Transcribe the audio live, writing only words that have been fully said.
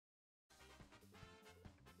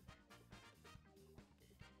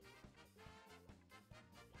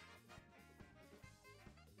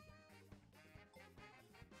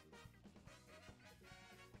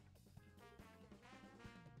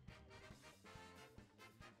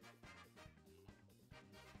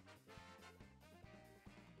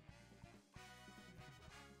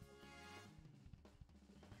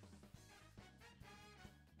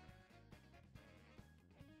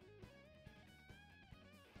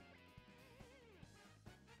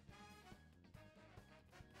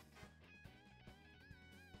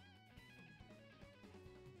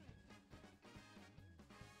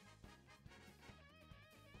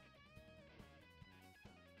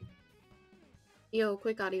Yo,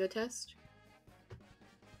 quick audio test.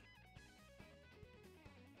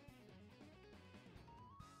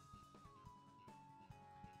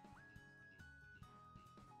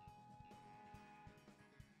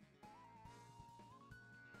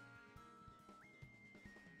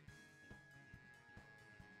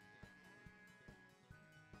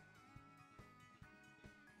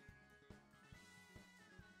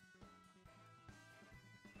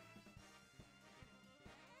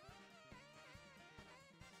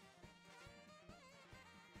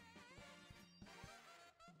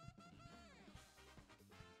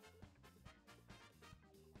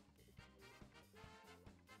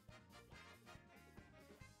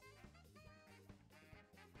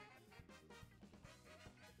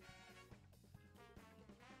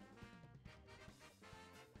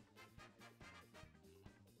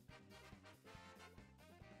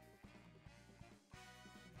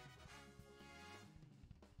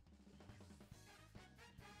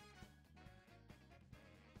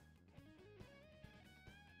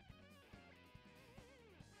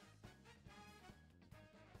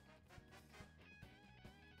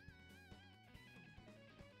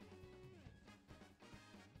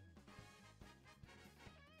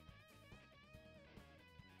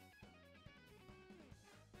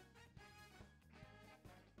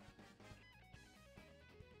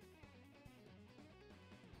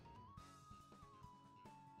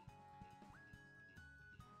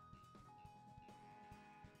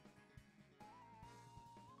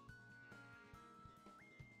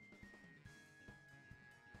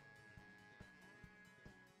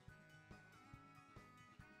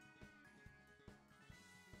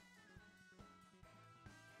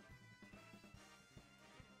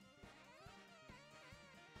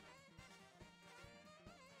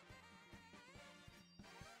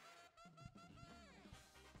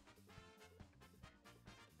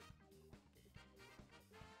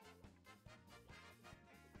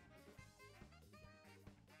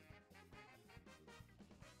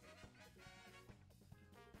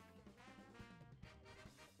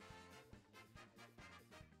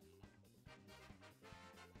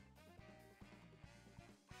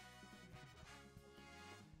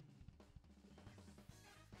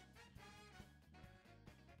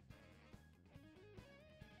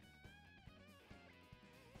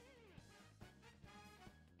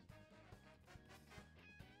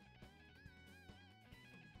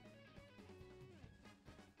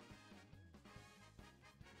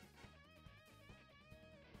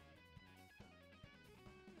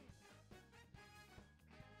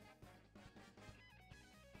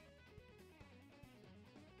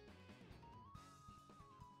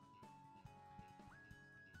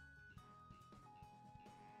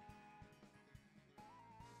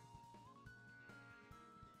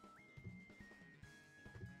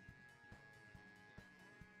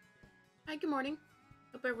 Hi, good morning.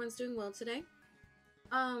 Hope everyone's doing well today.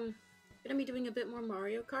 Gonna be doing a bit more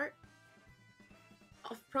Mario Kart.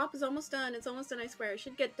 Prop is almost done. It's almost done, I swear. It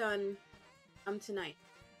should get done tonight.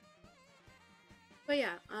 But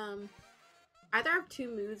yeah, either I have two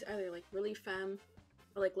moods, either like really femme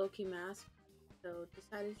or like low-key mask. So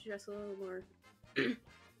decided to dress a little more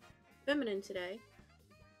feminine today.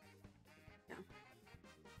 Yeah.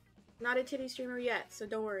 Not a titty streamer yet, so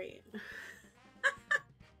don't worry.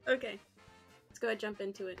 Okay. Let's go ahead and jump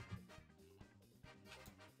into it.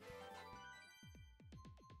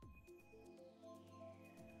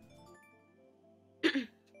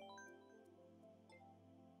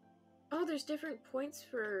 Oh, there's different points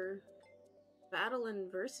for battle and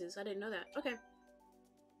versus. I didn't know that. Okay.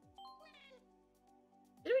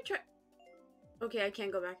 Did we try? Okay, I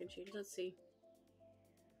can't go back and change. Let's see.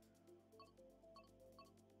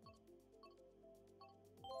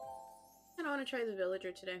 I don't want to try the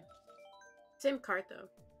villager today. Same cart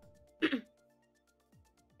though.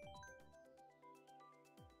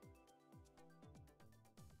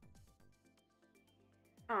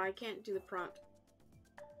 Oh, I can't do the prompt.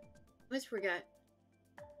 Let's forget.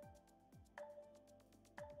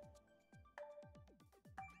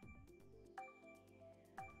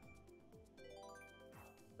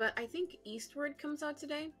 But I think Eastward comes out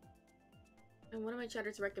today. And one of my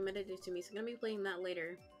chatters recommended it to me, so I'm gonna be playing that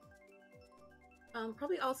later.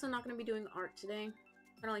 Probably also not gonna be doing art today.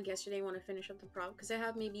 Kind of like yesterday, I want to finish up the prop because I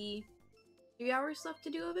have maybe 3 hours left to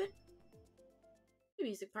do of it. The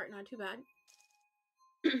music part, not too bad.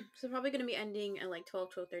 So probably gonna be ending at like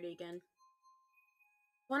 12:30 again.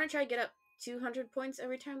 Want to try to get up 200 points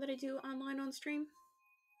every time that I do online on stream.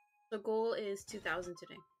 The goal is 2,000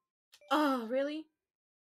 today. Oh, really?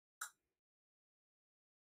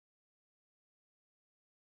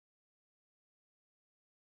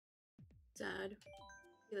 sad.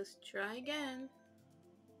 Okay, let's try again.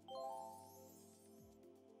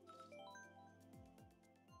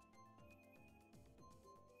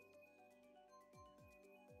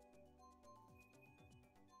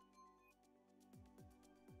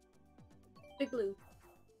 Big Blue.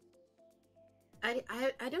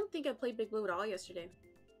 I don't think I played Big Blue at all yesterday.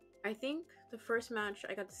 I think the first match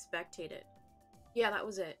I got to spectate it. Yeah, that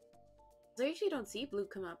was it. I usually don't see Blue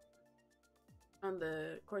come up on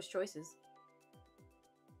the course choices.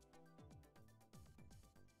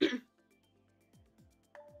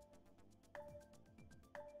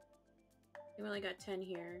 We only got 10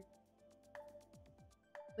 here.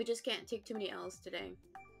 We just can't take too many L's today.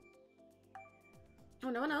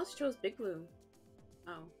 Oh, no one else chose Big Blue.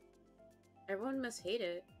 Oh. Everyone must hate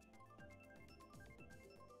it.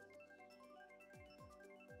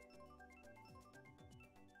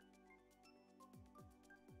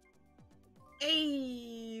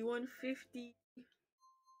 Hey, 150.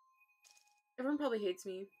 Everyone probably hates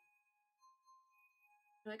me.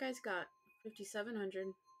 That guy's got 5,700.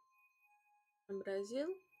 From Brazil?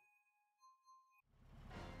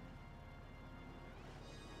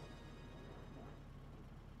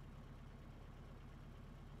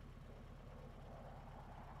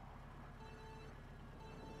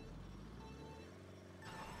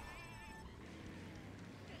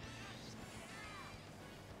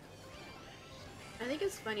 I think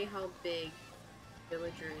it's funny how big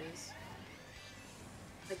Villager is.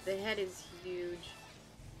 Like, the head is huge.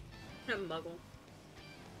 A muggle.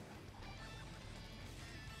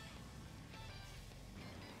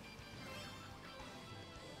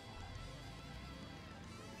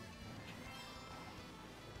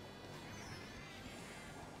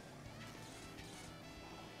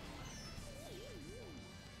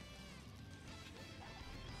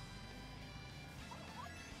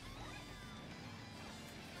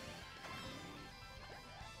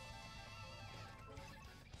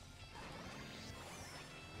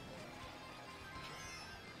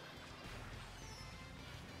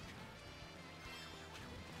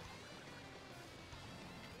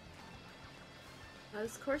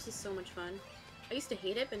 This course is so much fun. I used to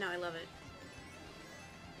hate it, but now I love it.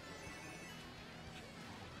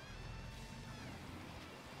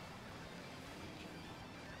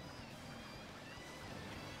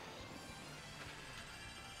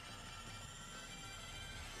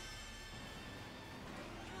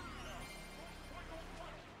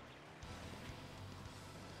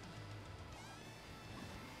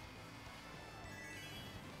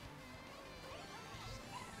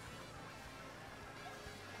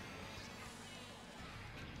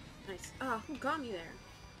 Nice. Ah, who got me there?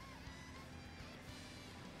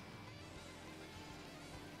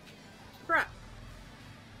 Bruh.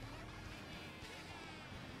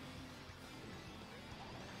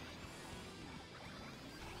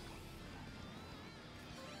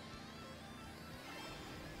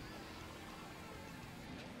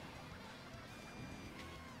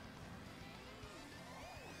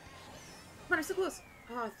 Come on, I'm so close.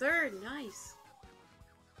 Oh, third. Nice.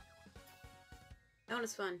 That one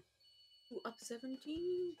is fun. Ooh, up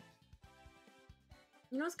 17.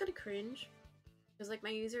 You know what's kind of cringe? Because, like, my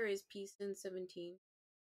user is PSIN17.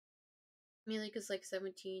 Mainly because, like,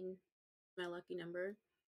 17 is my lucky number.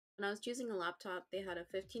 When I was choosing a laptop, they had a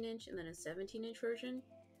 15-inch and then a 17-inch version.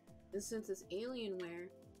 And since it's Alienware,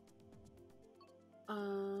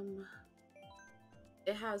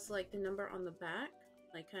 it has, like, the number on the back,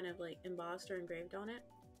 like, kind of, like, embossed or engraved on it.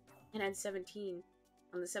 And I had 17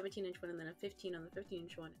 on the 17-inch one and then a 15 on the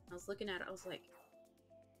 15-inch one. I was looking at it, I was like,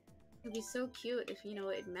 it'd be so cute if, you know,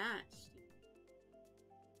 it matched.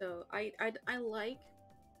 So, I like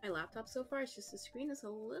my laptop so far. It's just the screen is a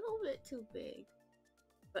little bit too big.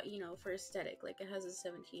 But, you know, for aesthetic, like, it has a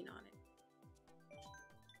 17 on it.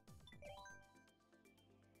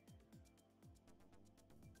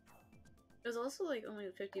 It was also, like, only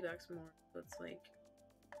 50 bucks more, so it's like,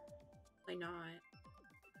 why not?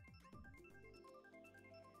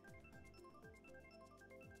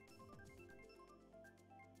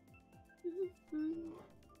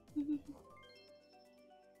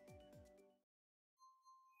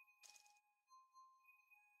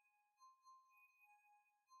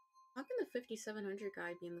 How can the 5,700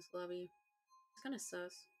 guy be in this lobby? It's kind of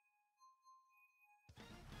sus.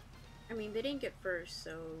 I mean, they didn't get first,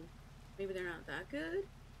 so maybe they're not that good?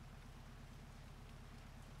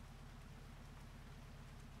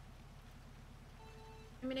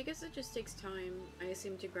 I mean, I guess it just takes time, I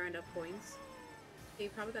assume, to grind up points. So you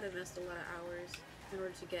probably gotta invest a lot of hours in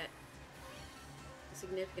order to get a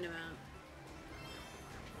significant amount.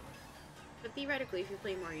 But theoretically, if you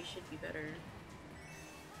play more, you should be better.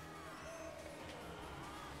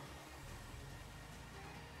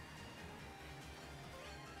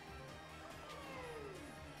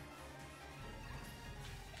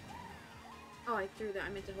 I threw that. I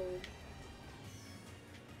meant to hold.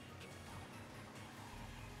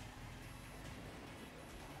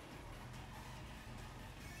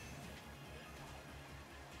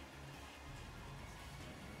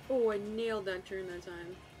 Oh, I nailed that turn that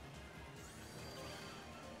time.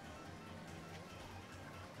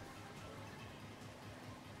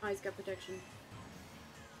 Oh, he's got protection.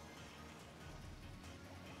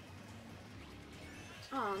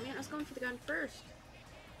 Oh man, I was going for the gun first.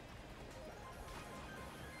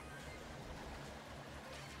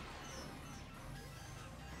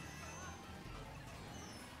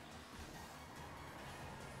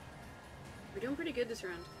 We're doing pretty good this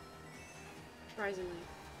round. Surprisingly.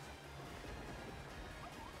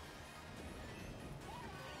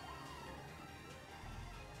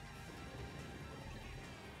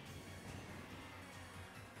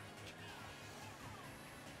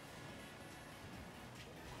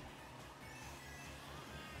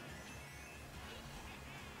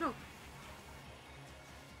 No.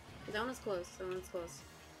 That one was close. That one was close.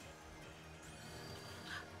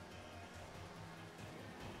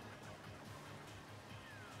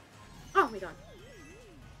 Oh my god.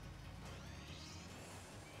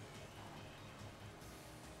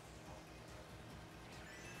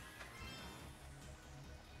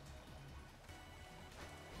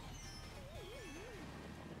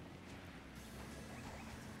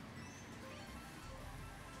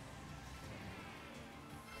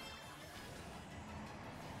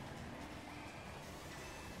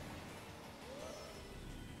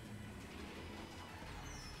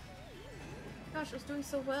 Gosh, I was doing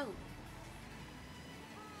so well.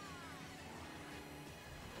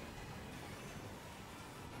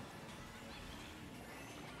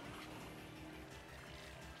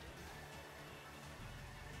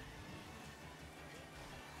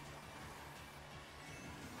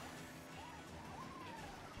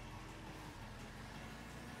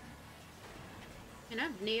 And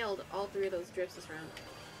I've nailed all three of those drifts this round.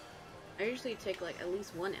 I usually take like at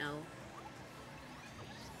least one L.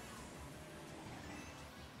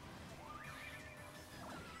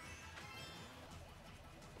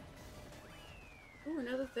 Ooh,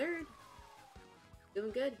 another third.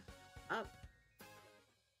 Doing good. Up.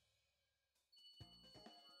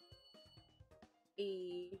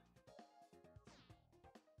 E.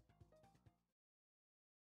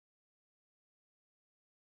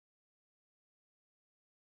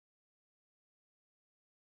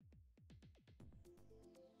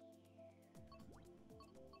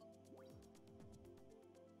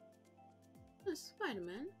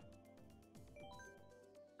 Spider-Man.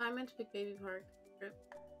 I meant to pick Baby Park. Rip.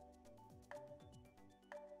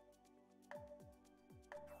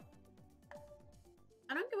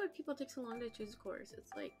 I don't get why people take so long to choose a course.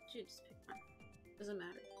 It's like, dude, just pick one. Doesn't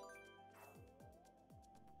matter.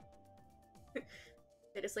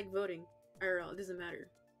 It's like voting. IRL, it doesn't matter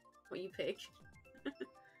what you pick.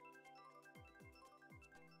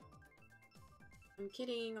 I'm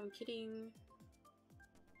kidding, I'm kidding.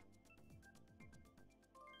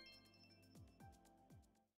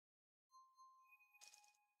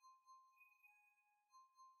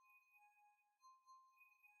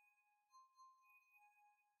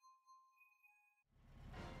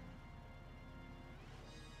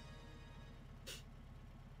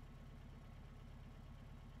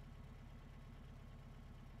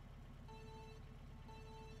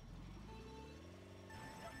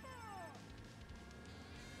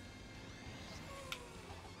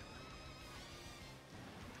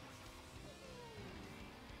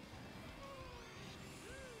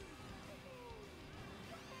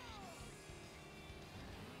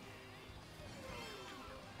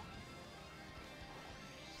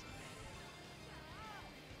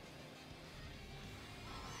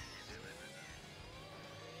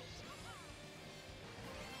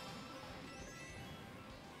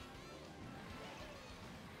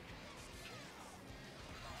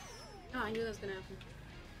 Oh, I knew that was gonna happen.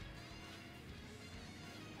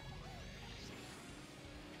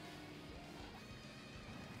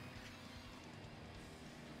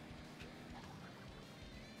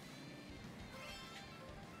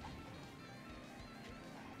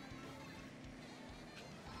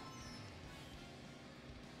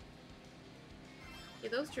 Yeah,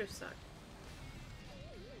 those drifts suck.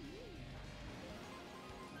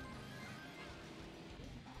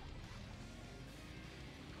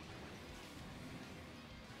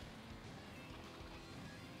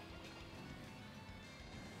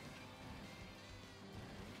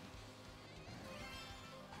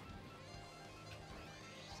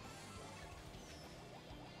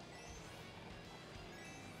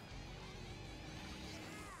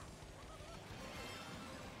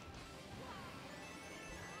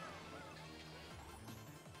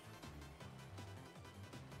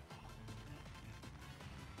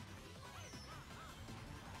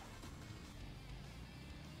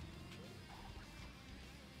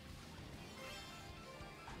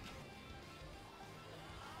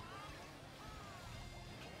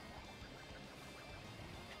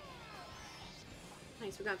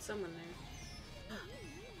 least we got someone there.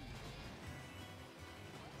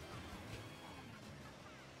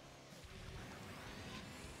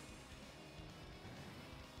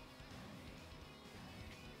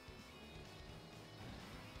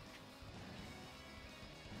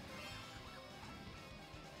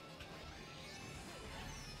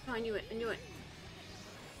 Oh, I knew it. I knew it.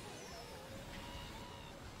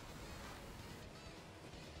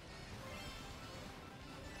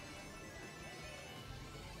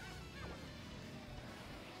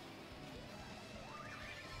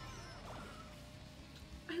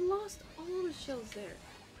 I lost all the shells there.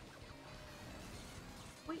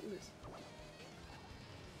 Pointless.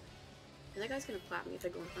 And that guy's gonna clap me if I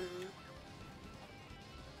go in front of him.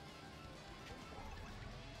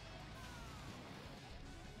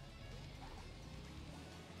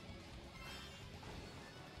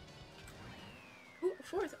 Oh,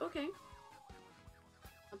 fourth. Okay.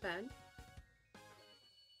 Not bad.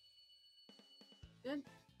 Good.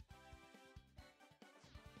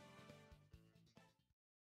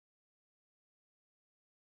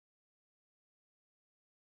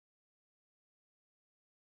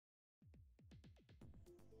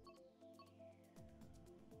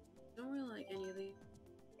 Don't really like any of these.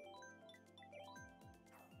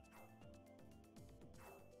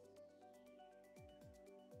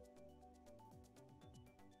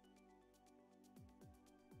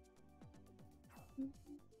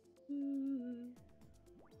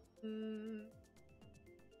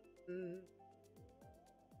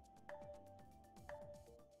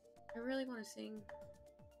 I really want to sing.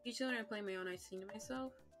 Usually when I play my own, I sing to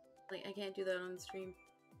myself. Like, I can't do that on the stream.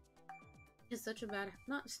 It's such a bad...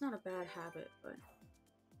 It's not a bad habit, but...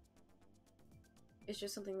 It's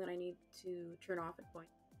just something that I need to turn off at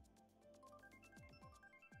points.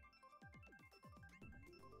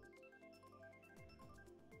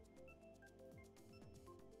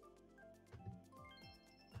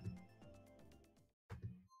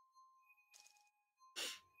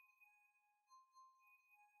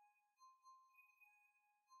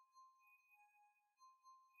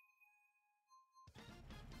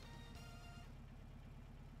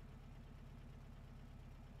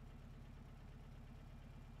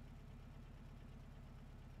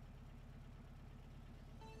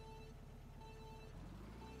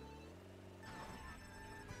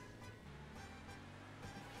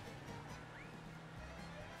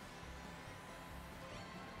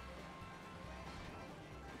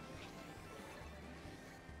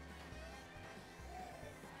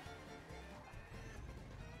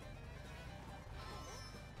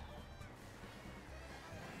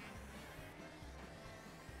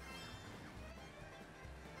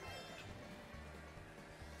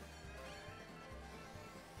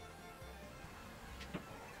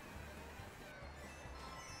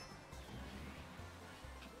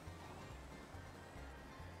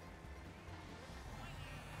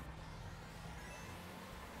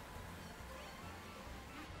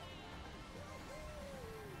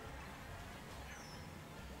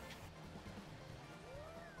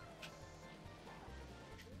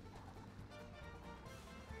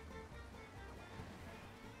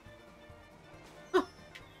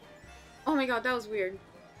 Oh my god, that was weird.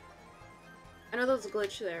 I know there was a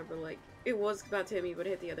glitch there, but like, it was about to hit me, but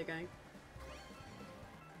it hit the other guy.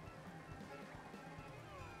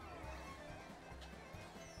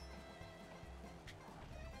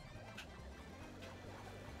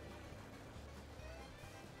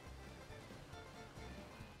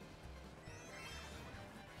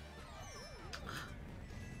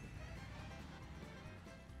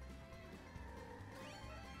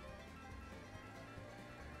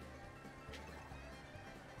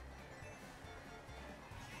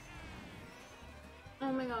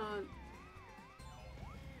 Oh my god.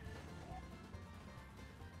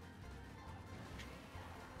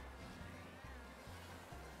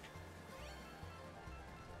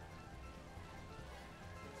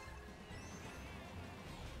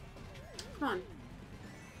 Come on.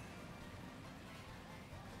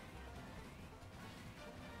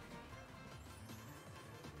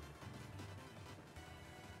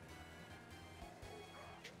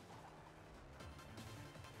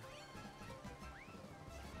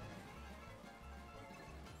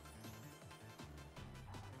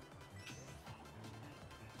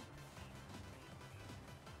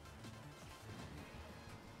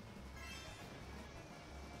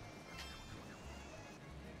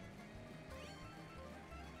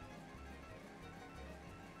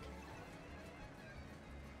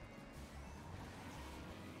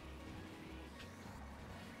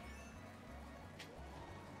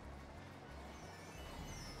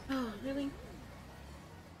 Oh, really?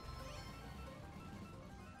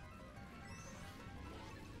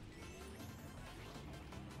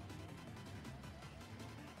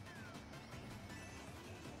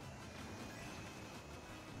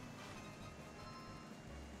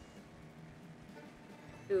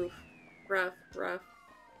 Oof. Rough, rough.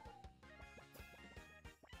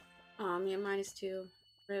 Aw, me at -2.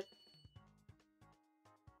 Rip.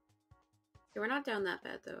 Okay, we're not down that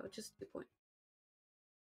bad though, just 2 points.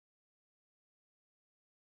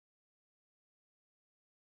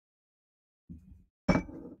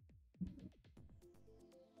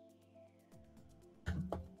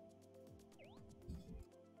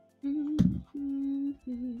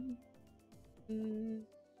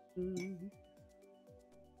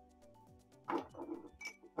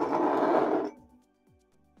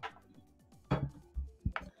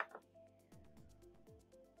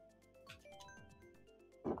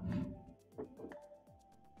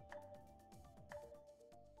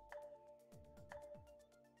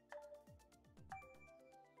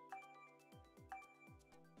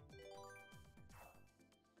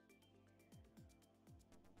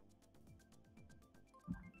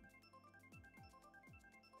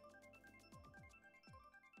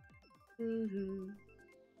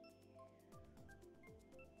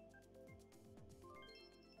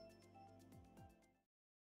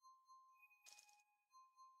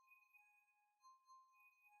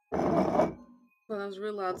 Well, that was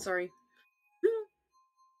real loud, sorry.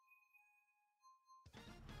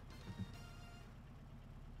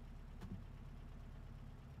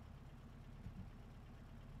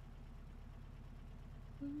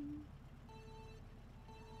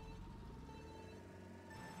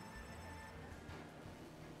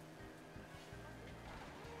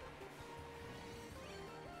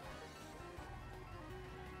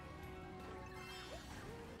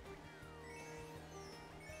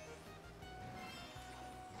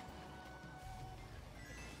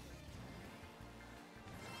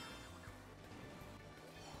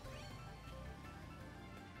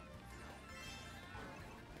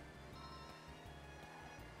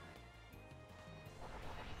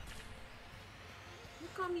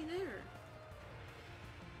 What got me there?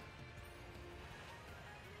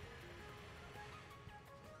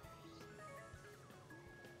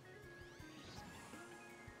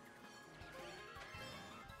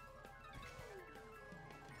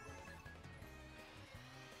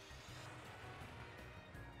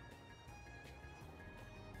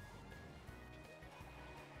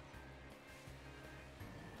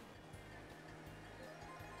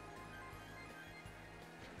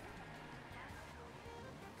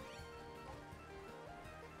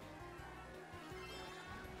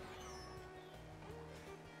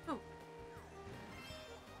 Oh.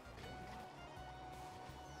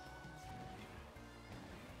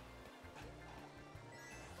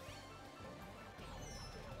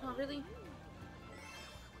 Oh, really?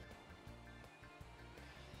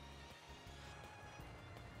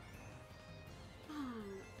 Oh.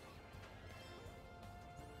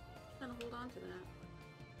 Trying to hold on to that.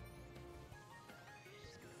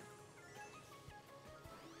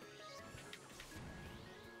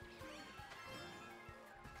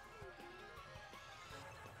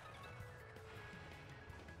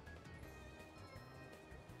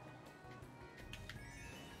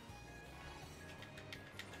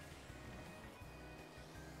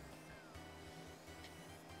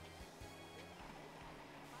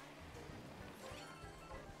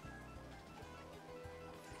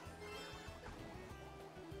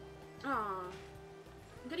 Aw.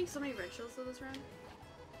 I'm getting so many red shells though this round.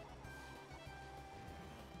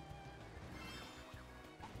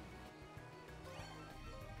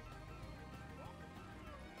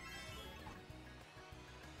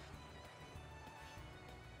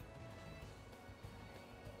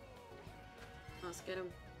 Let's get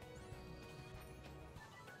him.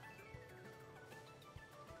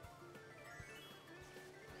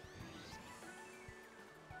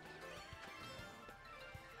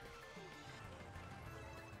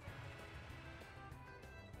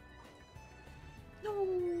 No!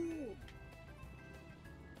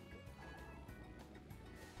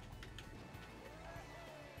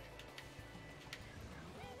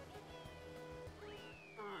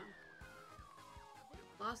 Ah.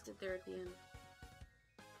 Lost it there at the end.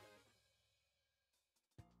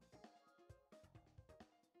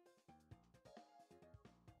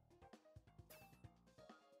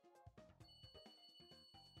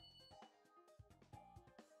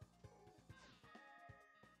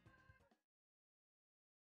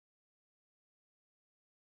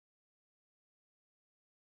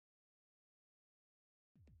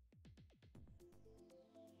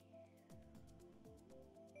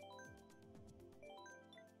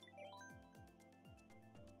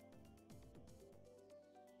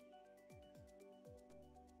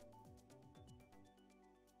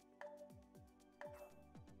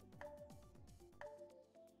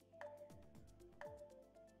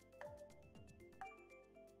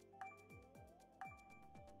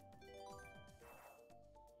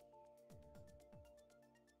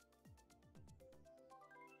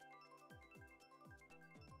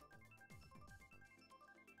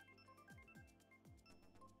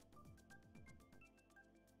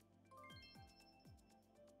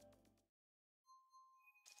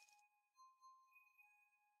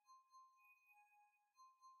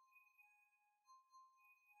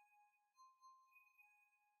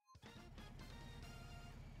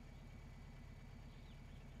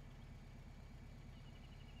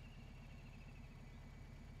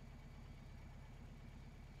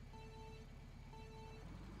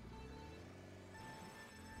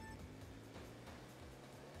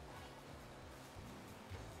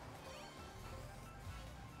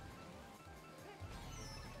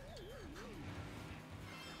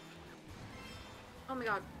 Oh my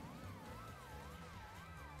god.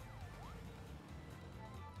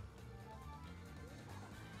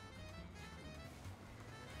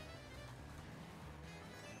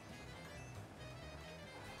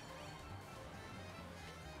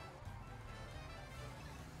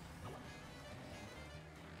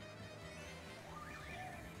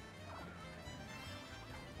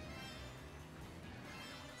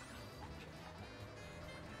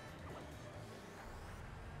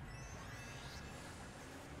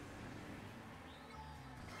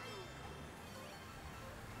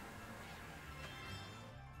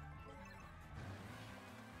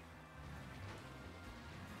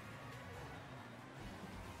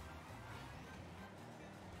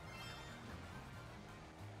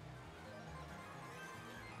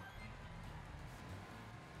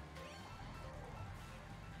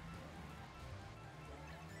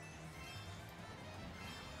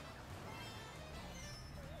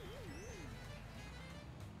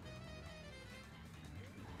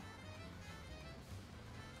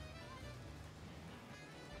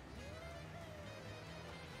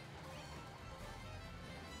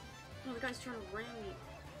 Oh, the guy's trying to ram me.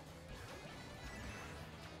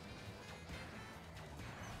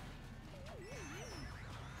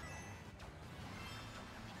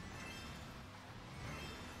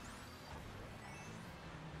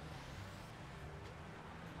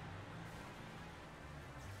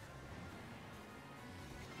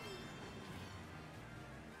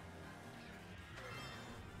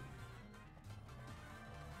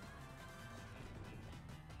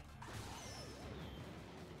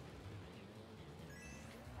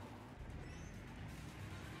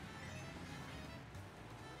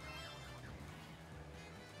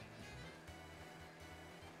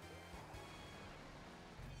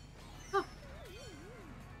 Oh.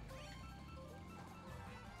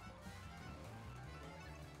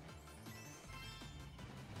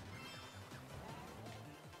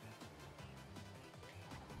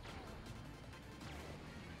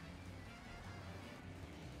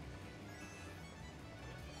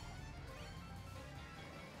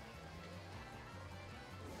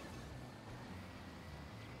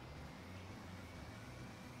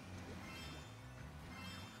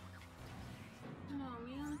 Oh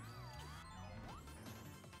man.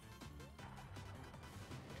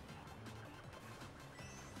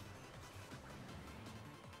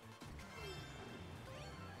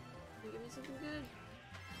 Can you give me something good?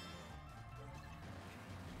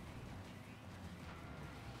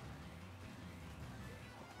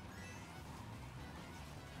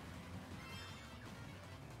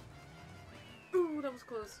 Ooh, that was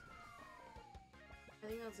close. I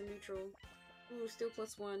think that was a neutral. Ooh, still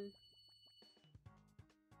 +1.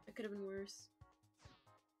 That could have been worse.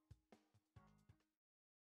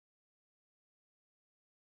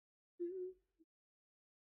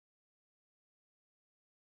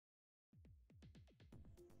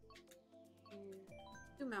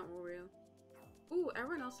 Do Mount Oreo. Ooh,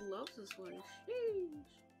 everyone else loves this one. Sheesh.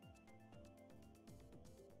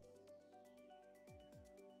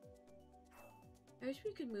 I wish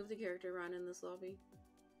we could move the character around in this lobby.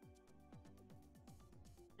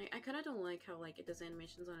 I kind of don't like how like it does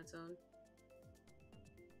animations on its own.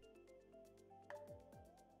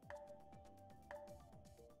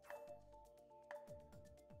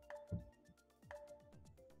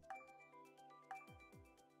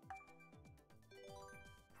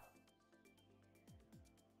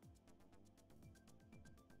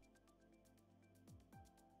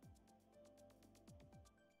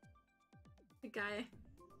 The guy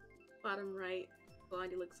bottom right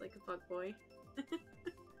body looks like a fuckboy.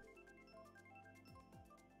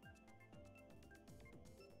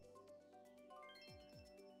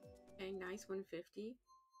 Okay, nice 150.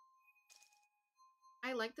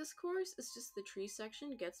 I like this course, it's just the tree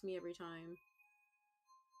section gets me every time.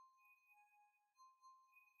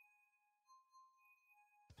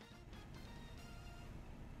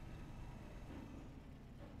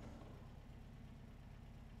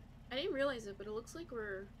 I didn't realize it, but it looks like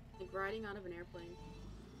we're like riding out of an airplane.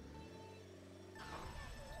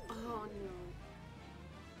 Oh no.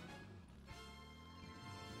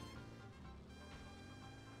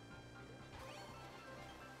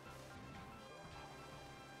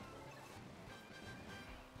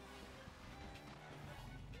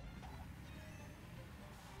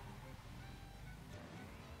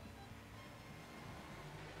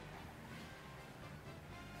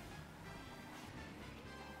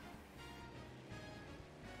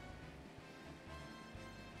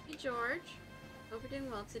 Hey George, hope you're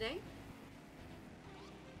doing well today.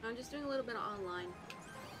 I'm just doing a little bit of online.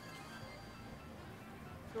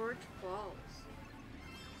 George Falls.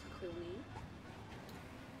 That's a cool name.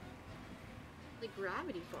 Like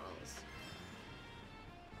Gravity Falls.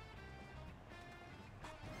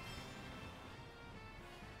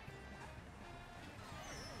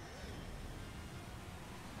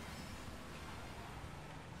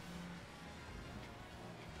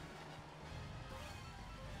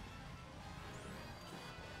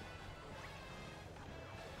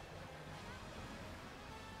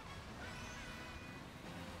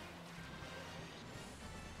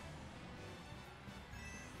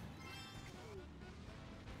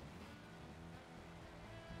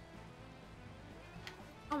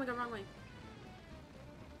 Oh my god, wrong way.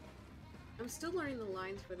 I'm still learning the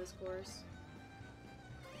lines for this course.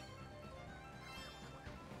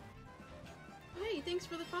 Hey, thanks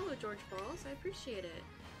for the follow, George Falls. I appreciate it.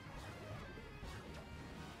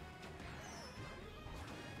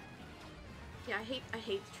 Yeah, I hate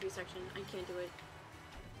the tree section. I can't do it.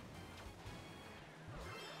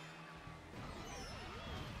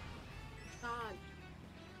 God.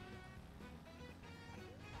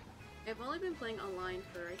 I've only been playing online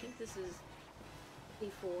for, I think this is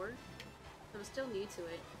P4. I'm still new to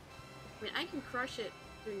it. I mean, I can crush it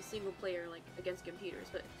doing single player, like, against computers,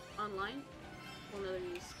 but online? Whole nother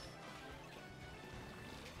use.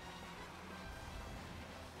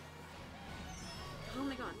 Oh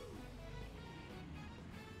my god.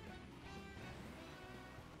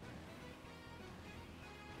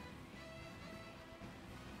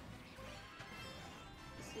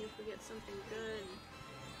 Let's see if we get something good.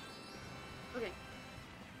 Okay.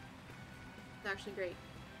 It's actually great.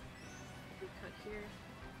 We cut here.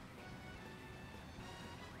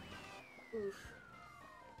 Oof.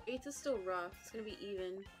 8th is still rough. It's gonna be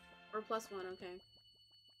even. Or +1, okay.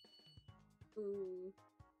 Ooh.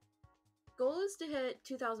 Goal is to hit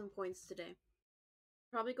 2,000 points today.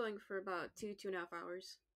 Probably going for about 2.5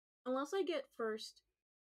 hours. Unless I get first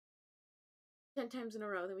 10 times in a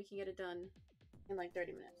row, then we can get it done in like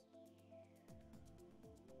 30 minutes.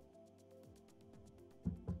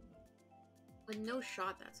 Like, no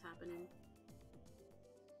shot that's happening.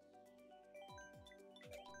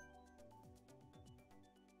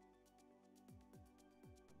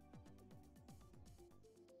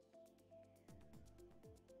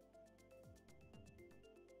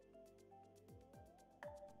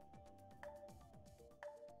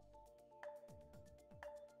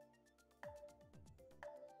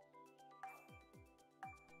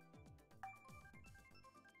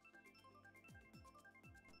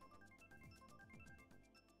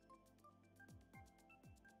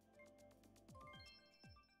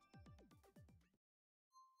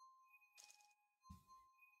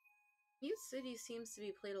 Mute City seems to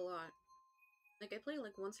be played a lot. Like, I play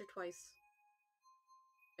like once or twice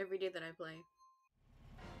every day that I play.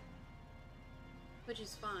 Which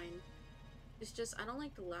is fine. It's just, I don't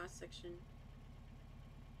like the last section.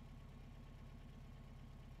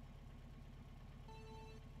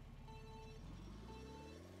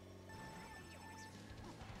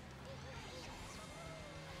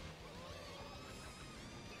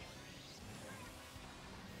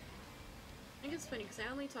 I think it's funny because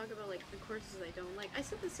I only talk about like the courses I don't like. I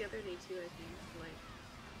said this the other day too, I think. Like,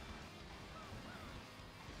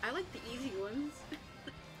 I like the easy ones.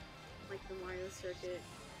 Like the Mario circuit.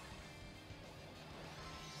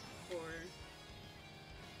 Or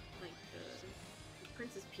like the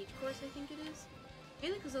Princess Peach course, I think it is.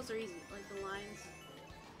 Mainly because those are easy. Like the lines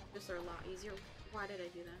just are a lot easier. Why did I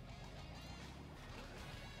do that?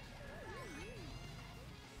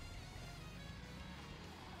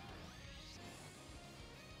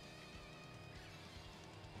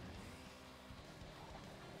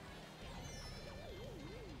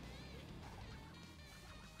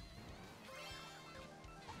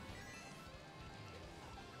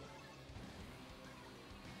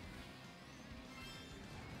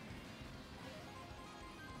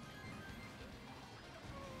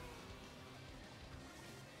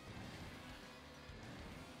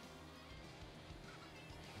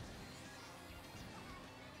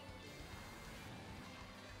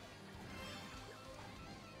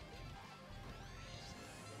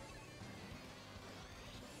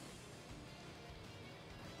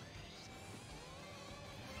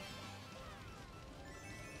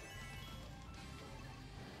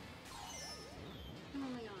 Oh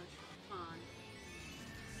my gosh, come on.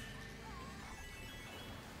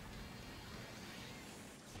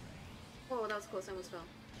 Whoa, that was close, I almost fell.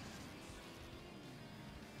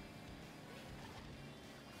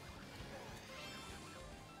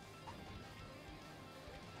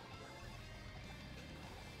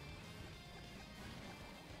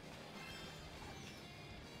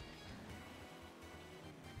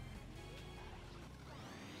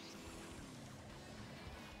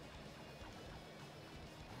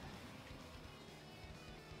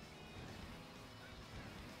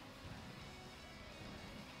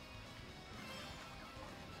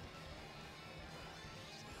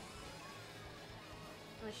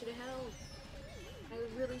 I should have held. I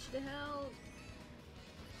really should have held.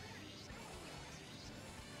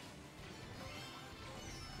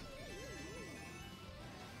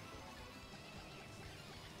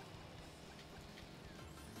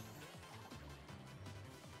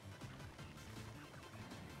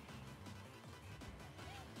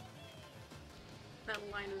 That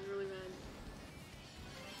line was really bad.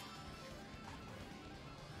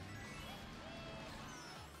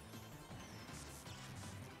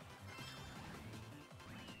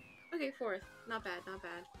 Okay, fourth. Not bad, not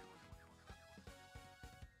bad.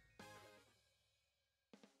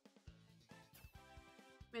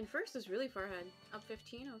 Man, first is really far ahead. Up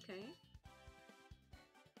 15, okay.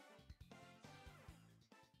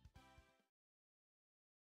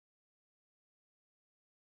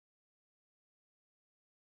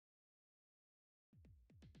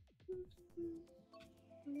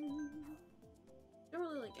 I don't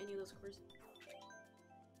really like any of those scores.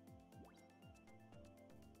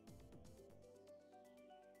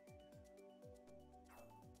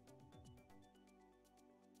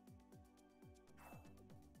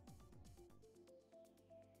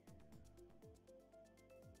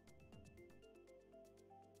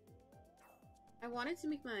 I wanted to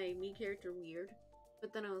make my me character weird,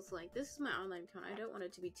 but then I was like, this is my online account. I don't want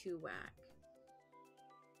it to be too whack.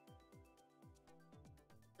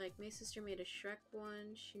 Like, my sister made a Shrek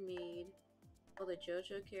one. She made all the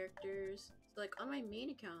JoJo characters. So, like, on my main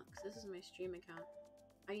account, because this is my stream account,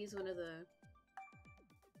 I use one of the...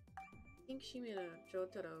 I think she made a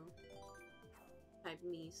Jotaro type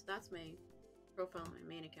me, so that's my profile on my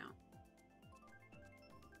main account.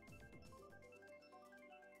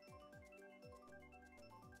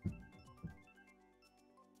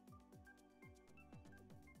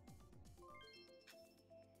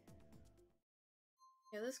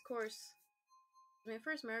 Yeah, this course, my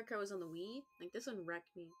first Mario Kart was on the Wii. Like, this one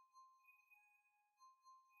wrecked me.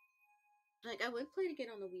 Like, I would play it again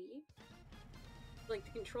on the Wii. Like,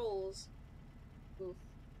 the controls. Oof.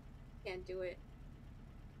 Can't do it.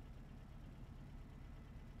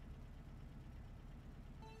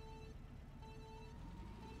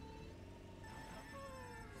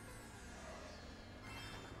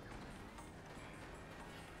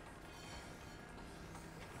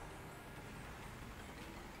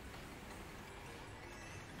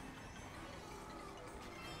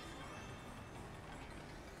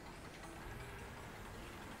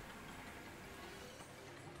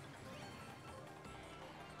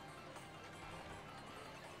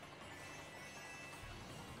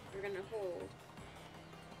 We're gonna hold.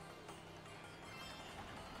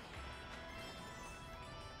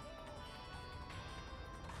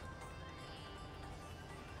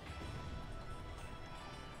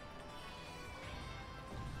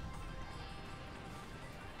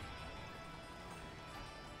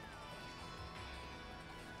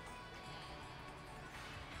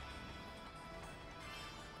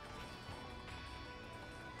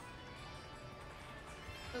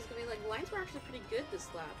 I was gonna be like, lines were actually pretty good this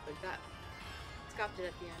lap, but that scoffed it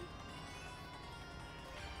at the end.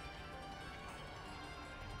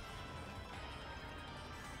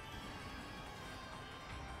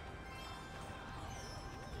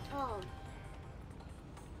 Oh.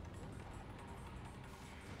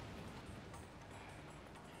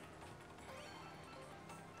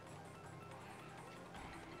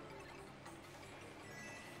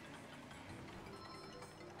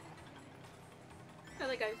 I felt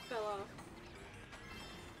like I fell off.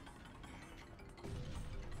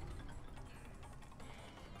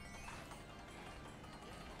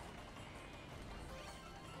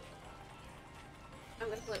 I'm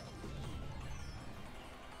gonna flip.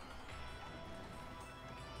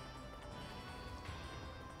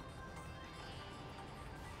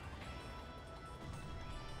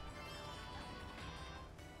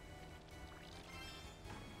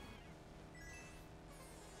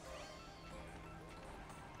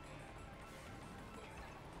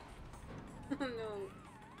 Oh no.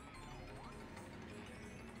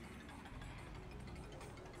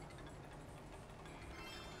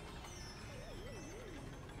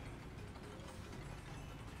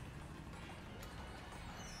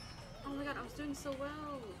 Oh my god, I was doing so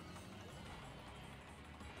well.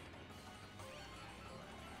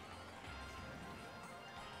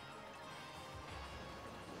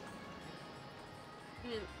 I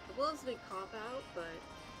mean, the will is a big cop out, but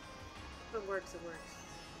if it works, it works.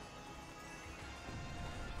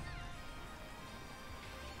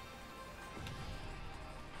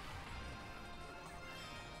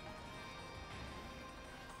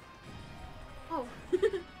 Oh, I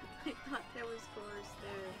thought there was scores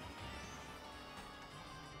there.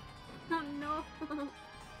 Oh no!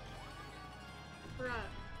 Crap.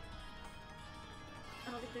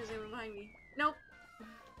 I don't think there's anyone behind me. Nope.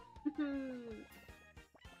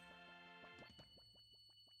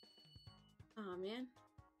 Oh man.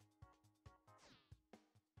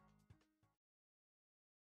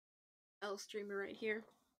 L streamer right here.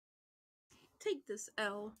 Take this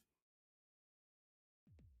L.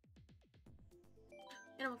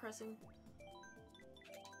 Animal Crossing.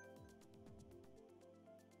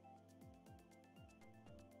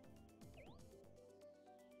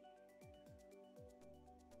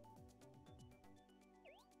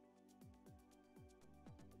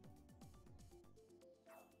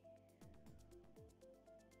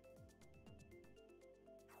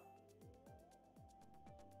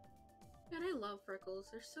 Man, I love freckles.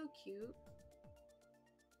 They're so cute.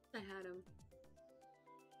 I had them.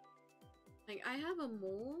 Like, I have a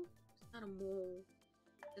mole. It's not a mole.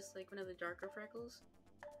 Just like one of the darker freckles.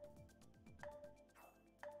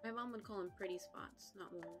 My mom would call them pretty spots,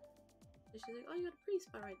 not mole. So she's like, oh, you got a pretty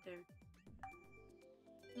spot right there.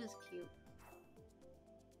 That's cute.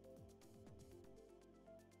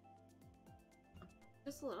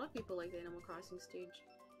 There's a lot of people like the Animal Crossing stage.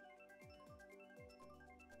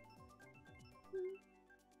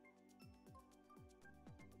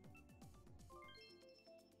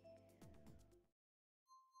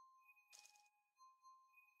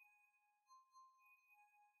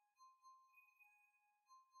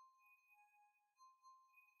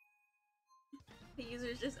 The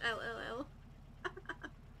user's just LLL.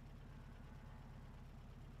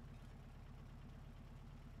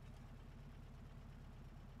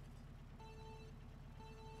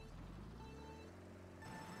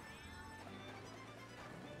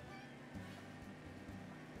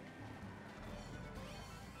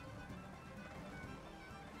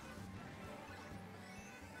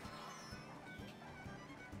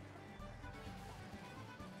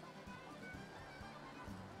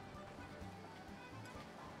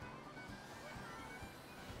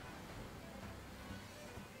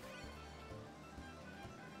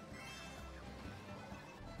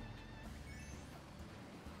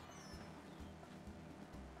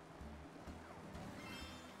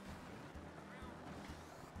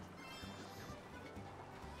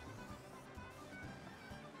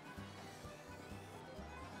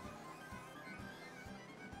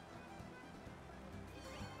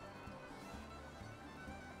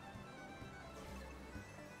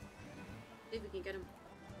 See if we can get him.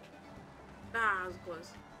 Ah, I was close.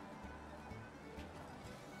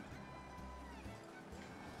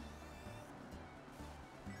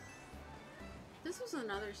 This was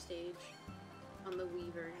another stage on the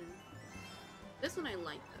Wii version. This one I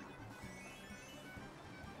like though.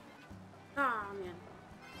 Ah, man.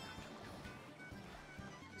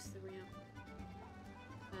 Just the ramp.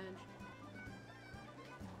 Badge.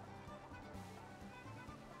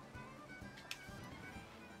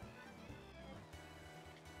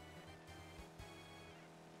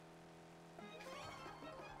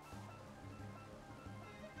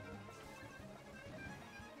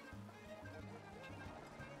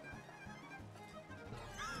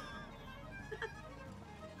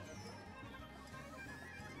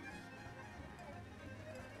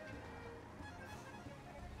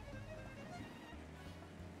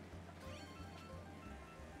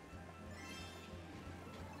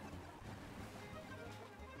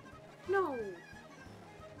 No!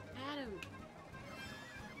 Adam!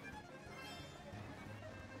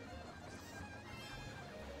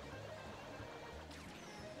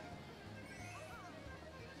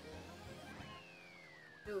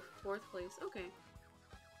 Oh, 4th place. Okay.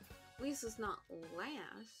 At least it's not last.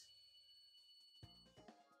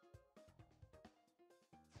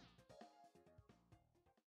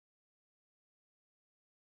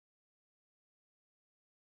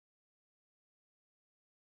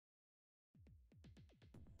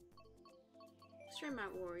 Let's try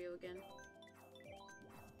Mount Wario again.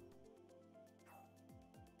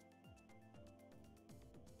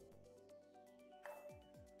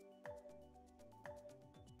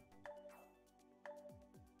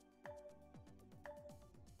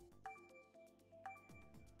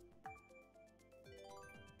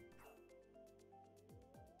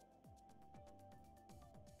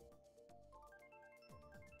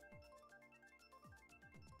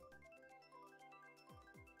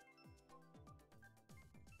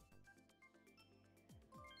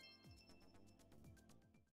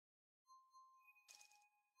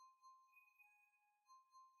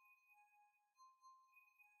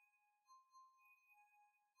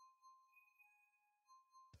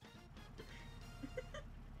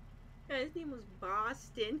 Yeah, his name was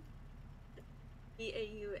Boston.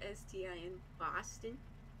 Eaustin, Boston.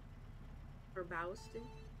 Or Bouston.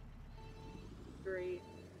 Great.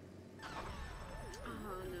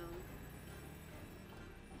 Oh no.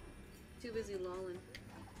 Too busy lolling.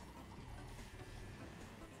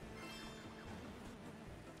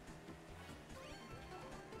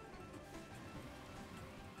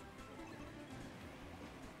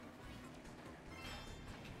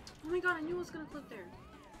 Oh my god, I knew I was gonna clip there.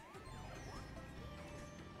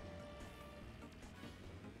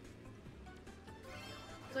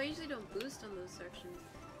 So I usually don't boost on those sections.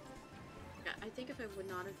 Yeah, I think if I would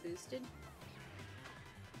not have boosted,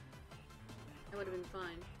 I would have been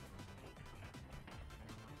fine.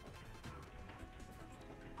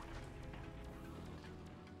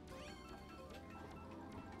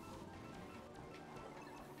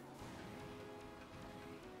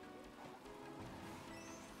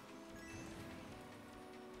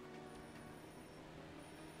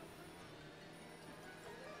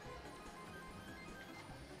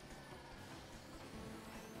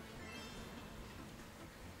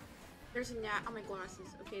 There's a gnat on my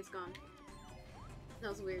glasses. Okay, it's gone. That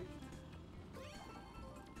was weird.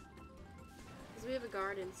 Because we have a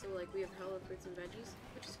garden, so like we have hella fruits and veggies,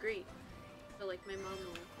 which is great. So like my mom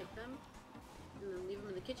will pick them and then leave them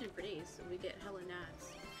in the kitchen for days, so we get hella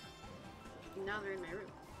gnats. And now they're in my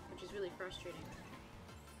room, which is really frustrating.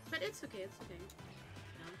 But it's okay, it's okay.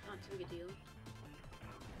 No, not too big a deal.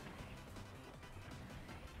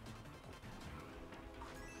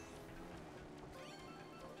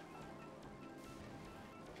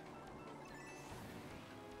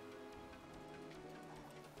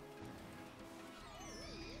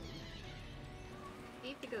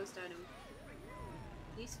 Hate the ghost item.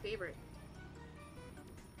 Least favorite.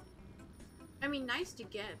 I mean, nice to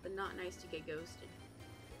get, but not nice to get ghosted.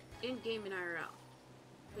 In game and IRL.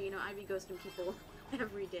 But, you know, I be ghosting people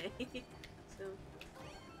every day. So,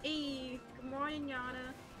 hey, good morning,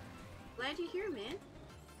 Yana. Glad you're here, man.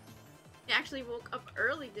 I actually woke up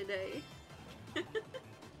early today.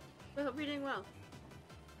 I hope you're doing well.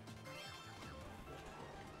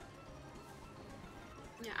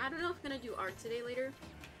 Yeah, I don't know if I'm gonna do art today later.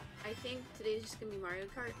 I think today is just gonna be Mario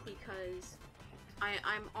Kart because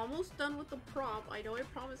I'm almost done with the prop. I know I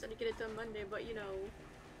promised I'd get it done Monday, but you know,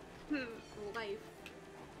 life.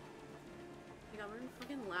 My god, we're in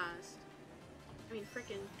fucking last. I mean,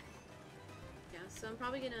 frickin'. Yeah, so I'm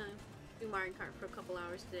probably gonna do Mario Kart for a couple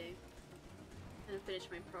hours today and then finish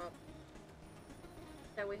my prop.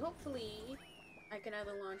 That way, hopefully, I can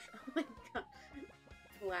either launch. Oh my god,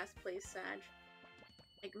 last place Sag.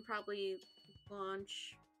 I can probably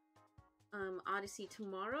launch Odyssey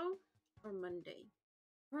tomorrow or Monday.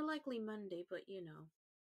 More likely Monday, but you know.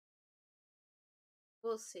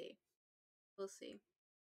 We'll see. We'll see.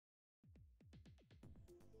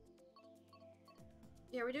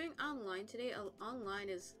 Yeah, we're doing online today. Online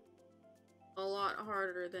is a lot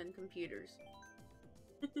harder than computers.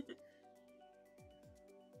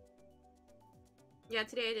 Yeah,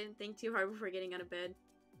 today I didn't think too hard before getting out of bed.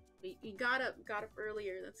 But you got up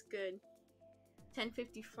earlier. That's good.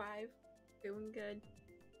 10:55. Doing good.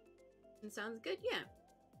 And sounds good, yeah.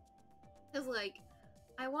 Cause like,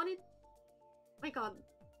 I wanted. My God,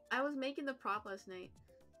 I was making the prop last night.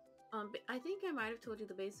 But I think I might have told you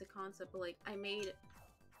the basic concept, but like, I made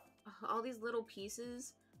all these little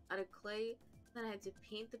pieces out of clay. Then I had to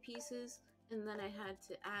paint the pieces, and then I had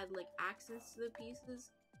to add like accents to the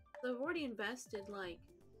pieces. So I've already invested like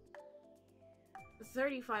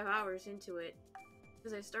 35 hours into it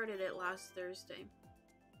because I started it last Thursday.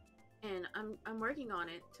 And I'm working on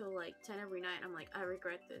it till like 10 every night. I'm like, I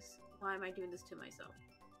regret this. Why am I doing this to myself?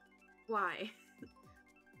 Why?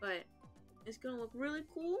 But it's gonna look really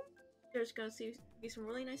cool. There's gonna be some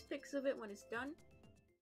really nice pics of it when it's done.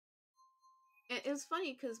 And it was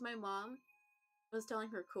funny because my mom was telling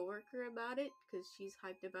her coworker about it because she's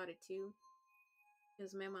hyped about it too.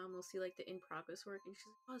 Because my mom will see like the in-progress work and she's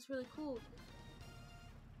like, oh, it's really cool.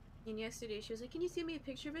 And yesterday she was like, can you send me a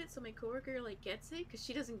picture of it so my coworker like gets it? Because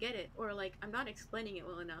she doesn't get it. Or like, I'm not explaining it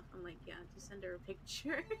well enough. I'm like, yeah, just send her a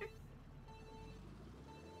picture.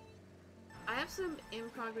 I have some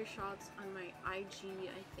in-progress shots on my IG,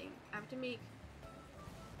 I think. I have to make...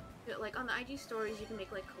 Like, on the IG stories, you can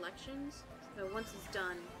make, like, collections. So once it's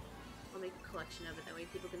done, I'll make a collection of it. That way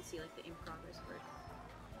people can see, like, the in-progress work.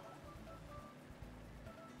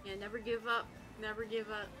 Yeah, never give up. Never give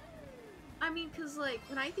up. I mean, because, like,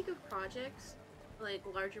 when I think of projects, like,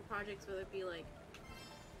 larger projects, whether it be, like,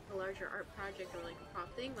 a larger art project or, like, a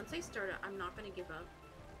prop thing, once I start it, I'm not going to give up.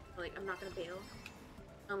 Like, I'm not going to bail.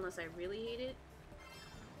 Unless I really hate it.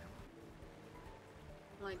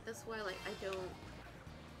 Like, that's why, like,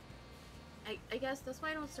 I guess that's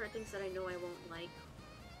why I don't start things that I know I won't like.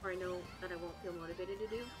 or I know that I won't feel motivated to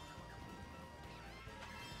do.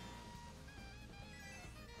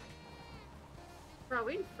 Bro,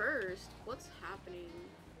 wait first. What's happening?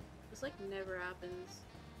 This like never happens.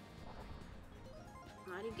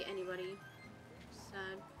 Oh, I didn't get anybody.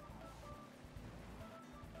 Sad.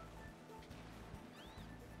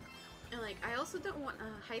 And like, I also don't want to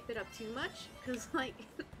hype it up too much, cause like,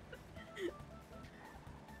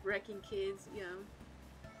 wrecking kids, yeah,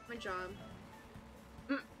 my job.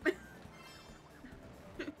 I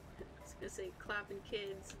was gonna say clapping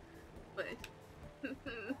kids, but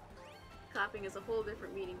clapping is a whole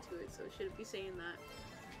different meaning to it, so I shouldn't be saying that.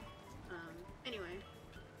 Anyway.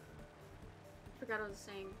 Forgot what I was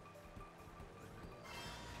saying.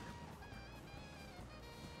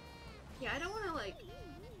 Yeah, I don't want to, like...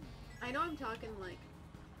 I know I'm talking, like,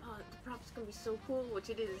 oh, the prop's gonna be so cool, which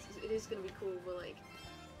it is gonna be cool, but, like,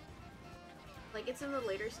 it's in the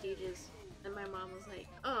later stages, and my mom was like,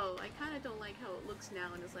 oh, I kind of don't like how it looks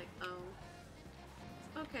now, and it's like,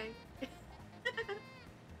 oh, okay.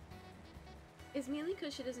 It's mainly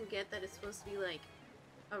because she doesn't get that it's supposed to be, like,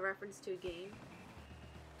 a reference to a game.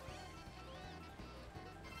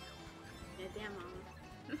 Yeah, damn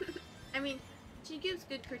mom. I mean, she gives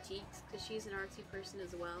good critiques, because she's an artsy person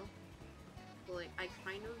as well. But, like, I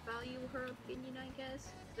kind of value her opinion, I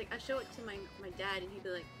guess. Like, I show it to my dad, and he'd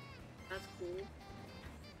be like, that's cool.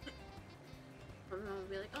 My mom would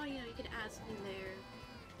be like, oh, you know, you can add something there.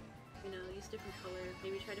 You know, use different color,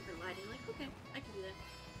 maybe try different lighting. Like, okay, I can do that.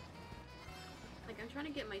 Like, I'm trying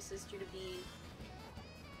to get my sister to be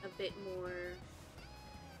a bit more,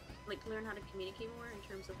 like, learn how to communicate more in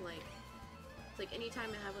terms of, like, it's like anytime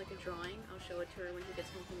I have, like, a drawing, I'll show it to her when she gets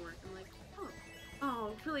home from work. I'm like,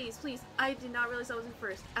 oh, please, please. I did not realize I was in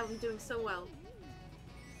first. I'm doing so well.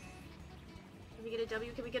 Can we get a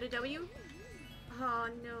W? Can we get a W? Oh,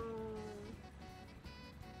 no.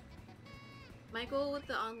 My goal with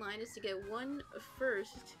the online is to get 1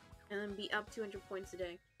 first and then be up 200 points a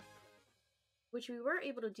day. Which we were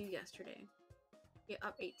able to do yesterday. Yeah,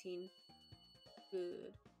 up 18.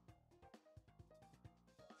 Good.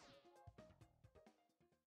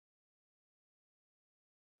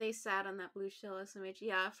 They sat on that blue shell SMH.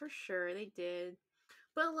 Yeah, for sure, they did.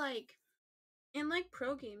 But, like, in, like,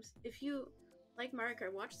 pro games, if you like Mario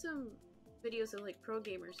Kart, watch some videos of, like, pro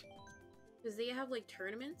gamers. Because they have, like,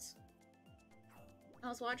 tournaments. I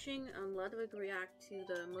was watching Ludwig react to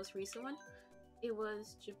the most recent one. It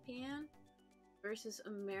was Japan versus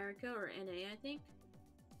America, or NA, I think.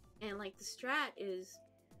 And, like, the strat is,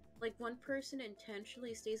 like, one person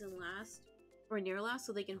intentionally stays in last, or near last,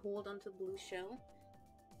 so they can hold onto the blue shell.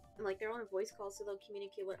 And, like, they're on a voice call, so they'll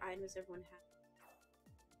communicate what items everyone has.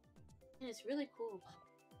 And it's really cool.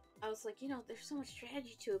 I was like, you know, there's so much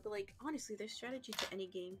strategy to it, but, like, honestly, there's strategy to any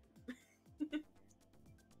game.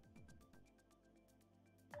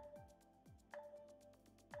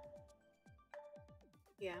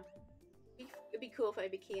 Yeah. It'd be cool if I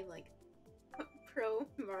became, like, pro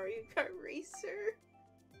Mario Kart racer.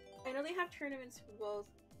 I know they have tournaments for both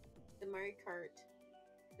the Mario Kart,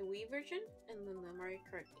 the Wii version, and then the Mario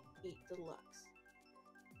Kart 8 Deluxe.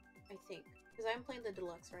 I think. Because I'm playing the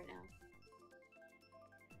Deluxe right now.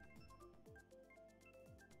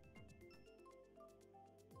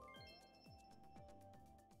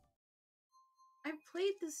 I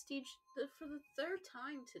played this stage for the 3rd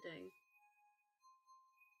time today.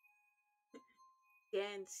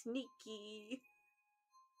 Dan Sneaky.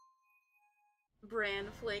 Brand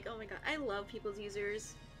Flake. Oh my god, I love people's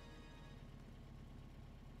users.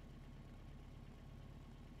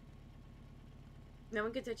 No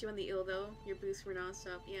one could touch you on the ill though. Your boosts were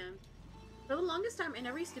non-stop, yeah. For the longest time, I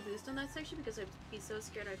never used to boost on that section because I'd be so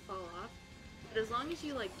scared I'd fall off. But as long as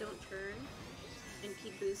you, like, don't turn and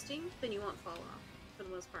keep boosting, then you won't fall off, for the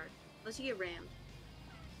most part. Unless you get rammed.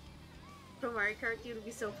 Pro Mario Kart, dude, would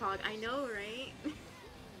be so pog. I know, right?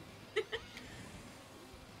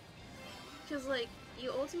 Because, like,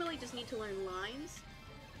 you ultimately just need to learn lines,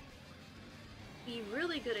 be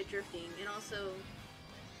really good at drifting, and also,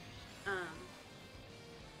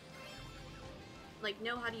 like,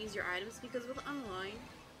 know how to use your items, because with online,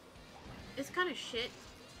 it's kind of shit,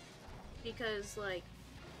 because, like,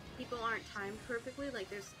 people aren't timed perfectly. Like,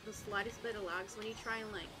 there's the slightest bit of lag, so when you try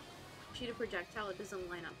and, like, shoot a projectile, it doesn't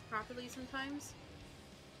line up properly sometimes.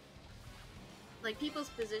 Like, people's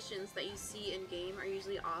positions that you see in-game are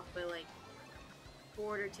usually off by, like,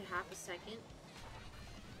 1/4 to half a second.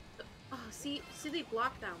 Oh, see, they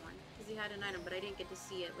blocked that one, because he had an item, but I didn't get to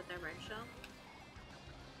see it with that red shell.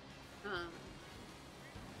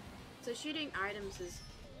 So shooting items is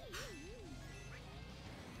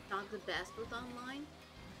not the best with online.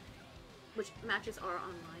 which matches are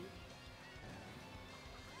online.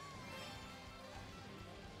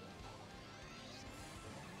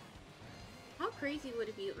 How crazy would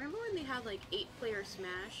it be? Remember when they had like 8-player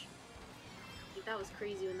Smash? Like, that was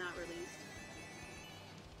crazy when that released.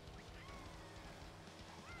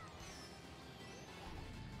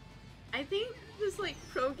 I think this like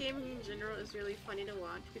pro gaming in general is really funny to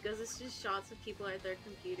watch because it's just shots of people at their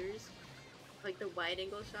computers, like the wide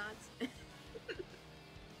angle shots.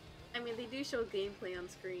 I mean, they do show gameplay on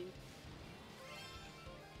screen.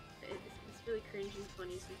 It's really cringe and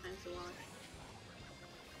funny sometimes to watch.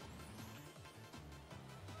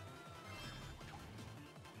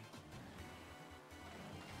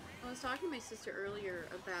 I was talking to my sister earlier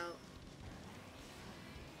about,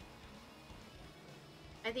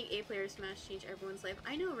 I think 8-player Smash changed everyone's life.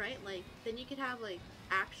 I know, right? Like, then you could have, like,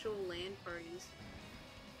 actual LAN parties.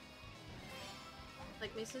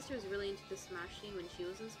 Like, my sister was really into the Smash scene when she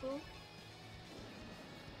was in school.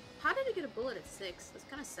 How did it get a bullet at 6? That's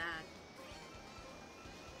kind of sad.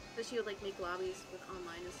 But she would, like, make lobbies with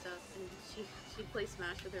online and stuff, and she'd play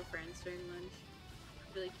Smash with her friends during lunch.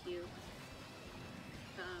 Really cute.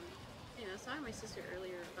 You know, I was talking to my sister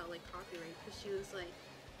earlier about, like, copyright, because she was like,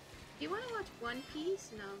 do you want to watch One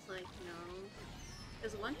Piece? And I was like, no.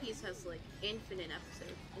 Because One Piece has, like, infinite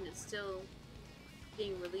episodes, and it's still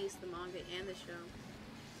being released, the manga and the show.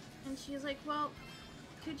 And she was like, well,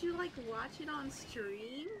 could you, like, watch it on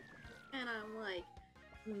stream? And I'm like,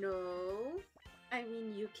 no. I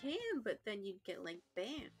mean, you can, but then you'd get, like,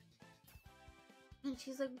 banned. And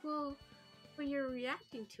she's like, well, when you're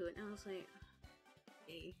reacting to it. And I was like,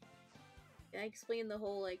 okay. I explained the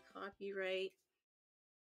whole, like, copyright,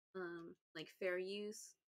 like, fair use.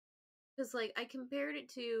 Because, like, I compared it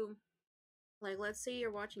to, like, let's say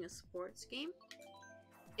you're watching a sports game.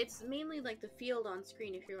 It's mainly, like, the field on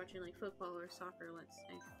screen if you're watching, like, football or soccer, let's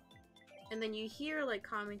say. And then you hear, like,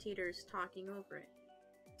 commentators talking over it.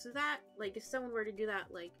 So that, like, if someone were to do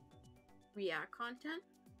that, like, react content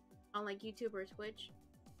on, like, YouTube or Twitch,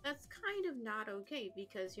 that's kind of not okay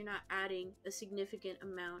because you're not adding a significant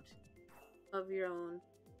amount of your own,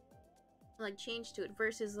 like, change to it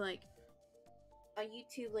versus, like, a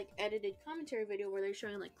YouTube, like, edited commentary video where they're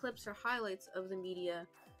showing, like, clips or highlights of the media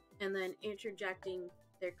and then interjecting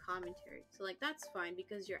their commentary. So, like, that's fine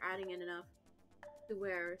because you're adding in enough to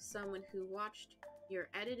where someone who watched your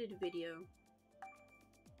edited video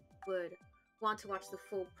would want to watch the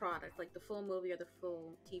full product, like the full movie or the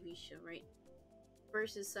full TV show, right?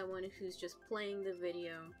 Versus someone who's just playing the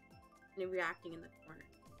video and reacting in the corner,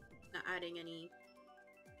 not adding any,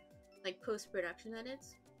 like, post-production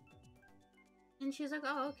edits. And she's like,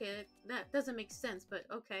 oh, okay, that doesn't make sense, but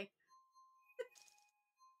okay.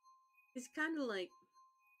 It's kind of like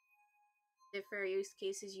the fair use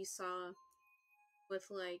cases you saw with,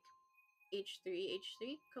 like, H3 a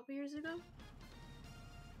couple years ago.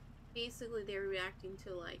 Basically, they were reacting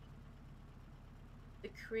to, like, the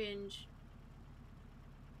cringe,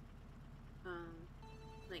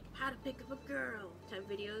 like, how to pick up a girl type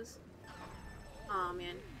videos. Aw,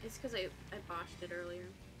 man, it's because I botched it earlier.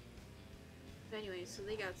 But anyway, so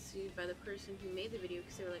they got sued by the person who made the video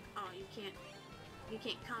because they were like, oh, you can't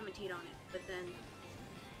commentate on it. But then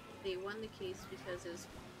they won the case because it was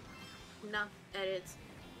enough edits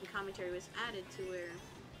and commentary was added to where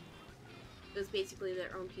it was basically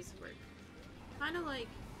their own piece of work. Kind of like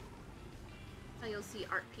how you'll see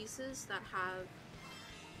art pieces that have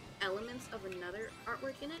elements of another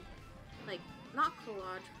artwork in it. Like, not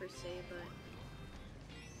collage per se, but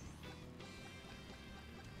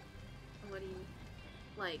what do you,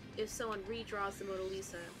 like, if someone redraws the Mona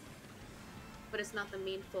Lisa, but it's not the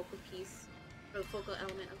main focal piece, or the focal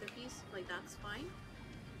element of the piece, like, that's fine.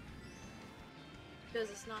 Because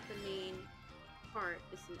it's not the main part,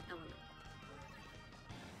 it's an element.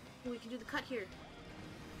 Ooh, we can do the cut here.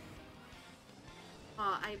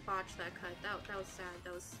 Aw, I botched that cut. That was sad.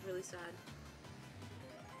 That was really sad.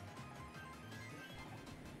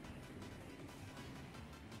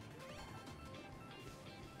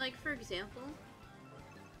 Like, for example,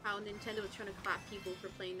 how Nintendo was trying to clap people for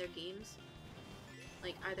playing their games,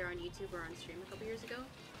 like, either on YouTube or on stream a couple years ago.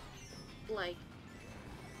 Like,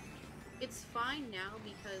 it's fine now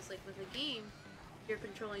because, like, with a game, you're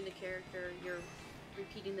controlling the character, you're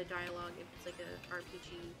repeating the dialogue if it's like a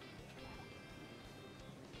RPG.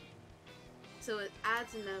 So it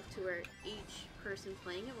adds enough to where each person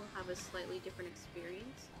playing it will have a slightly different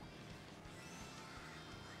experience.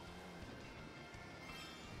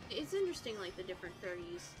 It's interesting, like, the different fair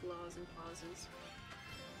use laws and clauses.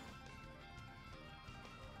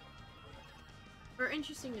 Or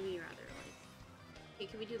interesting to me, rather. Like, hey,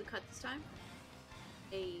 can we do the cut this time?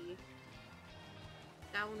 Hey.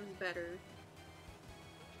 That one was better.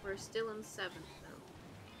 We're still in 7th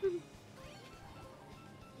though.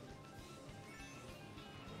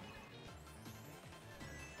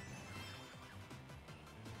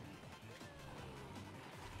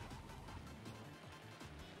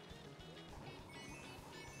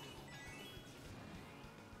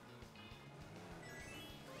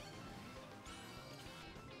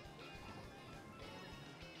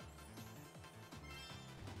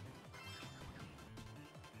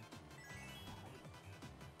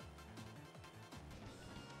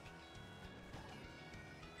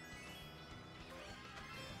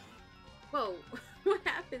 Whoa, what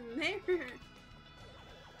happened there?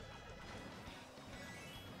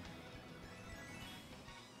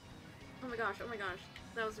 Oh my gosh,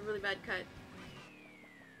 that was a really bad cut.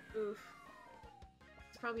 Oof.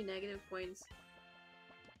 It's probably negative points.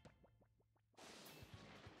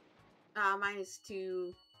 Ah,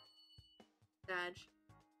 -2. Dodge.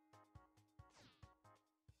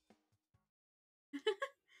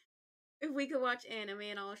 If we could watch anime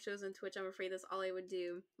and all shows on Twitch, I'm afraid that's all I would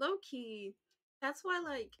do. Low-key. That's why,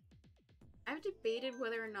 like, I've debated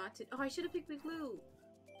whether or not to— oh, I should have picked Big Blue!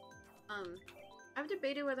 I've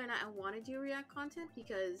debated whether or not I want to do React content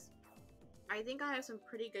because I think I have some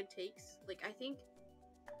pretty good takes. Like, I think—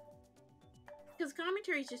 because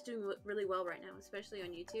commentary is just doing really well right now, especially on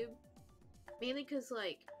YouTube. Mainly because,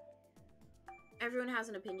 like, everyone has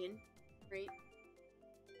an opinion, right?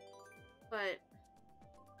 But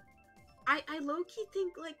I low-key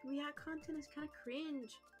think, like, React content is kind of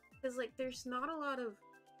cringe. Because, like, there's not a lot of,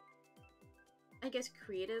 I guess,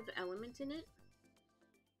 creative element in it.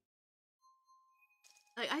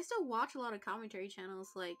 Like, I still watch a lot of commentary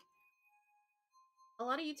channels. Like, a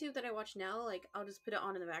lot of YouTube that I watch now, like, I'll just put it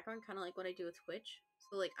on in the background, kind of like what I do with Twitch.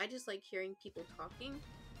 So, like, I just like hearing people talking.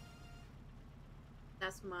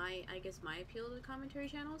 That's my, I guess, my appeal to the commentary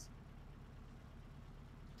channels.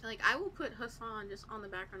 Like, I will put Hassan just on the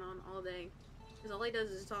background on all day. Because all he does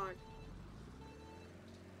is talk.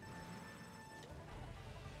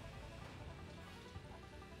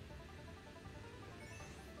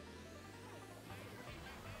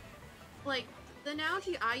 Like, the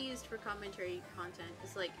analogy I used for commentary content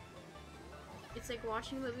is like, it's like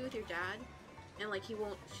watching a movie with your dad, and like, he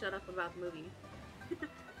won't shut up about the movie.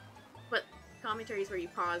 But commentary is where you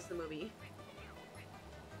pause the movie.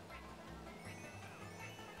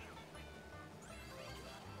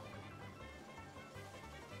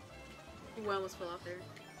 He almost fell off there.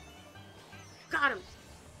 Got him!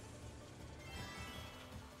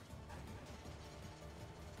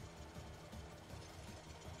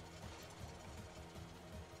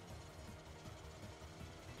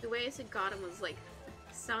 The way I said got him was like,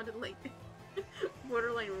 sounded like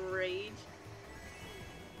borderline rage.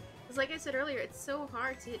 Because like I said earlier, it's so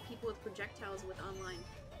hard to hit people with projectiles with online.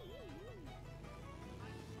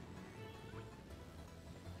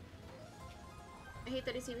 I hate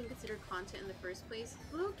that it's even considered content in the first place.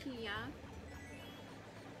 Low-key, yeah.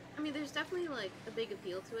 I mean, there's definitely like a big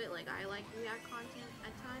appeal to it. Like, I like React content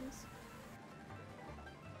at times.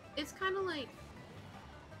 It's kind of like,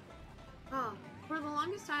 oh, for the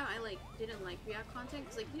longest time, I like didn't like React content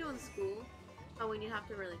because, like, you know, in school, how when you have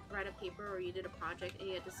to really write a paper or you did a project and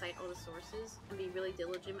you had to cite all the sources and be really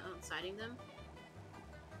diligent on citing them.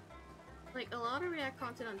 Like, a lot of React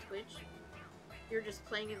content on Twitch, you're just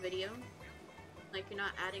playing a video. Like, you're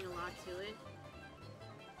not adding a lot to it.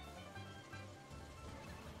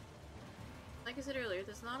 Like I said earlier,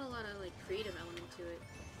 there's not a lot of, like, creative element to it.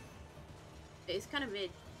 It's kind of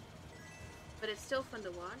mid. But it's still fun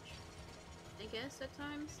to watch, I guess, at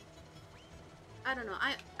times. I don't know.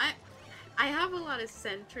 I have a lot of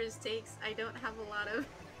centrist takes. I don't have a lot of,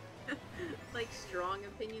 like, strong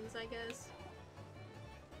opinions, I guess.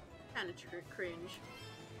 Kind of cringe.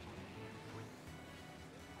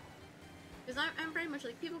 Because I'm very much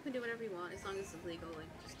like, people can do whatever you want as long as it's legal, like,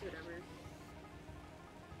 just do whatever.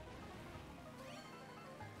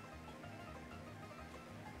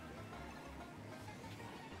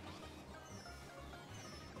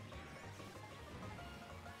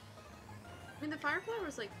 I mean, the Firefly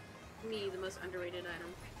was, like, for me, the most underrated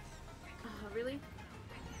item. Really?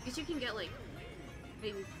 Because you can get, like,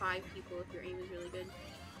 maybe 5 people if your aim is really good.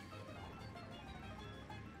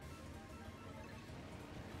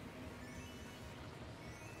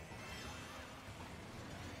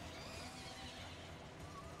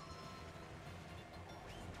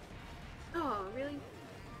 Oh, really?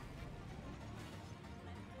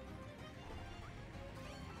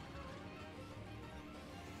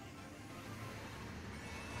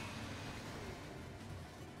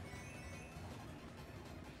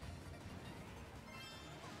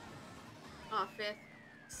 Oh, 5th.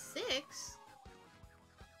 6?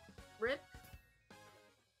 Rip.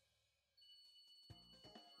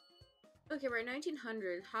 Okay, we're at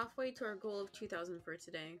 1900, halfway to our goal of 2000 for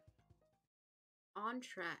today. On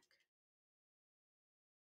track.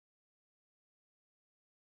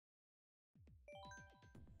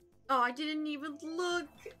 Oh, I didn't even look!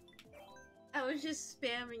 I was just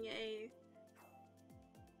spamming A.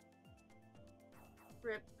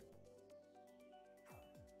 Rip.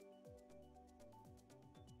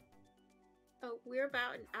 Oh, we're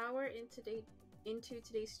about an hour into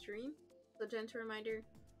today's stream. So gentle reminder,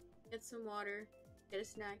 get some water, get a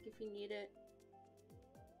snack if you need it.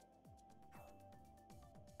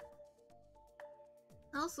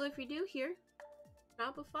 Also, if you're new here,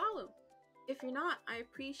 drop a follow. If you're not, I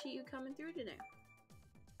appreciate you coming through today.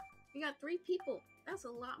 We got 3 people. That's a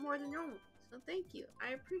lot more than normal. So thank you.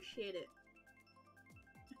 I appreciate it.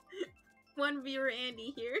 1 viewer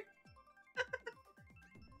Andy here.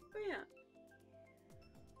 Oh yeah.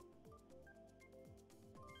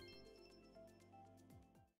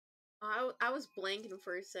 Oh, I was blanking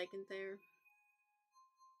for a second there.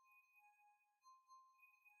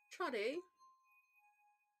 Trade.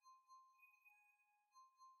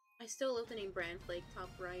 I still love the name Brand Flake, top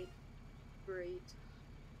right. Great.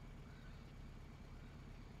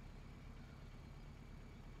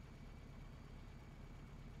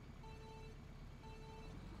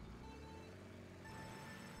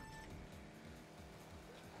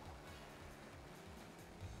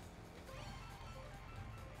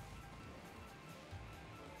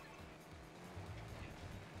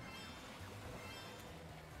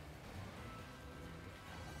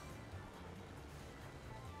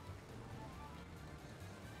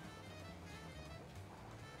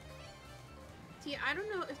 See, I don't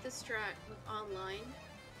know if the strat with online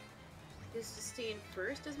is to stay in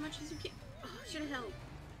first as much as you can. Oh, should have helped.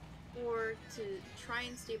 Or to try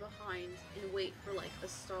and stay behind and wait for like a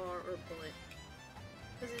star or a bullet.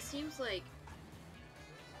 Because it seems like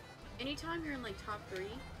anytime you're in like top 3,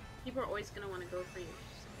 people are always going to want to go for you.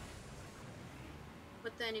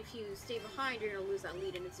 But then if you stay behind, you're going to lose that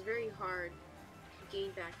lead, and it's very hard to gain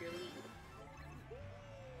back your lead.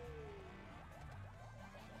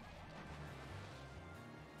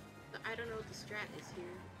 But I don't know what the strat is here.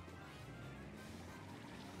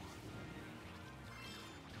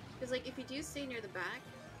 Because like if you do stay near the back,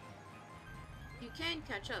 you can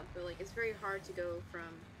catch up, but like it's very hard to go from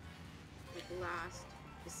like last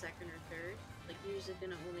to second or third. Like you're usually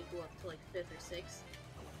gonna only go up to like 5th or 6th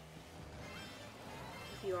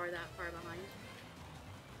if you are that far behind.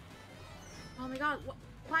 Oh my god,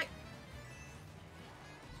 why?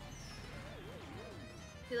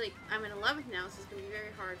 I feel like I'm in 11th now, so it's gonna be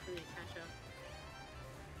very hard for me to catch up.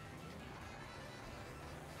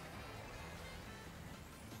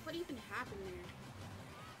 What even happened there?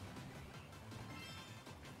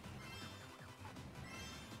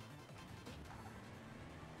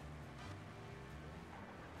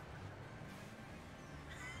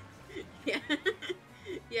 Yeah.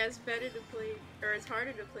 Yeah, it's better to play, or it's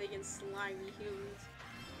harder to play against slimy humans.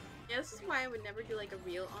 Yeah, this is why I would never do like a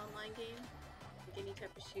real online game. Like any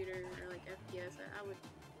type of shooter or like FPS.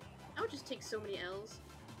 I would just take so many L's.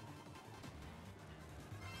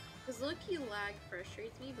 Because low-key lag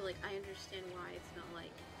frustrates me, but like I understand why it's not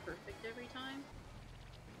like perfect every time.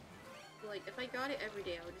 But, like if I got it every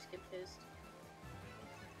day, I would just get pissed.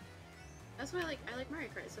 That's why I like Mario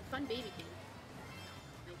Kart. It's a fun baby game.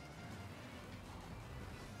 Like,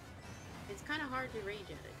 it's kind of hard to rage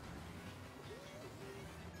at it.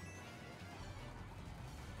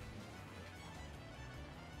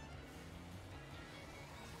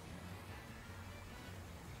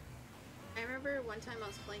 I remember one time I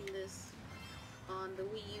was playing this on the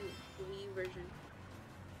Wii U version,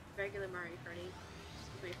 regular Mario Kart 8,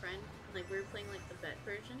 with my friend. Like we were playing like the bet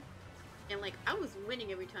version, and like I was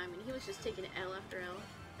winning every time, and he was just taking L after L,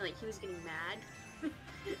 and like he was getting mad.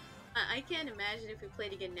 I can't imagine if we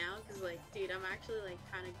played again now, because like, dude, I'm actually like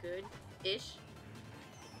kind of good-ish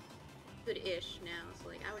now, so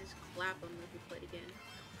like I would just clap him if we played again.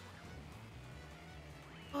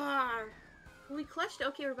 Ah. We clutched it.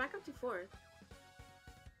 Okay, we're back up to 4th.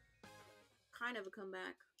 Kind of a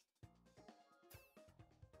comeback.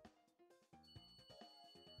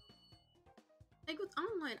 Like with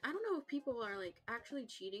online, I don't know if people are like actually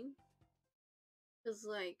cheating. Because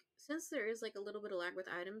like, since there is like a little bit of lag with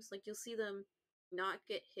items, like you'll see them not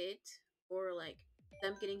get hit or like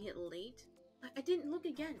them getting hit late. I didn't look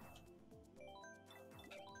again.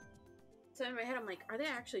 So in my head, I'm like, are they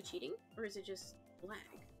actually cheating? Or is it just lag?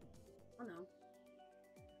 I don't know.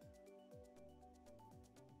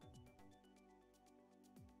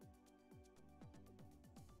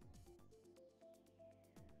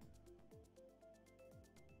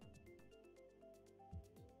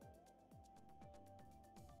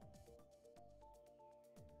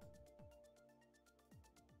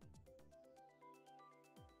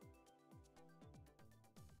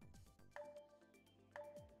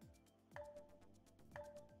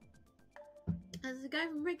 It's the guy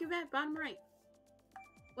from Breaking Bad, bottom right.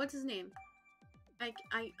 What's his name? I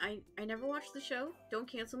never watched the show. Don't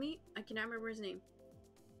cancel me. I cannot remember his name.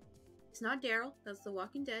 It's not Daryl. That's The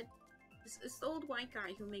Walking Dead. It's the old white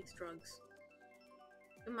guy who makes drugs.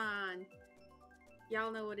 Come on.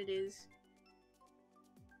 Y'all know what it is.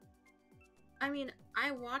 I mean,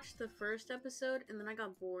 I watched the first episode and then I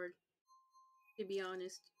got bored. To be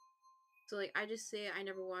honest. So, like, I just say I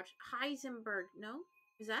never watched Heisenberg. No?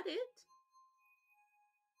 Is that it?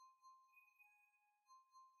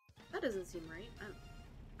 That doesn't seem right.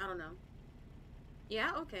 I don't know.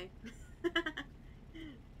 Yeah? Okay.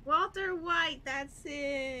 Walter White! That's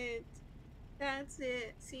it! That's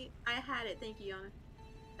it. See, I had it. Thank you, Yana.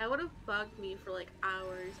 That would have bugged me for like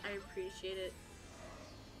hours. I appreciate it.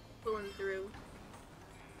 Pulling through.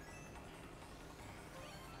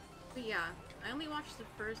 But yeah, I only watched the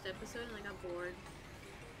first episode and I got bored.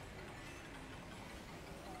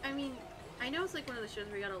 I mean, I know it's like one of the shows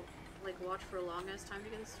where you gotta like watch for a long ass time to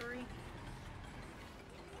get a story.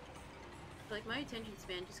 But like my attention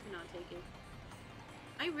span just cannot take it.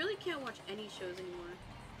 I really can't watch any shows anymore.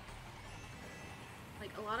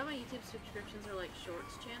 Like a lot of my YouTube subscriptions are like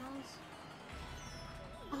shorts channels.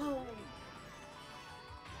 Oh.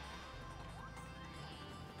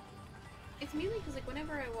 It's mainly because like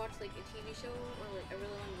whenever I watch like a TV show or like a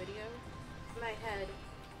really long video, in my head,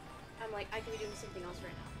 I'm like, I could be doing something else right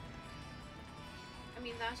now. I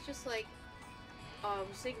mean, that's just like,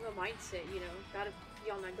 Sigma mindset, you know, gotta be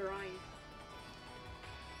on that grind.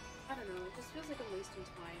 I don't know, it just feels like I'm wasting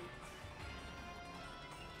time.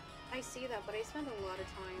 I see that, but I spend a lot of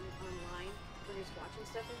time online or just watching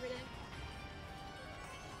stuff every day.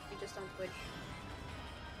 And just on Twitch.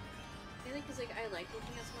 Mainly because like I like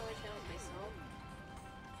looking at smaller channels myself.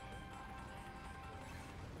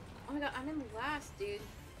 Oh my god, I'm in last, dude.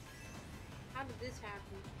 How did this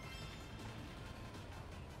happen?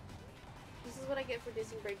 This is what I get for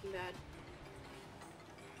dissing Breaking Bad.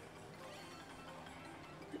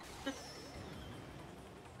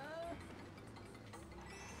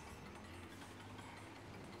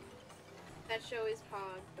 That show is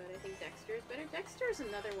Pog, but I think Dexter is better. Dexter is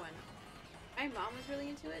another one. My mom was really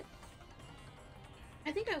into it.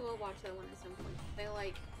 I think I will watch that one at some point.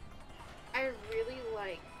 I really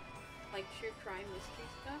like true crime mystery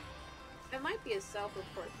stuff. It might be a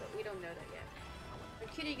self-report, but we don't know that yet. The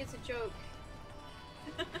kitty gets a joke.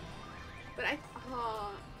 But I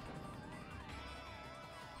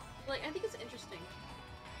think it's interesting.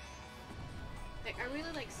 Like, I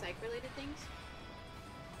really like psych-related things.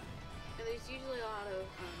 And there's usually a lot of,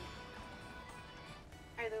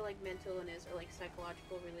 either like mental illness or like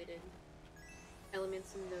psychological related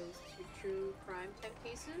elements in those true crime type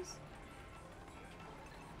cases.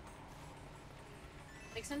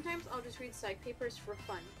 Like, sometimes I'll just read psych papers for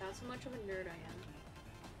fun. That's how much of a nerd I am.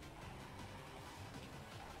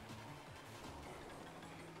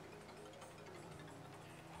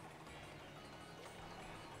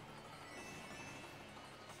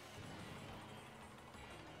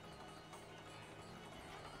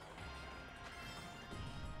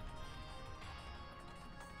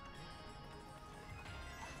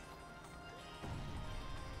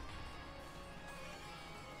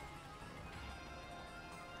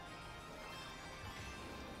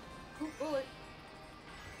 Ooh, bullet.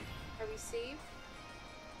 Are we safe?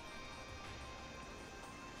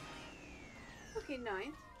 Okay, 9th. I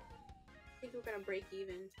think we're gonna break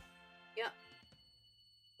even. Yep.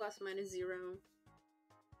 Plus minus 0.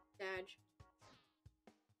 Dad.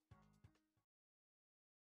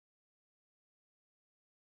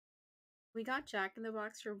 We got Jack in the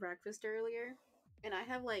Box for breakfast earlier, and I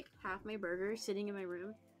have like half my burger sitting in my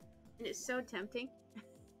room, and it's so tempting.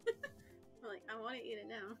 I'm like, I want to eat it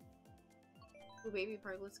now. Ooh, baby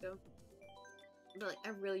park, let's go. But like, I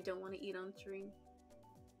really don't want to eat on stream.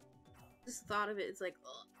 Just thought of it, it's like,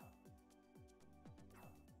 ugh.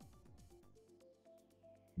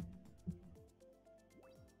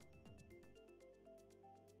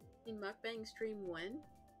 In mukbang stream when?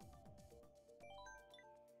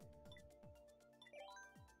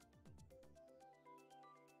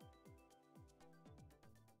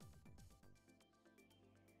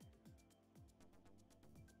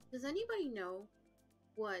 Does anybody know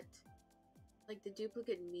what, like, the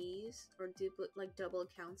duplicate me's or like double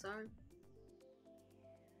accounts are?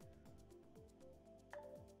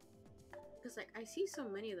 Because like I see so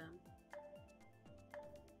many of them.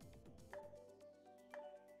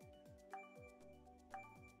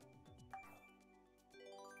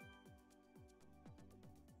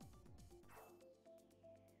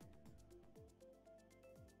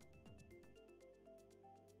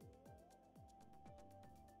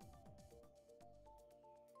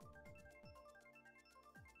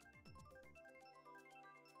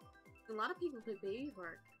 A lot of people play Baby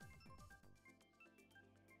Park.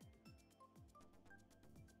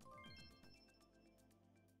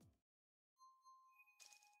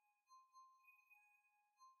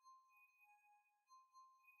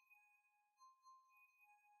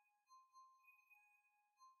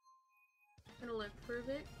 Gonna look for a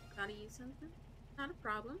bit. Gotta eat something. Not a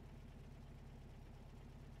problem.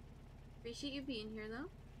 Appreciate you being here, though.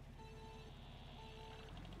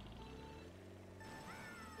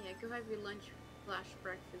 Yeah, go have your lunch /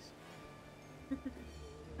 breakfast.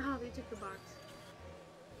 Oh, they took the box.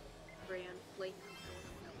 Brand flake.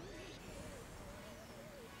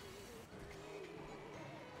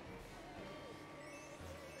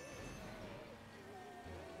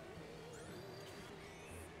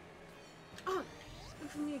 Oh, look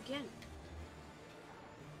for me again.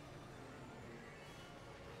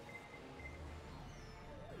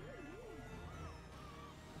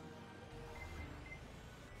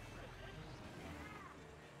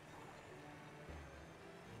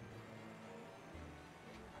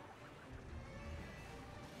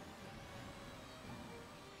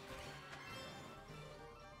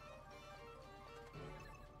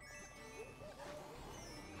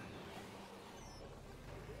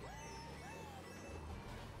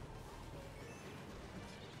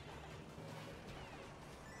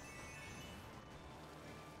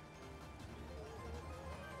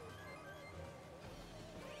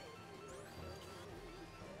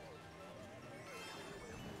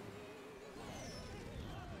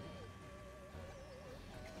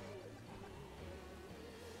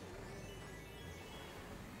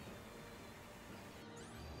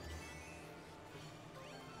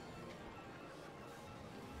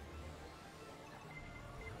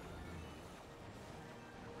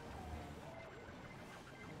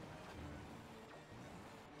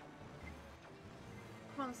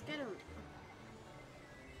 Come on, let's get him.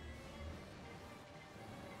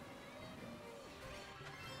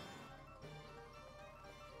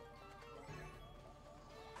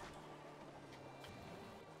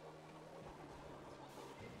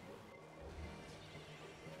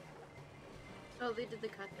 Oh, they did the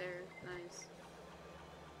cut there. Nice.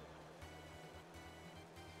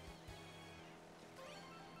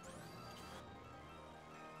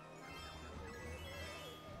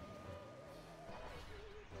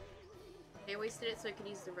 I wasted it so I could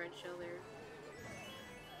use the red shell there.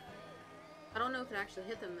 I don't know if it actually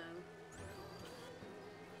hit them though.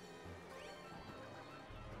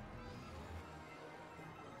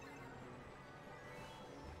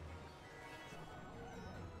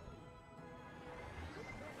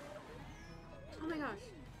 Oh my gosh.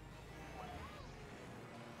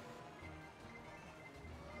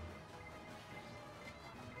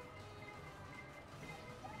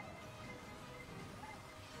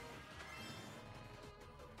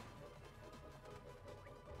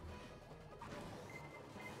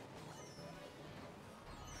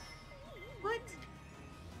 What?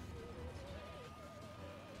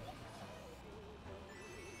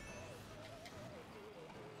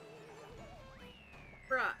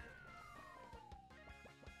 Bruh.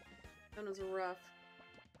 That was rough.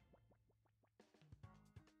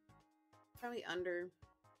 Probably under.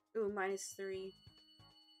 Ooh, -3.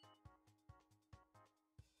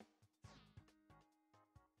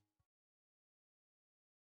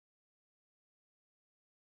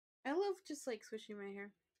 I love just like swishing my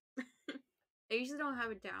hair. I usually don't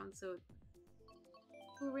have it down, so.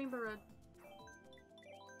 Ooh, rainbow red.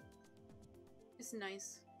 It's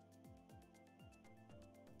nice.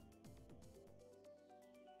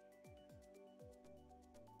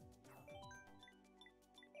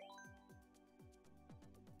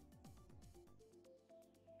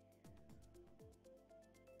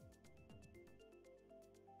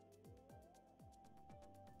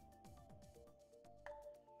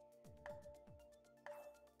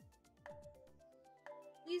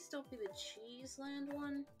 Please don't be the Cheese Land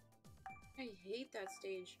one. I hate that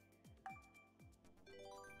stage.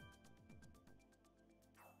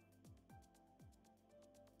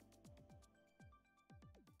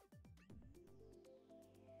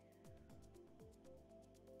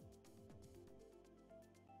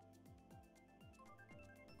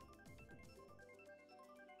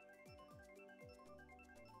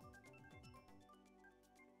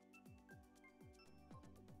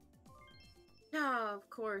 Ah, of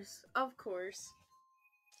course. Of course.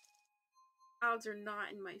 Odds are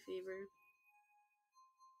not in my favor.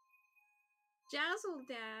 Jazzle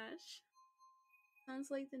Dash! Sounds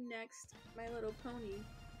like the next My Little Pony.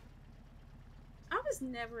 I was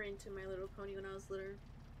never into My Little Pony when I was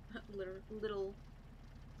little.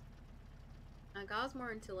 Like, I was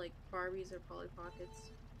more into like Barbies or Polly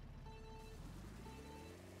Pockets.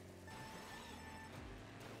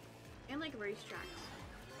 like racetracks.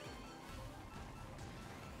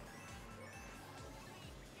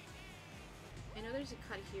 I know there's a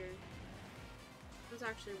cut here. It was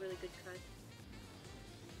actually a really good cut.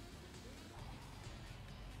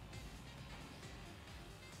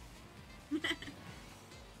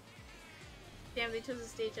 Damn, they chose a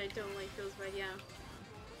stage I don't like goes by, yeah.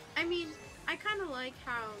 I mean, I kind of like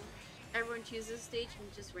how everyone chooses a stage and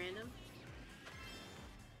it's just random.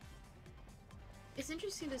 It's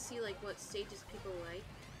interesting to see, like, what stages people like.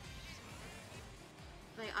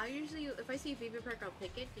 Like, I usually, if I see Baby Park, I'll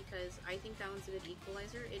pick it because I think that one's a good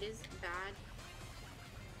equalizer. It is bad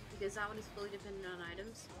because that one is fully dependent on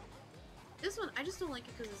items. This one, I just don't like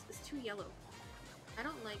it because it's too yellow. I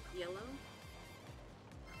don't like yellow.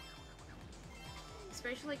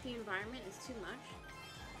 Especially, like, the environment is too much.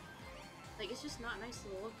 Like, it's just not nice to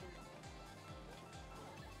look at.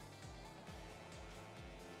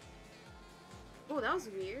 Oh, that was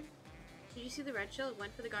weird. Did you see the red shell? It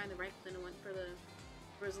went for the guy on the right, but then it went for the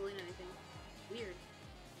Brazilian, I think. Weird.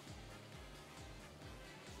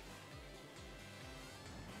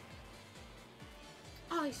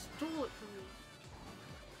 Oh, he stole it from me.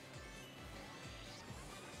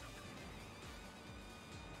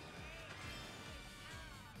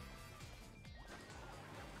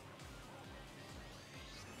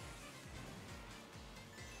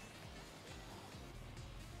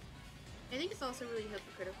 I think it's also really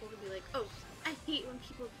hypocritical to be like, oh, I hate when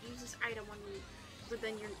people use this item on me, but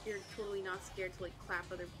then you're totally not scared to like clap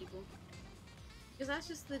other people. Because that's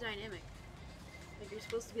just the dynamic. Like, you're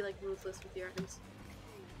supposed to be like ruthless with your items.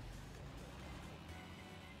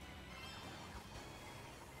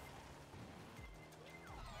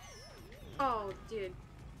 Oh, dude.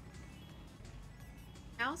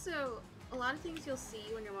 Also, a lot of things you'll see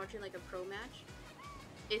when you're watching like a pro match,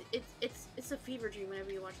 it's a fever dream whenever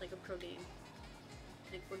you watch like a pro game,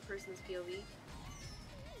 like one person's POV,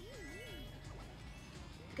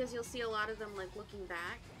 because you'll see a lot of them like looking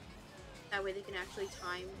back. That way they can actually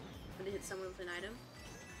time when they hit someone with an item,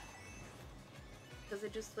 because they're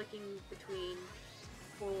just flicking between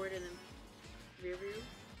forward and then rear view.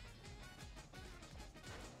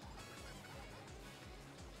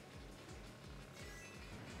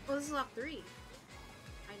 Oh, this is lap 3. I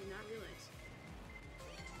did not realize.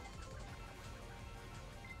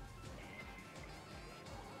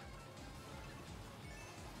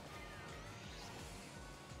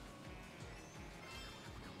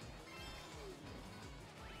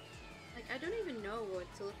 Like, I don't even know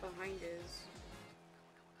what to look behind is.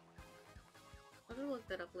 I'll have to look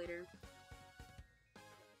that up later.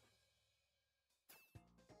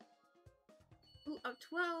 Ooh, up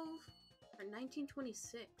 12 at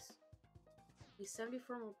 1926. Need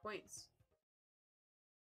 74 more points.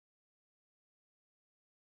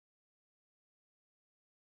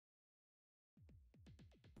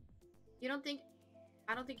 You don't think...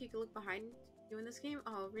 I don't think you can look behind you in this game?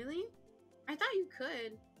 Oh, really? I thought you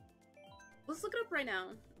could. Let's look it up right now.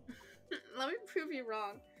 Let me prove you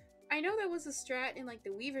wrong. I know that was a strat in like the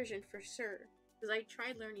Wii version for sure. Because I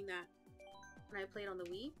tried learning that when I played on the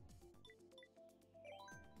Wii.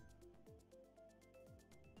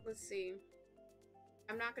 Let's see.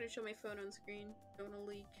 I'm not going to show my phone on screen. Don't want to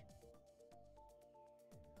leak.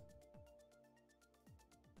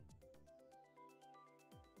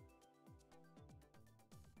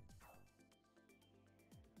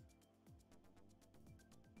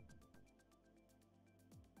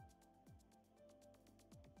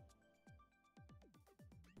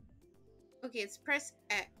 Okay, it's press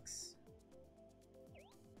X.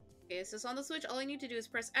 Okay, so it's on the Switch. All you need to do is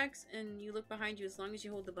press X and you look behind you as long as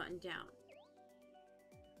you hold the button down.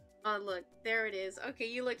 Oh, look. There it is. Okay,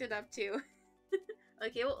 you looked it up too.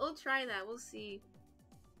 Okay, we'll try that. We'll see.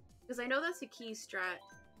 Because I know that's a key strat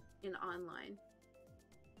in online.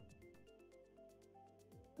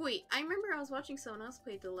 Wait, I remember I was watching someone else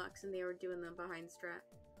play Deluxe and they were doing the behind strat.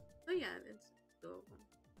 Oh yeah, it's doable.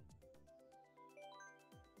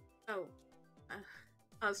 Oh.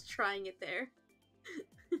 I was trying it there.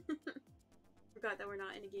 Forgot that we're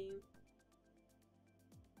not in a game.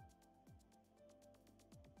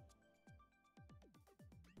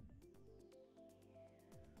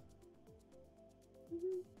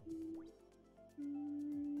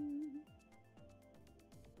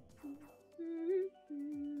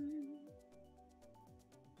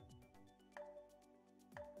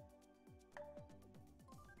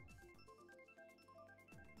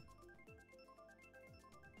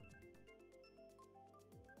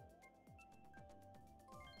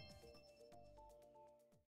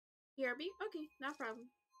 BRB? Okay, no problem.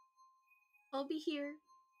 I'll be here.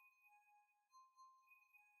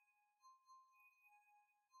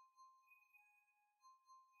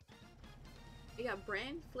 We got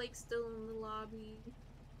Brand Flake still in the lobby.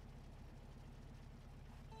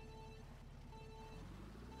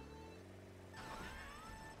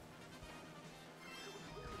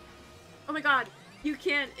 Oh my god, you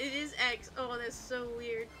can't. It is X. Oh, that's so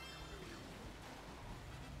weird.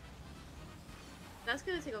 That's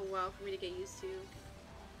gonna take a while for me to get used to.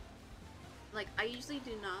 Like, I usually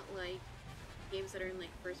do not like games that are in like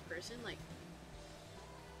first person. Like,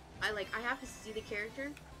 I have to see the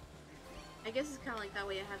character. I guess it's kind of like that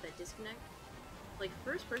way I have that disconnect. Like,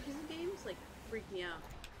 first person games, like, freak me out.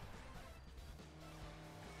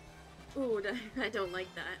 Ooh, I don't like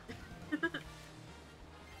that.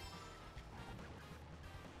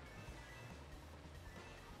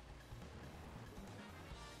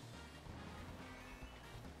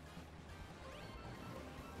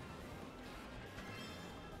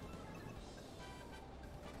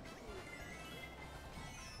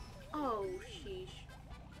 Oh, sheesh.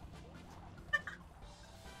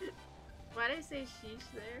 Why did I say sheesh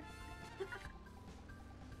there?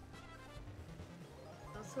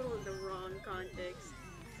 That's totally the wrong context.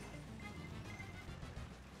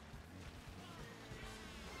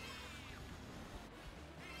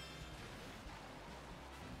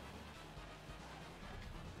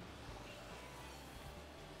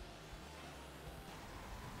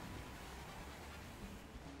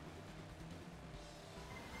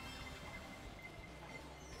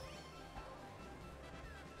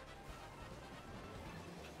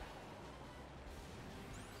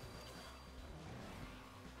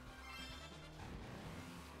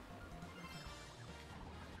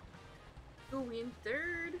 Ooh, we in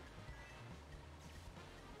third.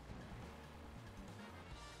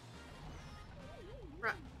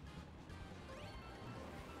 Right.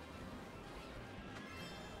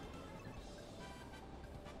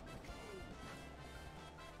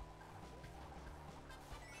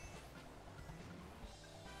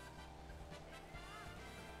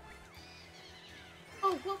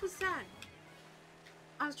 Oh, what was that?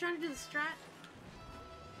 I was trying to do the strat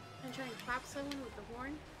and try and clap someone with the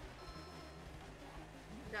horn.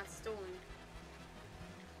 Got stolen.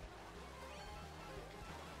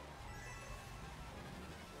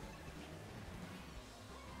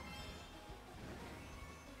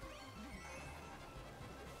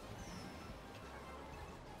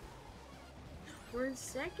 We're in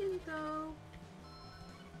second though.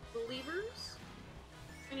 Believers?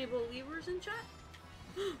 Any believers in chat?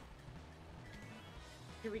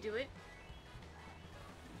 Can we do it?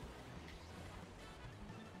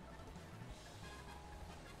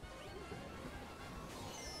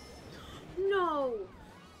 No!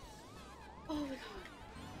 Oh my god.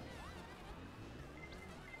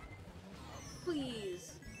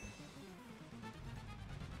 Please.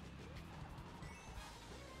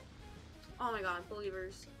 Oh my god,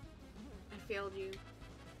 believers. I failed you.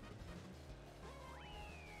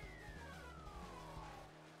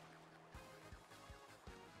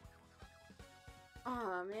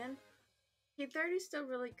 Aw, man. Okay, 30 is still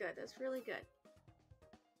really good. That's really good.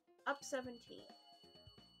 Up 17.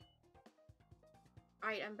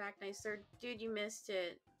 Alright, I'm back. Nice third. Dude, you missed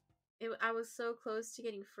it. I was so close to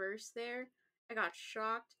getting first there. I got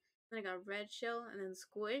shocked. Then I got red shell and then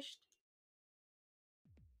squished.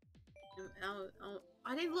 And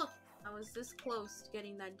I didn't look. I was this close to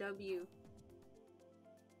getting that W.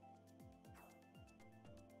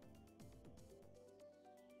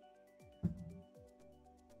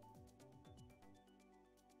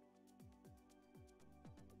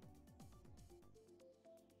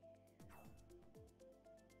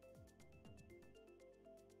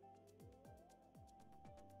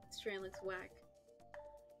 Strand looks whack.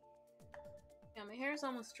 Yeah, my hair is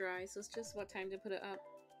almost dry, so it's just about time to put it up.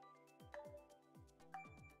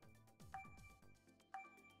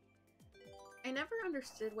 I never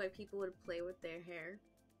understood why people would play with their hair.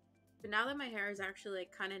 But now that my hair is actually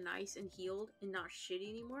like kind of nice and healed and not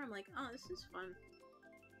shitty anymore, I'm like, oh, this is fun.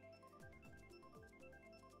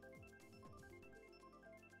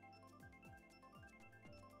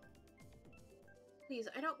 Please,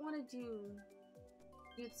 I don't want to do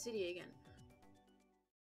Dude City again.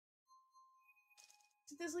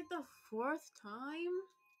 Is this like the 4th time?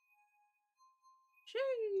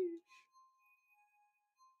 Sheesh.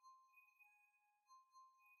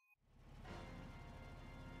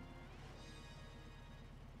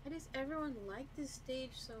 Why does everyone like this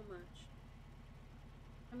stage so much?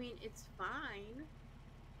 I mean, it's fine.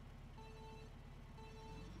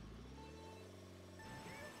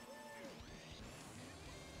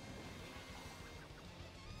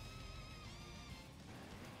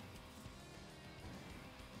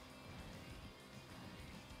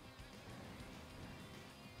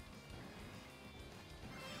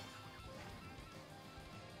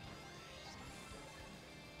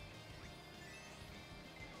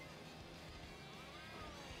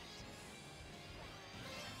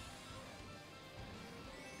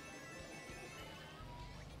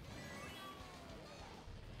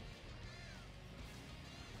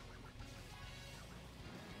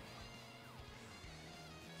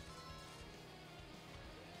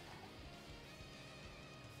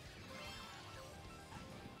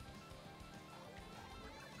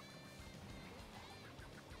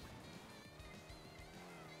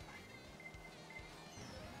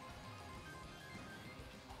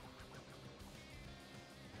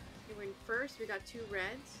 first. We got 2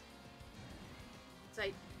 reds. So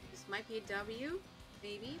this might be a W.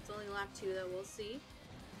 Maybe. It's only lap 2 though. We'll see.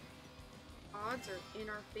 Odds are in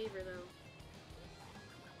our favor though.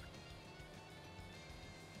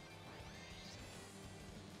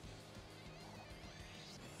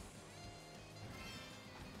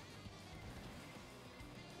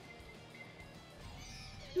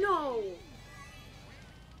 No!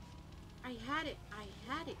 I had it. I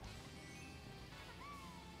had it.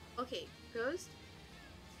 Okay, Ghost.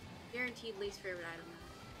 Guaranteed least favorite item.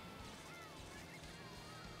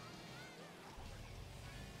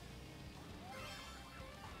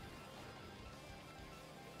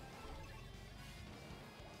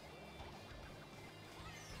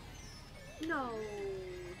 No.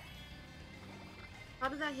 How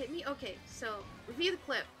did that hit me? Okay, so review the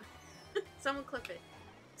clip. Someone clip it.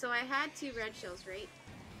 So I had 2 red shells, right?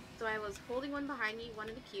 So I was holding one behind me, one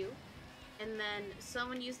in the queue, and then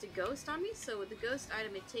someone used a ghost on me, so with the ghost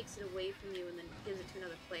item it takes it away from you and then gives it to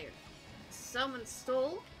another player. Someone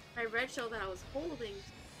stole my red shell that I was holding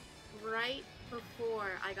right before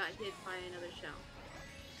I got hit by another shell.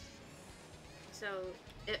 So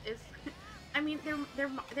if I mean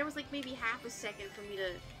there was like maybe half a second for me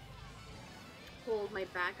to hold my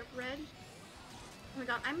backup red. Oh my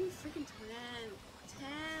god, I'm freaking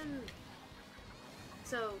 10.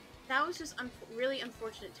 So that was just really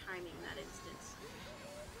unfortunate timing in that instance.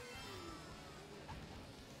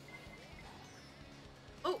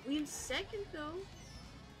 Oh, we in second though.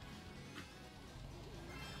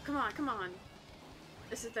 Come on, come on.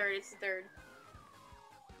 It's the third, it's the third.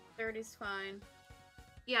 Third is fine.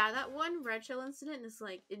 Yeah, that one red shell incident is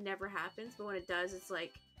like, it never happens, but when it does, it's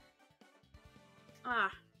like,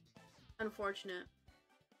 unfortunate.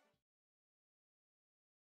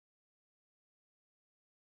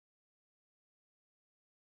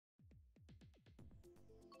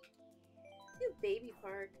 Baby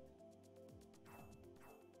park.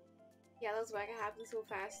 Yeah, that was whack. It happened so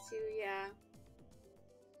fast too, yeah.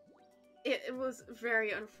 It was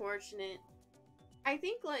very unfortunate. I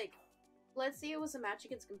think, like, let's say it was a match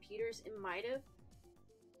against computers, it might have.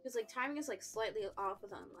 Because, like, timing is, like, slightly off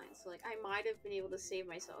with online, so, like, I might have been able to save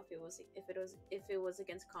myself if it was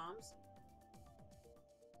against comms.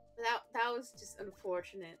 But that was just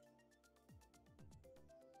unfortunate.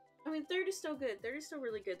 I mean, third is still good. Third is still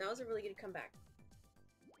really good. That was a really good comeback.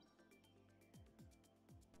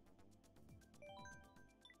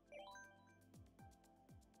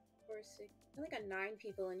 I only got 9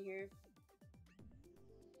 people in here.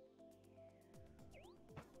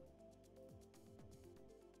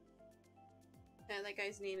 Yeah, that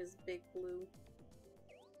guy's name is Big Blue.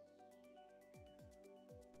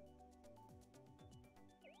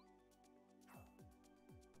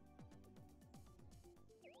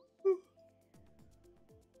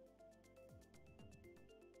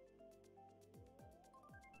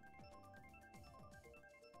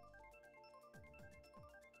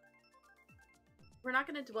 We're not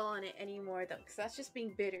gonna dwell on it anymore though, because that's just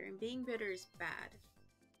being bitter, and being bitter is bad.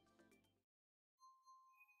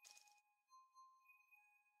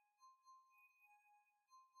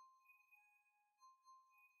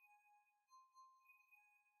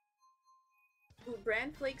 Ooh,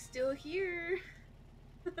 Brand Flake's still here!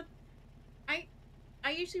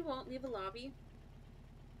 I usually won't leave a lobby.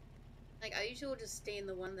 Like, I usually will just stay in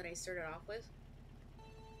the one that I started off with.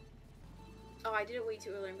 Oh, I did it way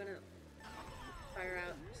too early. I'm gonna fire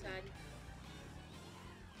out. Sad.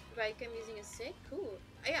 The bike I'm using is sick? Cool.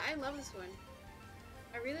 Yeah, I love this one.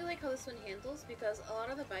 I really like how this one handles, because a lot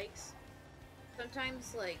of the bikes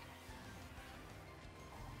sometimes, like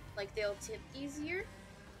they'll tip easier.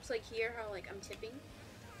 Just like here, how, like, I'm tipping.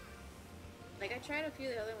 Like, I tried a few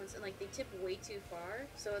of the other ones, and, like, they tip way too far,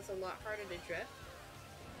 so it's a lot harder to drift.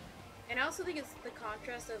 And I also think it's the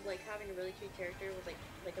contrast of, like, having a really cute character with,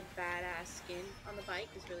 like a badass skin on the bike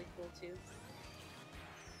is really cool, too.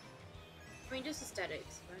 I mean, just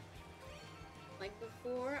aesthetics, but... Like,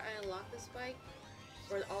 before I unlocked this bike,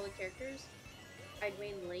 or all the characters, I'd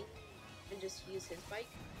main Link and just use his bike.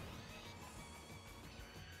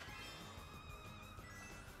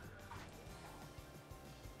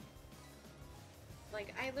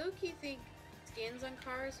 Like, I low-key think skins on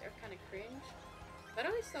cars are kind of cringe, but I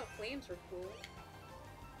always thought flames were cool.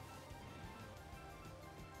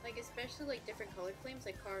 Like, especially, like, different colored flames,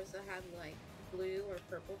 like cars that had, like, blue or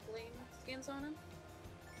purple flame skins on them.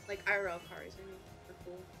 Like, IRL cars, I mean, are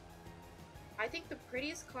cool. I think the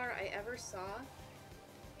prettiest car I ever saw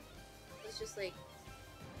was just, like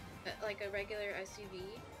a regular SUV,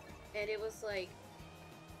 and it was, like,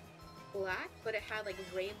 black, but it had, like,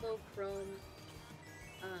 rainbow chrome,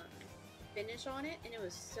 finish on it, and it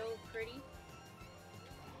was so pretty.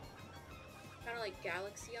 Kind of like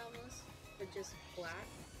Galaxy almost, but just black.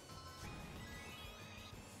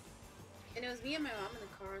 And it was me and my mom in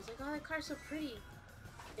the car. I was like, oh, that car's so pretty.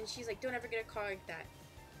 And she's like, don't ever get a car like that.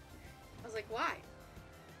 I was like, why?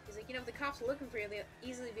 He's like, you know, if the cops are looking for you, they'll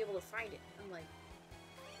easily be able to find it. I'm like,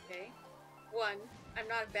 okay. One, I'm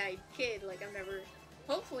not a bad kid. Like, I'm never...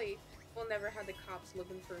 Hopefully, we'll never have the cops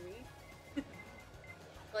looking for me.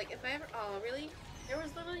 Like, if I ever... Oh, really? There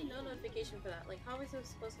was literally no notification for that. Like, how was I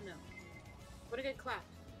supposed to know? What a good clap.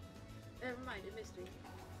 Never mind, it missed me.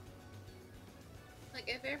 Like,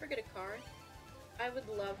 if I ever get a car, I would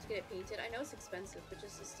love to get it painted. I know it's expensive, but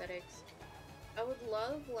just aesthetics. I would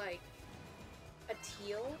love, like, a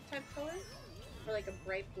teal type color. Or, like, a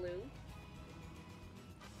bright blue.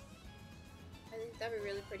 I think that'd be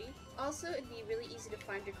really pretty. Also, it'd be really easy to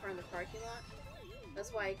find your car in the parking lot.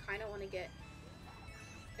 That's why I kind of want to get...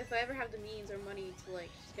 If I ever have the means or money to, like,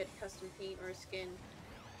 just get custom paint or skin,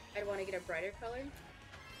 I'd want to get a brighter color.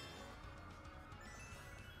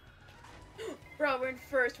 Bro, we're in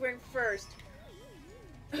first, we're in first.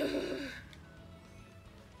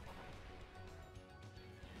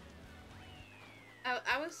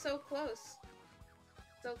 I was so close.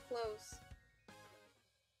 So close.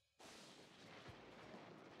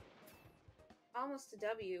 Almost a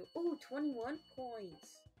W. Ooh, 21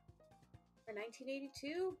 points. For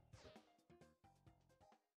 1982?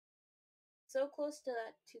 So close to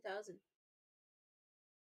that 2000.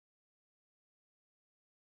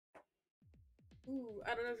 Ooh,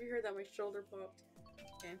 I don't know if you heard that, my shoulder popped.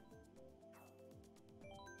 Okay.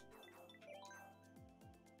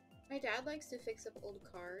 My dad likes to fix up old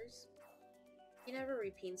cars. He never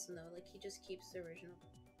repaints them though, like he just keeps the original.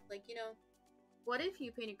 Like, you know, what if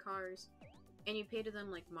you painted cars and you painted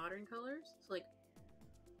them like modern colors? So like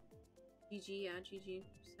GG, yeah, GG,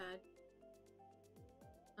 sad.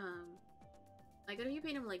 Like what if you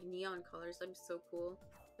paint them like neon colors? That'd be so cool.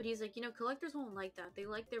 But he's like, you know, collectors won't like that. They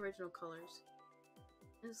like the original colors.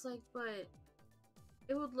 And it's like, but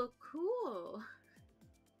it would look cool.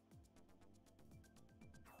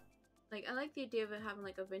 Like, I like the idea of it having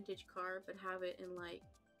like a vintage car, but have it in like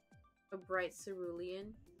a bright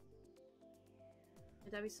cerulean.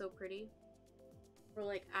 That'd be so pretty. Or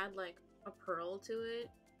like add like a pearl to it.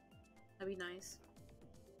 That'd be nice.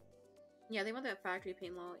 Yeah, they want that factory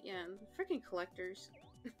paint law. Yeah, freaking collectors.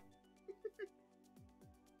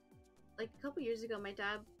 Like a couple years ago, my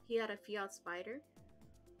dad, he had a Fiat Spider.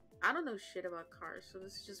 I don't know shit about cars, so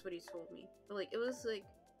this is just what he told me. But like, it was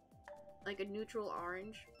like a neutral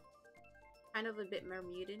orange. Kind of a bit more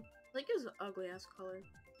muted. Like, it was an ugly ass color.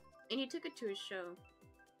 And he took it to his show.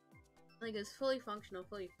 Like, it was fully functional,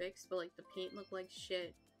 fully fixed, but like the paint looked like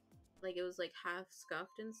shit. Like, it was like half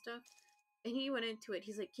scuffed and stuff. And he went into it,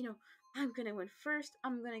 he's like, you know, I'm gonna win first,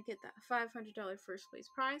 I'm gonna get that $500 first place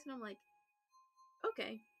prize. And I'm like,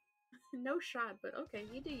 okay. No shot, but okay,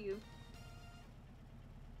 you do you.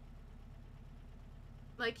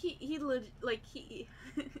 Like, he's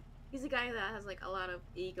a guy that has like a lot of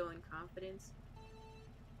ego and confidence.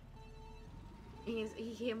 And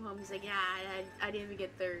he came home, he's like, yeah, I didn't even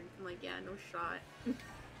get third. I'm like, yeah, no shot.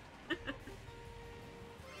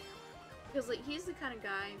 Because like, he's the kind of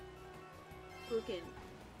guy who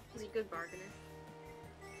he's a good bargainer.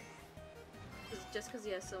 Just because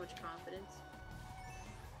he has so much confidence.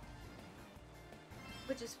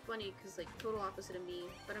 Which is funny, because like, total opposite of me,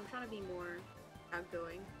 but I'm trying to be more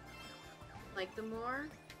outgoing. Like, the more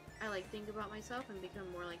I like think about myself and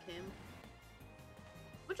become more like him.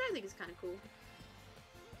 Which I think is kind of cool.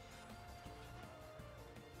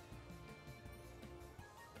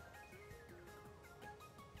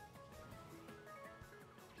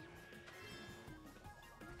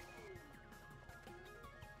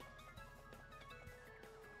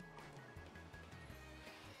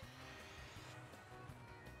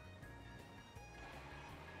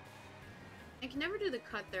 I can never do the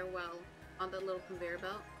cut there well on the little conveyor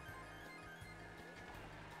belt.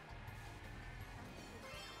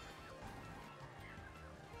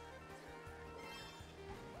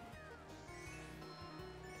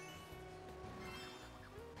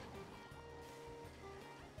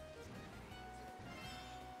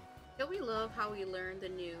 Don't we love how we learned the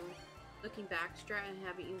new looking back strat and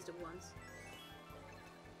haven't used it once?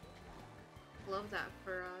 Love that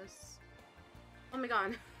for us. Oh my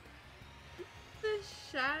god. The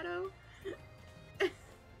shadow.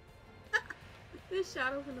 The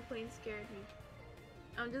shadow from the plane scared me.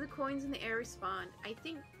 Do the coins in the air respawn? I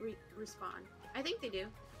think respawn. I think they do.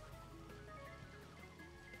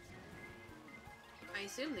 I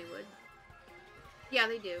assume they would. Yeah,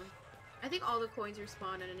 they do. I think all the coins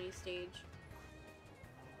respawn at any stage.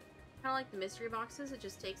 Kind of like the mystery boxes, it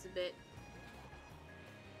just takes a bit.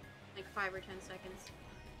 Like 5 or 10 seconds.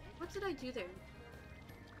 What did I do there?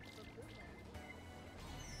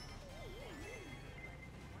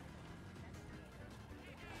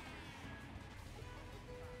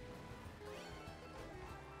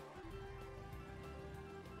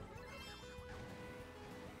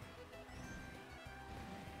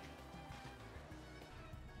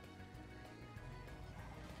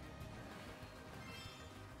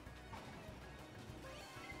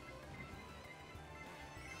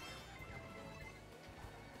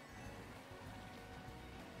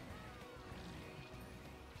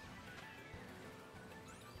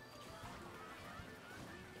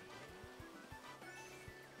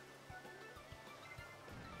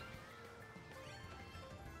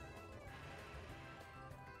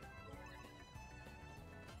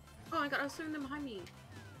 Oh my god, I was throwing them behind me.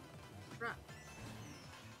 Crap.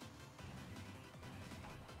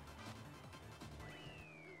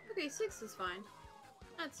 Okay, 6 is fine.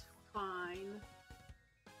 That's fine.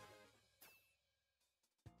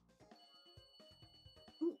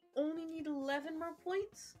 Ooh, only need 11 more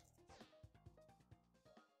points?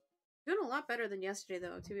 Doing a lot better than yesterday,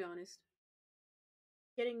 though, to be honest.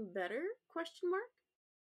 Getting better? Question mark?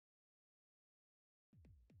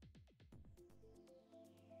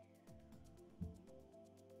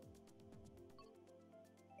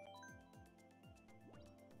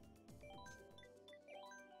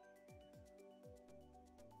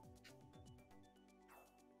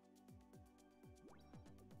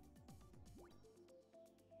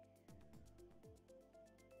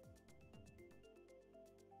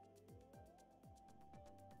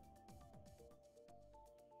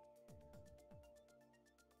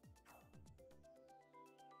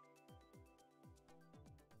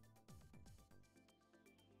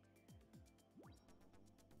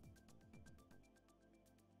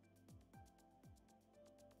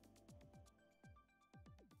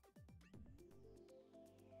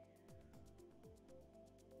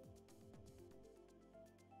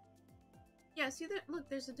 Yeah, see that? Look,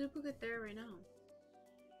 there's a duplicate there right now.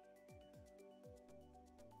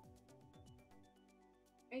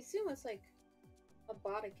 I assume it's like a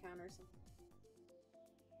bot account or something.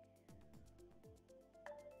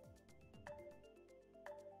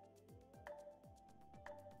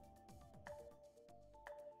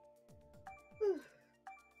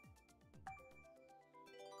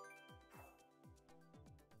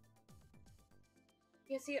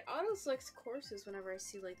 Yeah, see, it auto-selects courses whenever I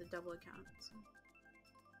see, like, the double account. So.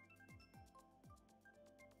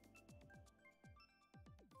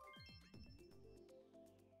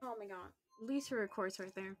 Oh my god. Least favorite course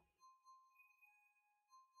right there.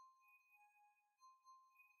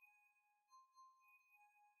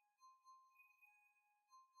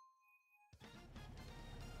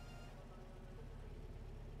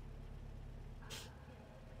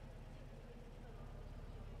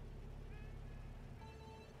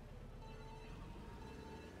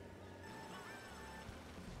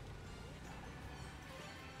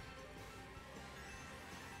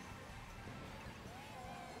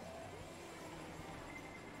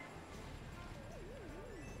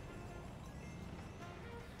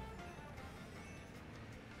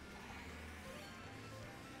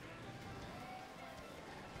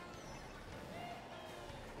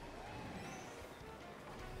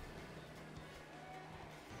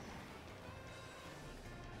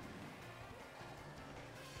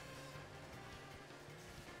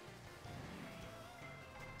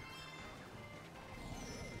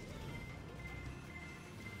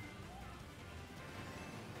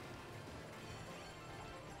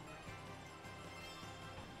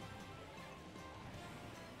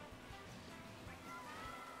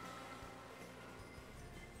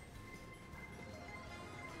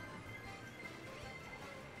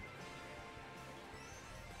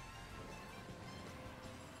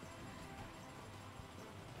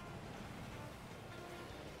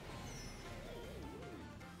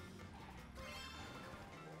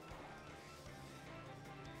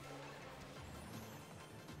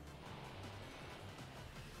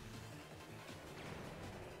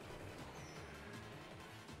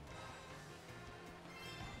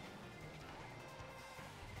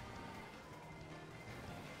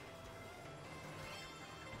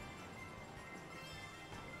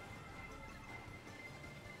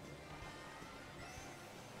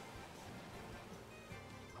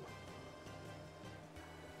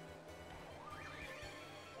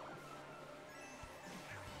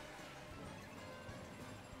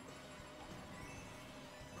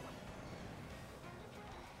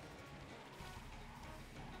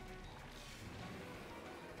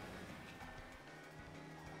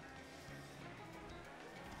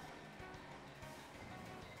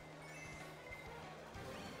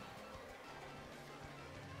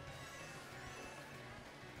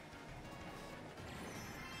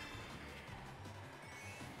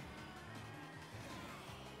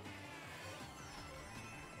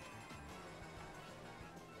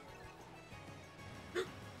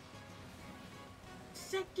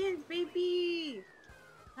 seconds, baby!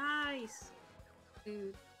 Nice!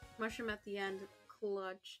 Dude, mushroom at the end.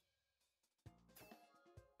 Clutch.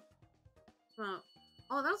 Wow.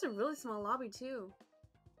 Oh, that was a really small lobby, too.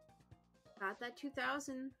 Got that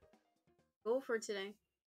 2,000 goal for today.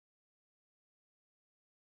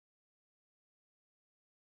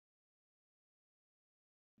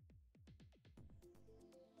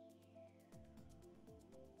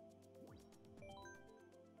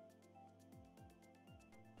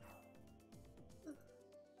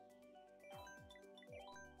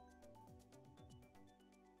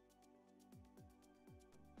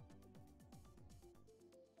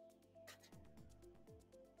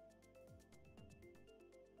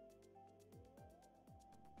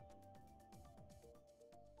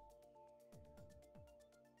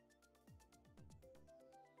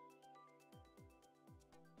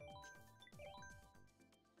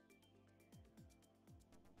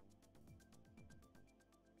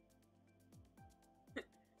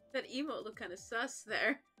 That emote looked kind of sus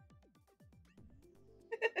there.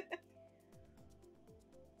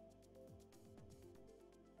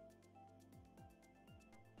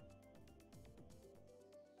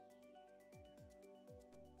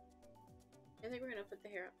 I think we're gonna put the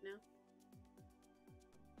hair up now.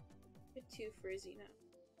 A bit too frizzy now.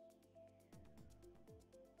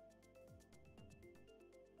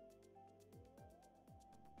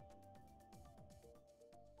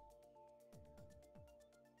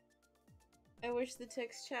 I wish the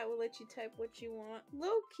text chat would let you type what you want.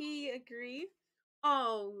 Low-key agree.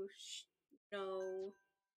 Oh, no.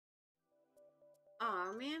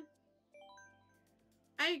 Aw, man.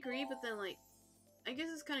 I agree, but then, like, I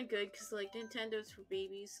guess it's kind of good because, like, Nintendo's for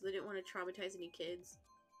babies, so they didn't want to traumatize any kids.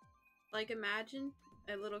 Like, imagine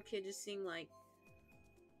a little kid just seeing, like,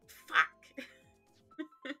 fuck!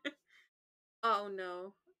 Oh,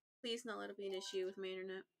 no. Please not let it be an issue with my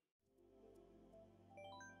internet.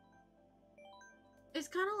 It's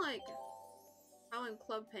kind of like how in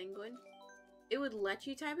Club Penguin, it would let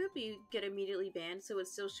you type it, but you'd get immediately banned, so it would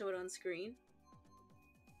still show it on screen.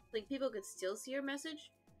 Like, people could still see your message.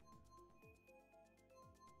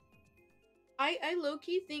 I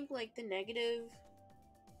low-key think, like, the negative...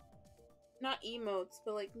 Not emotes,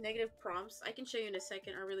 but, like, negative prompts, I can show you in a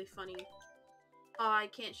second, are really funny. Oh, I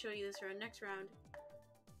can't show you this round. Next round.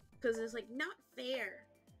 Because it's, like, not fair.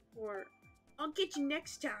 Or, I'll get you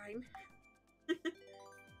next time.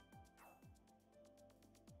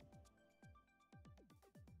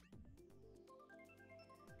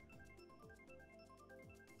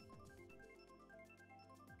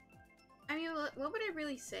 I mean, what would I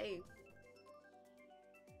really say?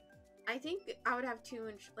 I think I would have too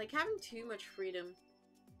much, like, having too much freedom,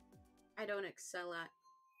 I don't excel at.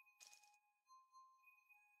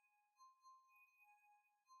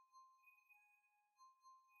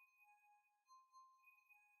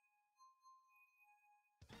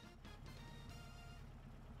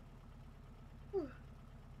 Whew.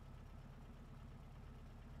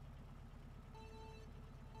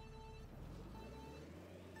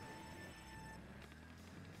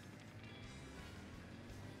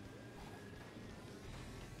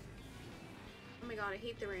 Oh my god, I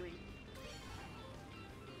hate the ramming.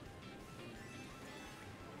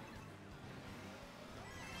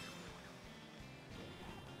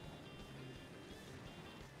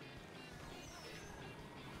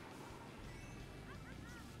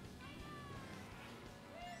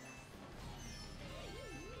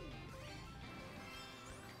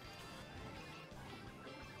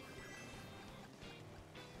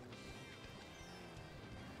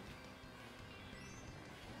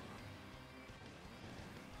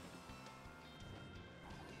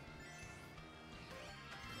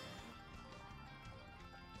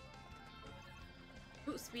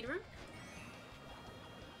 Ooh, speedrun?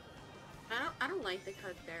 I don't like the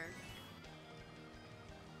cut there.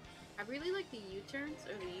 I really like the U-turns,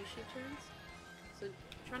 or the U-shape turns. So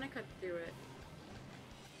trying to cut through it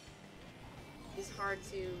is hard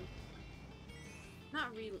to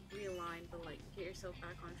not realign, but like get yourself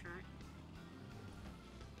back on track.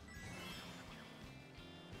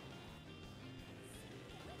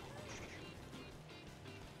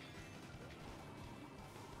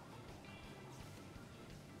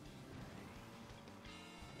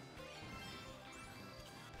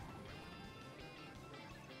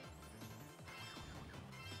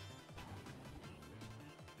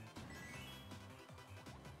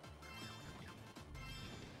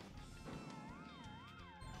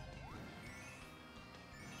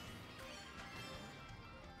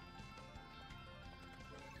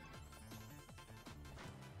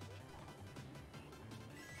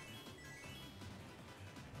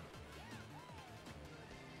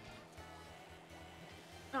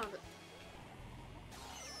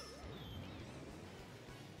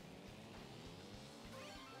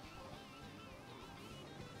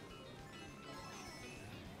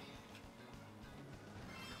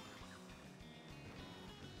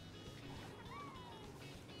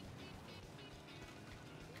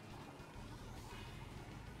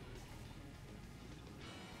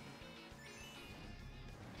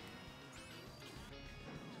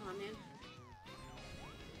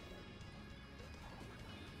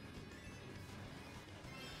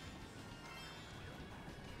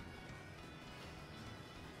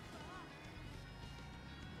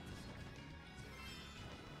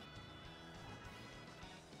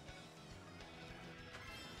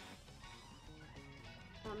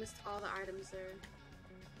 missed all the items there.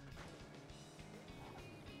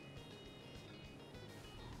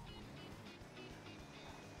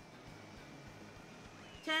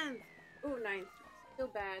 10th! Ooh, 9th. Still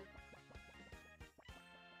bad.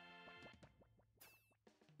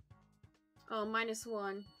 Oh,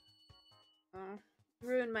 -1.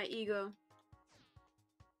 Ruined my ego.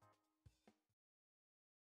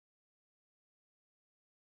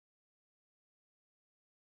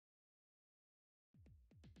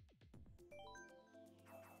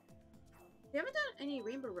 We haven't done any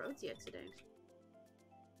Rainbow Roads yet today.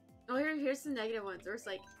 Oh, here's the negative ones where it's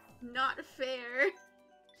like, not fair.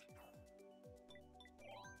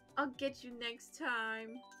 I'll get you next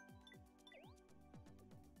time.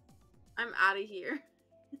 I'm out of here.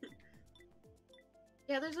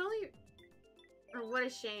 Yeah, there's only... Or what a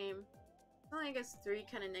shame. Only, I guess, 3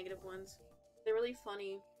 kind of negative ones. They're really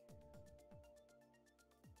funny.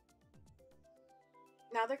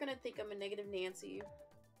 Now they're gonna think I'm a negative Nancy.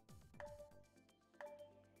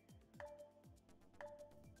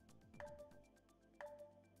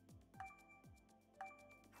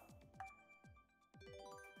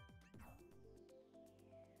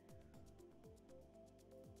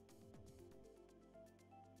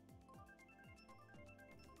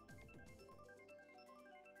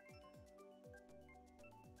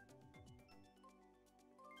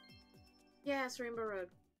 Yes, Rainbow Road.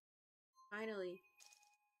 Finally.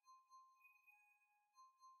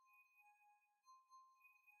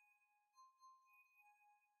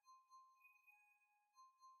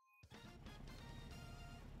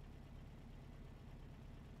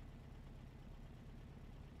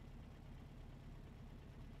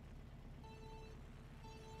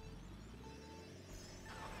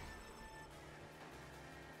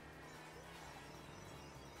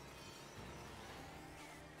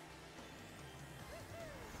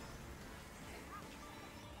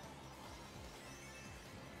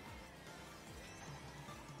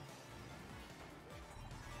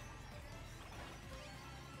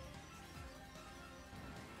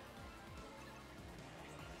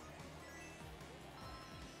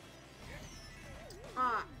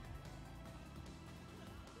 Ah.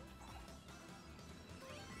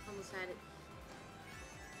 Almost had it.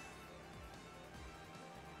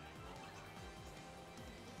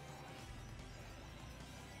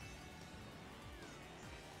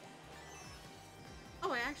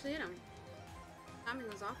 Oh, I actually hit him. Timing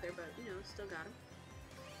was off there, but, you know, still got him.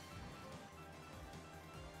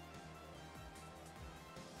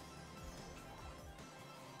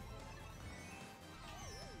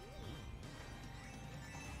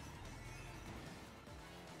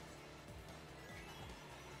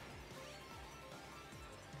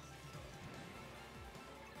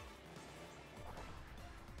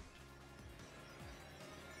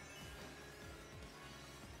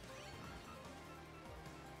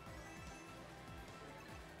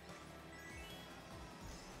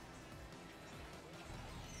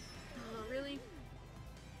 Oh, really?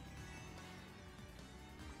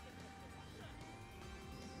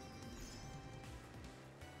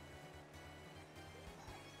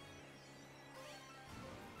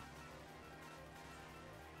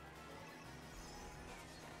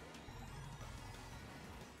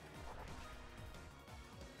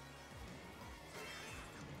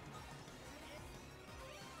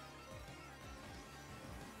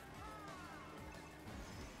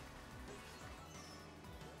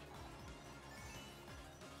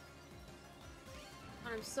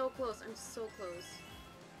 I'm so close. I'm so close.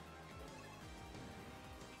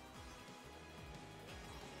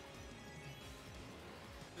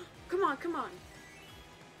 Come on, come on.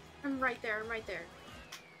 I'm right there. I'm right there.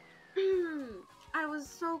 I was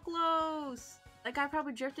so close. Like, I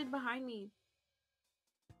probably drifted behind me.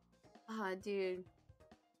 Ah, dude.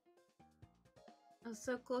 I was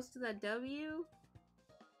so close to that W.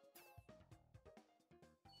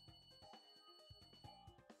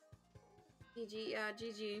 GG, yeah,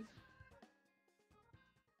 GG.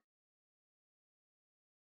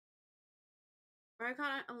 Mario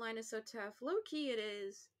Kart Online is so tough. Low key it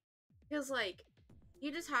is. Feels like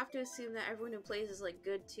you just have to assume that everyone who plays is like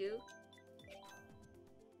good too.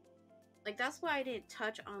 Like that's why I didn't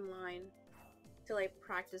touch online till I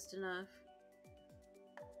practiced enough.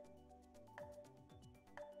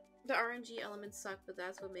 The RNG elements suck, but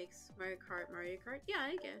that's what makes Mario Kart Mario Kart. Yeah,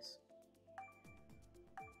 I guess.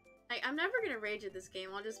 I'm never gonna rage at this game.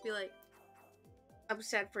 I'll just be like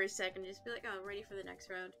upset for a second, just be like, oh, I'm ready for the next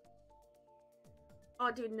round. Oh,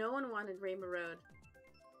 dude, no one wanted Rainbow Road.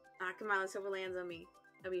 Ah, come on, let's hope it lands on me.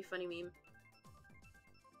 That'd be a funny meme.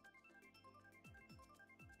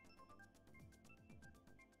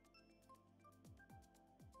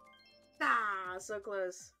 Ah, so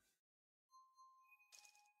close.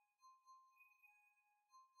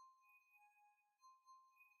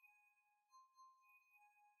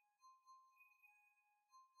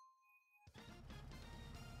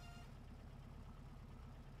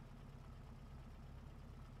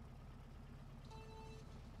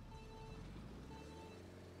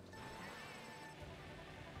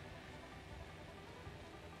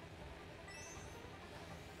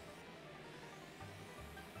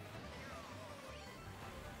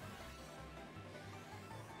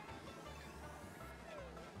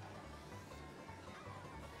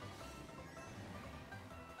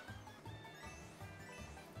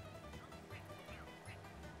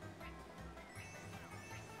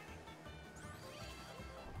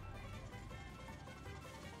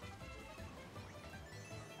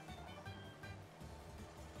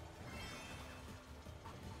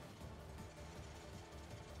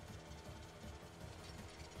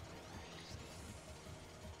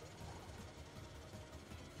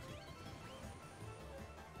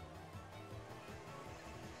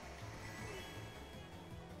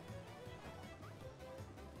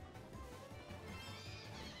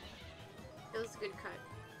 It was a good cut.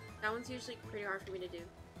 That one's usually pretty hard for me to do.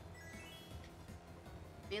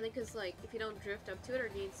 Mainly because, like, if you don't drift up to it or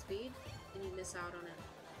gain speed, then you miss out on it.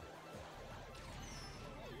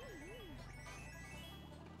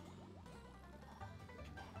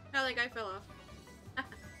 Oh, that guy fell off.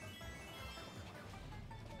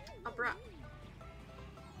 Oh, bruh.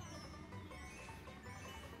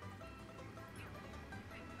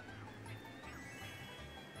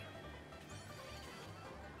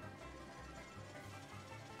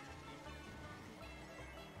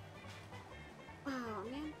 Oh,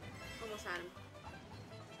 man. Almost had him.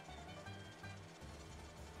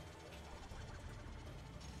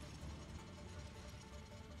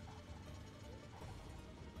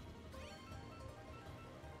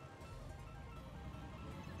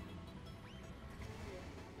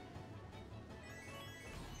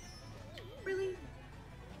 Really?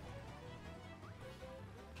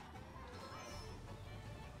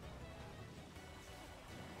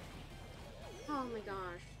 Oh my gosh.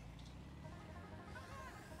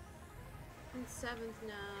 In 7th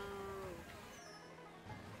now.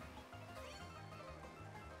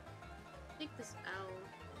 Take this L.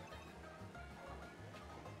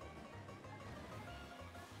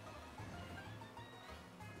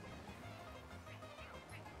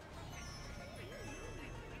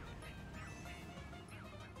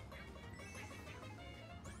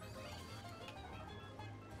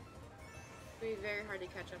 It'll be very hard to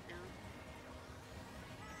catch up now.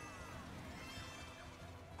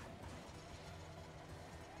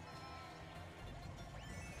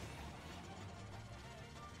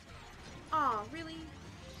 Aw, really?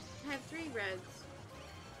 I have 3 reds.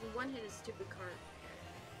 And 1 hit a stupid cart.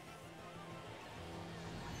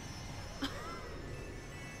 I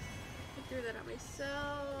threw that at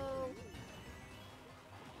myself.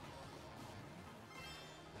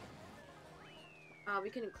 We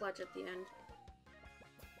couldn't clutch at the end.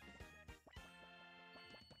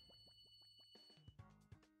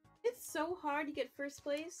 It's so hard to get first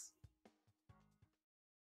place.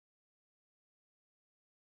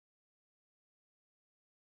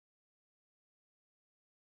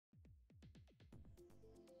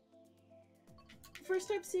 First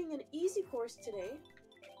time seeing an easy course today.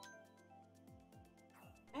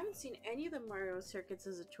 I haven't seen any of the Mario circuits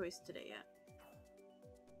as a choice today yet.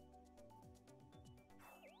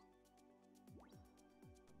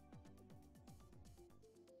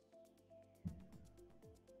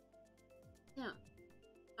 Yeah.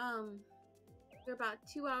 We're about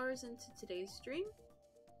 2 hours into today's stream.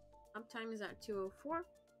 Uptime is at 2:04.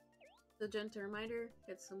 So gentle reminder,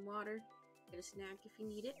 get some water, get a snack if you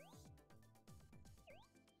need it.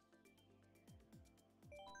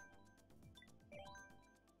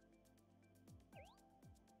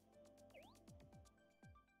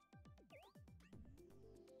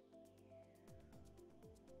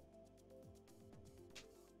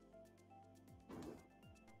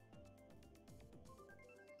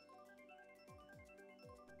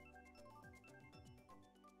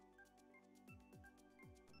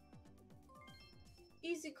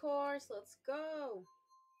 Easy course, let's go!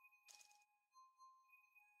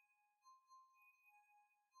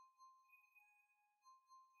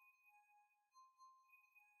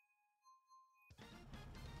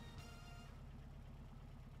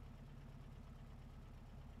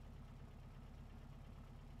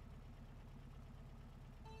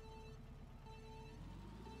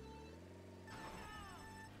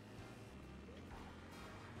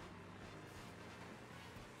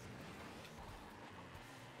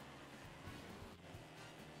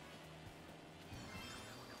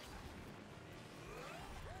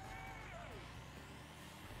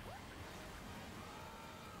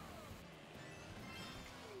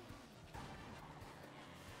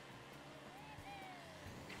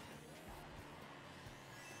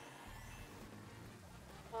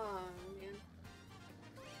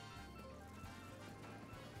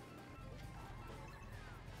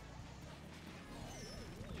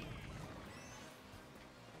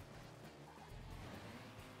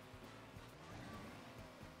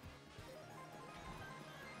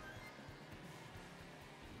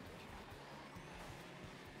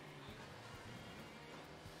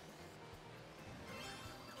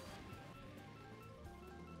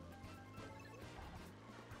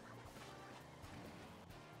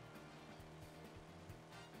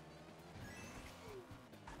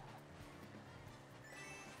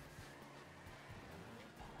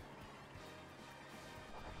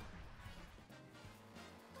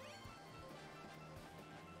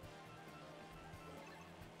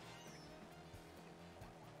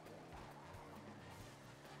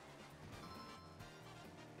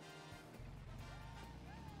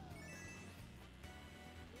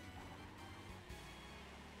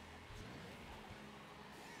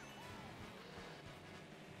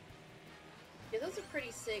 Yeah, that's a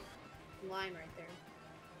pretty sick line right there.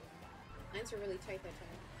 Lines are really tight that time.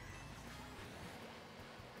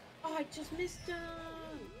 Oh, I just missed him!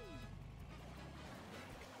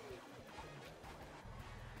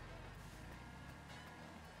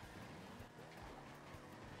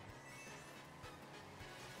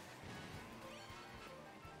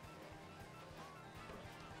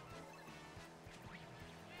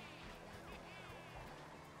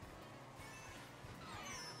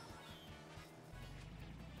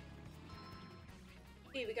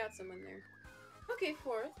 Hey, we got someone there. Okay,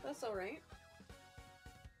 fourth. That's alright.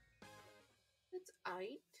 That's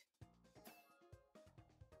aight.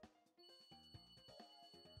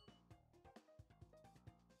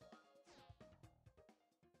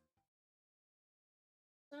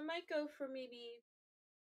 So I might go for maybe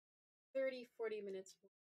 30-40 minutes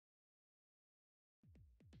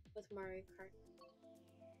with Mario Kart.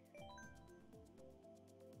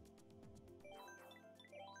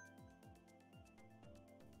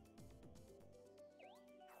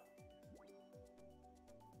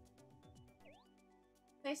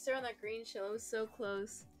 Nice throw on that green shell. It was so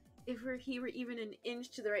close. If he were even an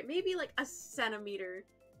inch to the right, maybe like a centimeter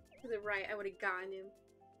to the right, I would have gotten him.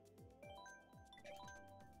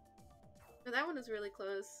 But that one was really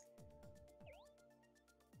close.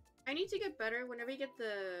 I need to get better whenever you get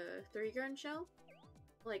the 3-gun shell.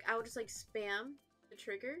 Like, I would just like spam the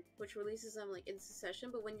trigger, which releases them like in succession,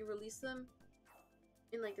 but when you release them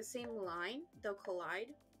in like the same line, they'll collide.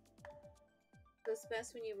 So it's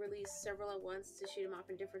best when you release several at once to shoot them off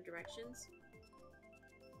in different directions.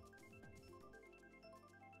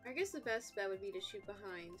 I guess the best bet would be to shoot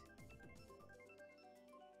behind.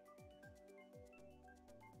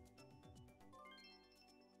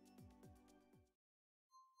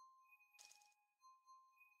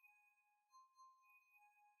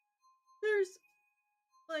 There's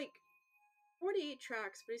like 48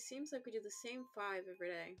 tracks, but it seems like we do the same 5 every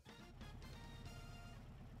day.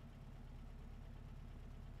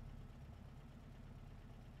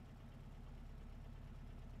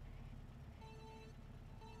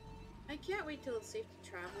 I can't wait till it's safe to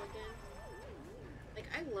travel again. Like,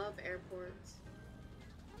 I love airports.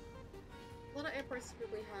 A lot of airports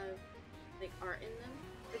typically have, like, art in them.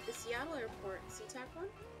 Like, the Seattle airport, SeaTac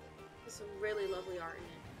one, has some really lovely art in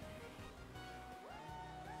it.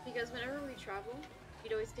 Because whenever we travel,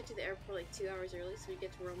 we'd always get to the airport, like, 2 hours early, so we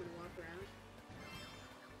get to roam and walk around.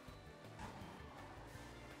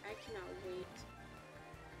 I cannot wait.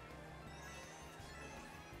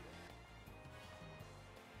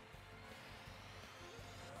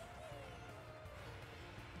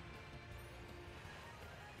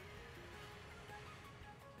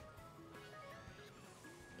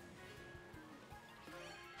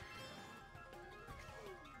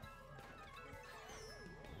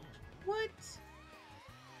 What?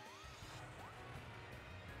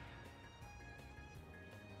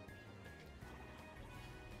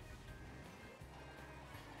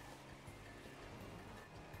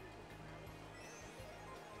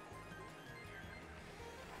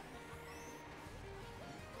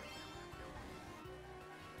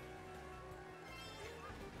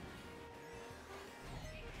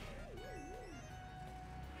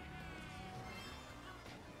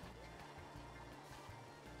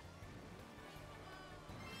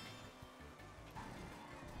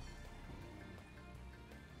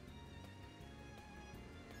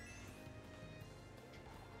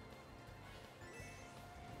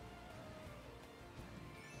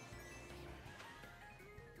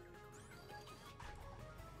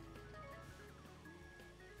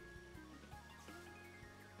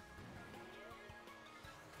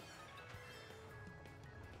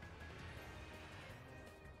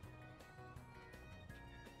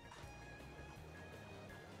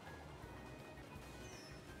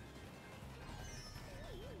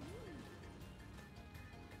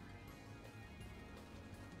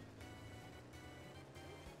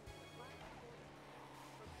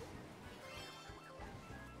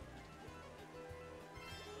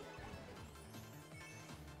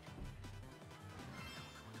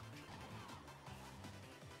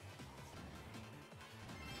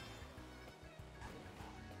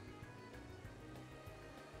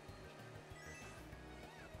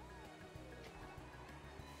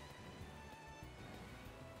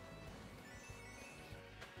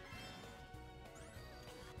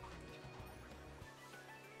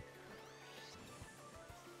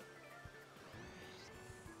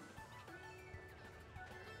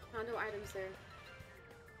 Found no items there.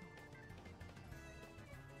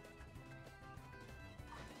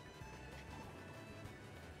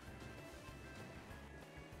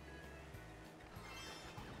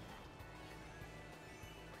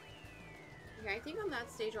 Okay, I think on that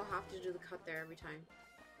stage I'll have to do the cut there every time.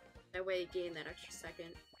 That way I gain that extra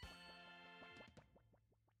second.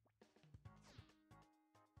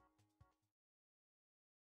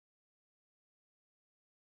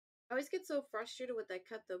 I always get so frustrated with that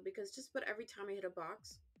cut though, because just about every time I hit a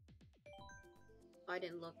box... Oh, I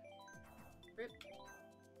didn't look. Rip.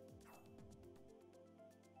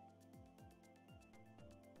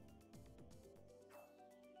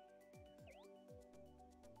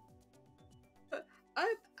 I'm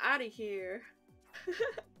out of here.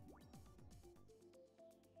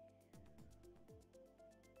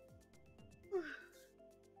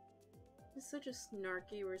 It's such a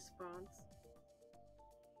snarky response.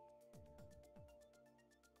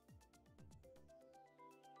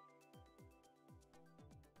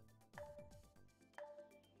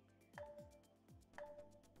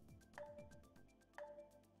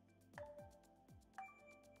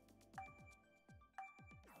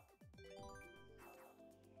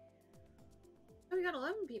 Oh, we got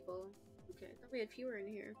 11 people. Okay, I thought we had fewer in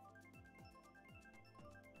here.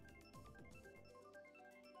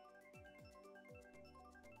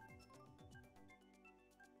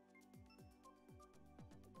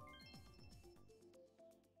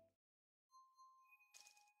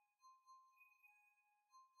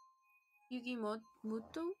 Yugi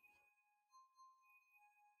Muto?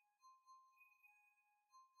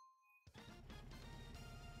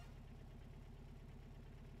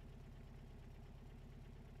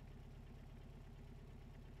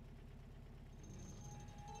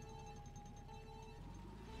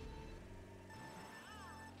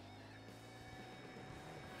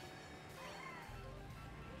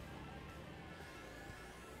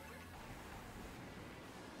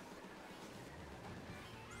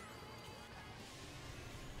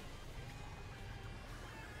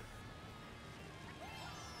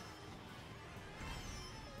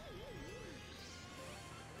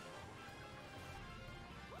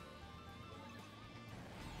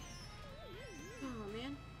 Oh,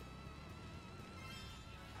 man.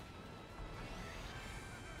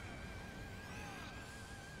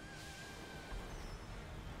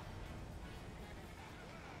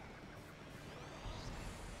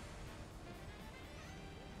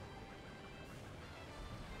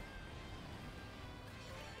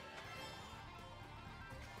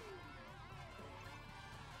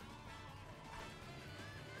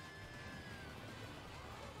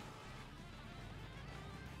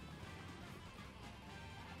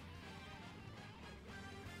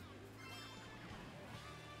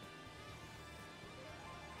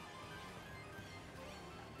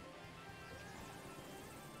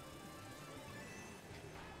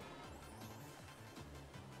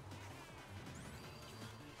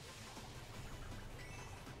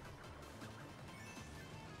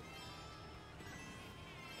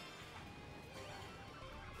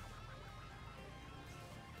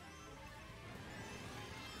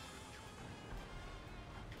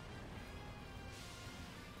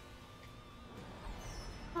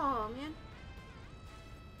 Oh, man.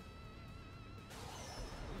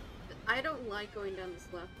 I don't like going down this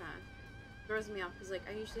left path. It throws me off because, like,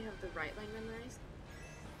 I usually have the right line memorized.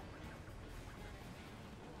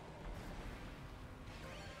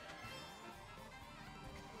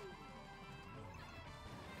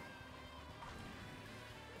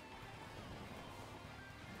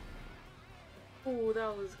 Oh,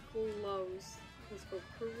 that was close. Let's go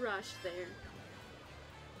crush there.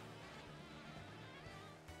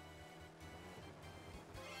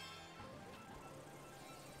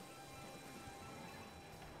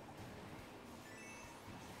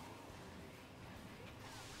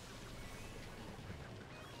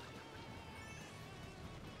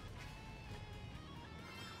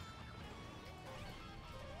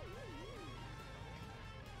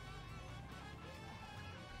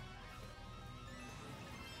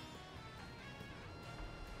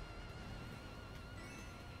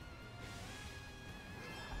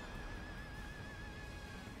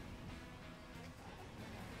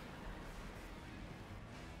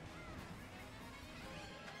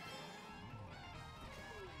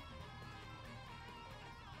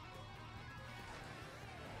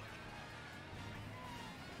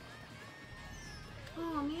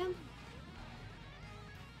 Oh, man.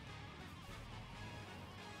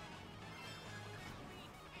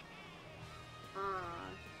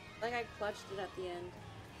 Like I clutched it at the end.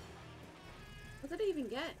 What did I even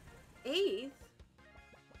get? 8th?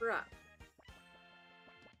 Bruh.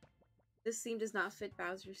 This theme does not fit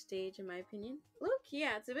Bowser's stage, in my opinion. Look,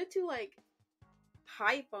 yeah, it's a bit too, like,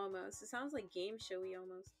 hype almost. It sounds like game showy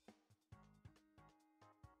almost.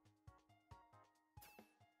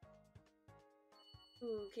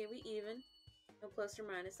 Ooh, okay, we even. No plus or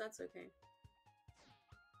minus, that's okay.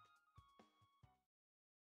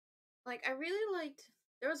 Like, I really liked...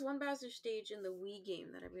 There was one Bowser stage in the Wii game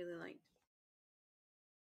that I really liked.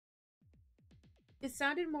 It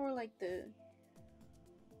sounded more like the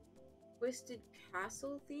Twisted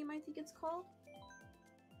Castle theme, I think it's called.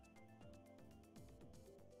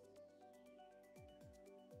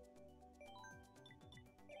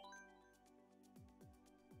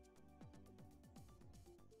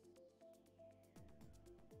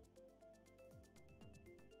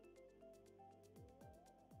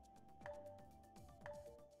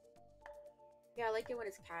 Yeah, I like it when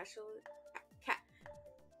it's casual,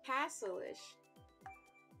 castle-ish.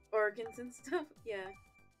 Organs and stuff. Yeah.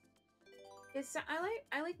 It's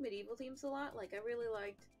I like medieval themes a lot. Like, I really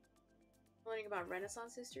liked learning about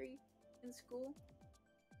Renaissance history in school.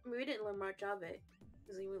 I mean, we didn't learn much of it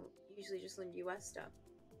because we usually just learned U.S. stuff.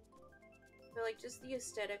 But like, just the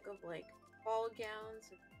aesthetic of like ball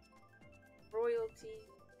gowns, royalty,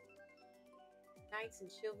 knights,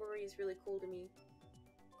 and chivalry is really cool to me.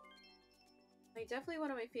 Like, definitely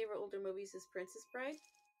one of my favorite older movies is Princess Bride.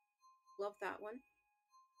 Love that one.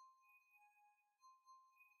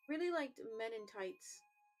 Really liked Men in Tights,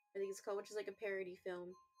 I think it's called, which is like a parody film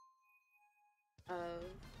of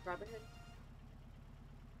Robin Hood.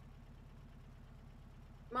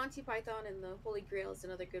 Monty Python and the Holy Grail is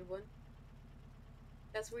another good one.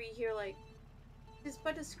 That's where you hear like, "It's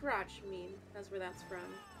but a scratch" meme. That's where that's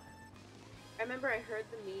from. I remember I heard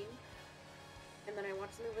the meme, and then I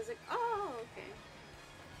watched the movie. I was like, oh, okay.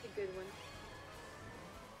 It's a good one.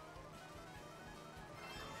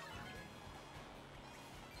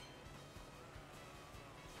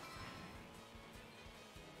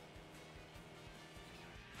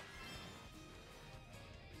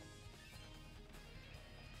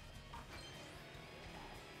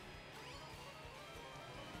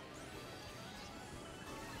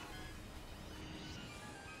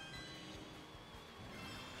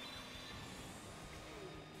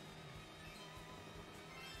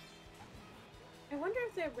 I wonder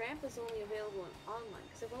if that ramp is only available in online,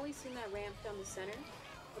 because I've only seen that ramp down the center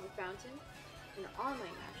of the fountain in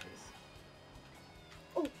online matches.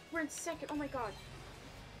 Oh, we're in second. Oh my god.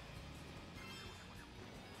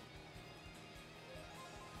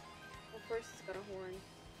 Well, first it's got a horn.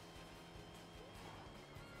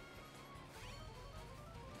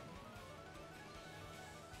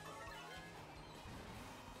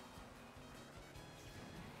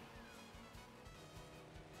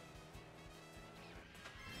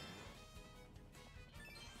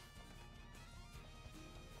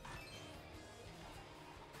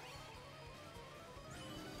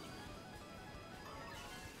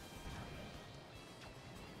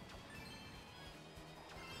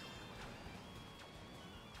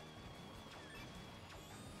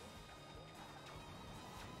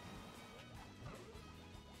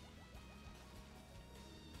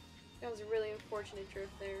 That was a really unfortunate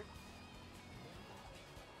drift there.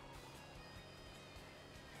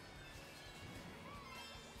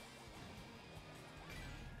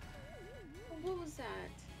 Oh, what was that?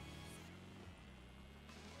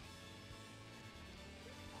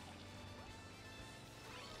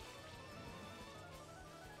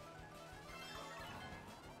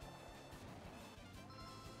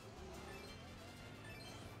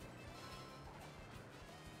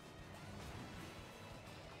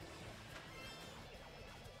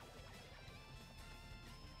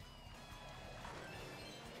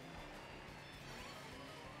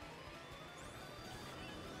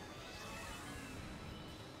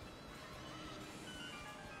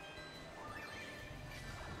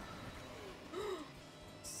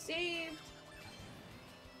 Saved!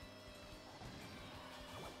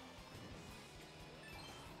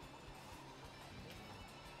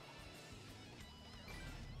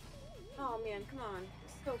 Oh man, come on.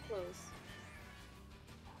 It's so close.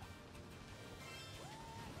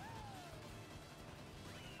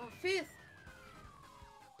 Oh, fifth!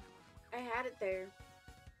 I had it there.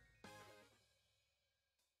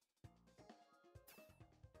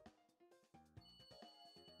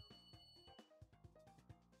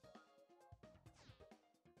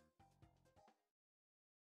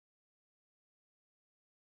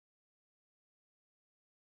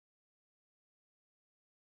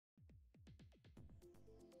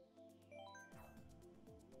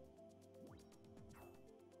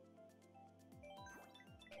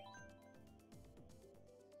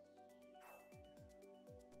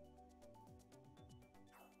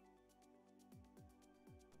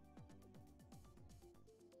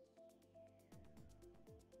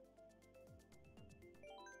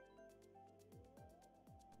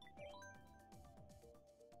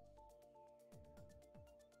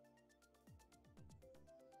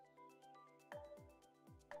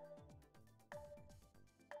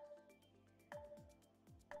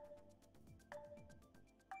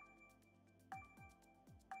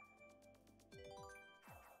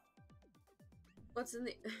 What's in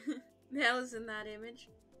the the hell is in that image?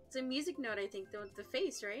 It's a music note, I think, though, with the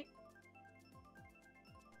face, right?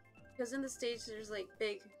 Because in the stage, there's like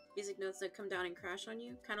big music notes that come down and crash on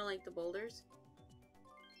you, kind of like the boulders,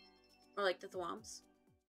 or like the thwomps.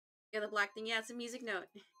 Yeah, the black thing. Yeah, it's a music note.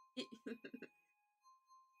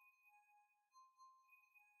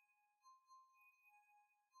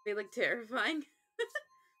 They look terrifying.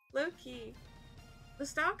 Low key. The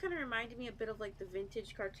style kind of reminded me a bit of like the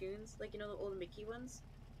vintage cartoons, like, you know, the old Mickey ones.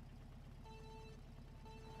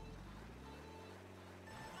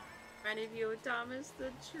 Reminded you of Thomas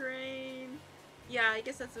the Train. Yeah, I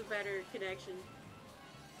guess that's a better connection.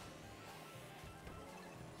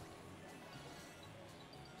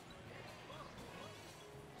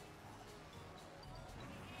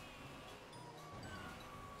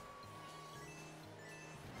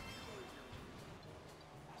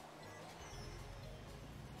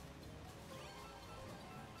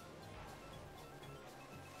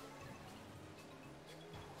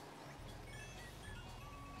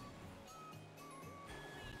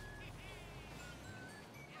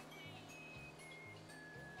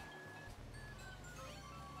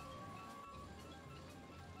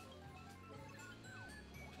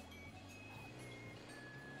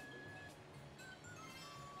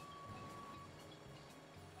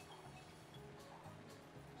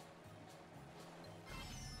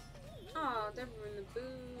 Oh, that ruined the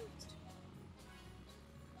boost.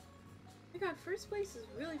 Oh my god, first place is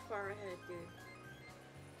really far ahead, dude.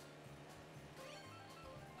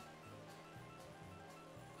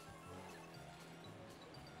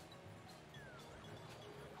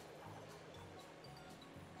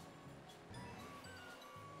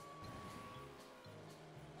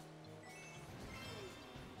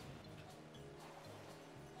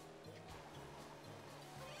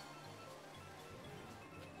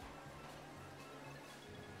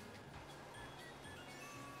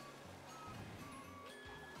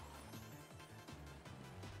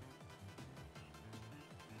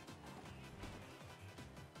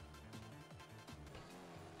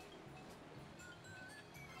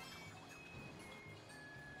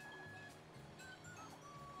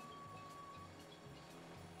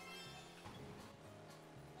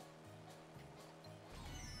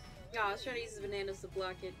 Yeah, I was trying to use the bananas to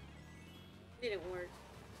block it. Didn't work.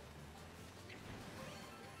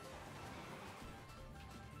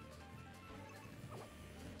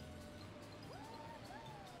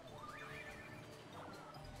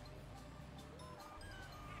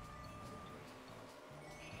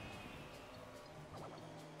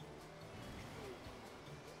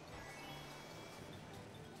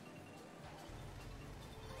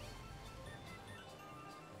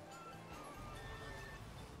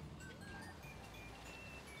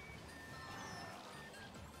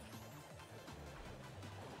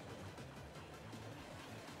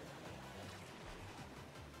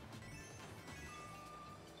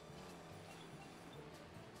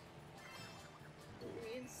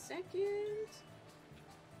 Wait a second.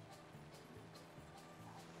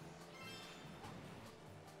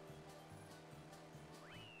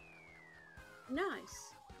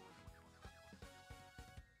 Nice.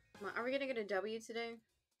 Come on, are we gonna get a W today?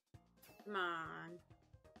 Come on.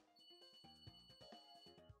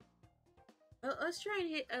 Well, let's try and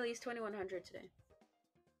hit at least 2100 today.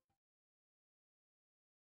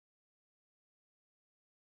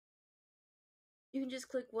 You can just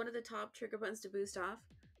click one of the top trigger buttons to boost off.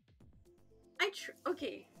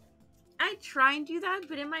 Okay. I try and do that,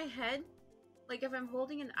 but in my head, like if I'm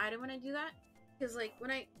holding an item when I do that, because like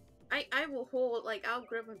when I will hold, like I'll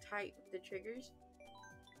grip them tight with the triggers.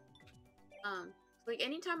 Like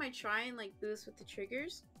anytime I try and like boost with the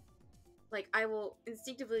triggers, like I will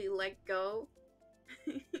instinctively let go.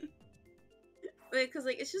 Because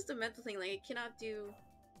like it's just a mental thing, like I cannot do,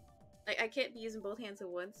 like I can't be using both hands at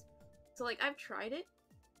once. So like I've tried it,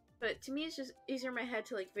 but to me it's just easier in my head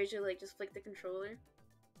to like visually like just flick the controller.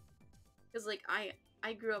 Because like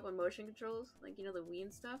I grew up on motion controls, like you know the Wii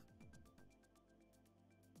and stuff.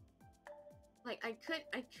 Like I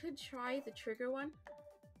could try the trigger one,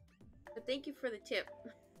 but thank you for the tip.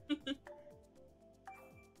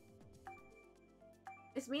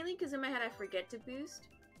 It's mainly because in my head I forget to boost.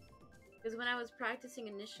 Because when I was practicing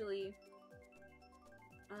initially,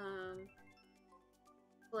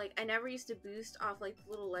 like I never used to boost off like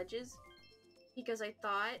the little ledges because I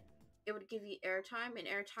thought it would give you airtime, and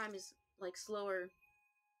airtime is like slower.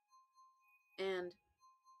 And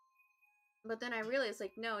but then I realized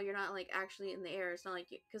like no, you're not like actually in the air. It's not like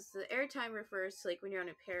because the airtime refers to like when you're on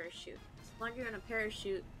a parachute. The longer you're on a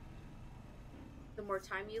parachute, the more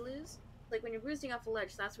time you lose. Like when you're boosting off a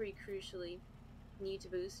ledge, that's where you crucially need to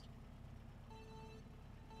boost.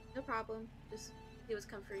 No problem. Just it was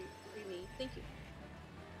comforting for me. Thank you.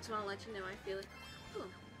 Just want to let you know I feel it. Cool.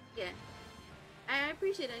 Yeah. I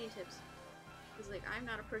appreciate any tips. Because, like, I'm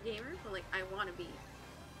not a pro gamer, but, like, I want to be.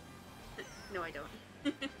 No, I don't.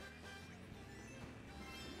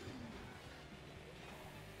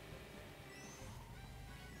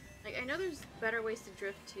 Like, I know there's better ways to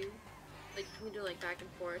drift, too. Like, you can do, like, back and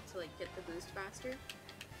forth to, like, get the boost faster.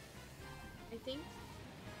 I think.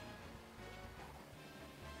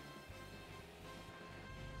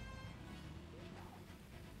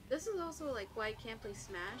 This is also, like, why I can't play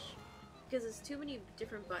Smash. Because it's too many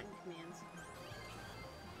different button commands.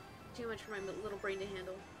 Too much for my little brain to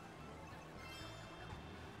handle.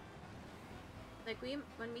 Like,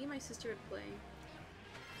 when me and my sister would play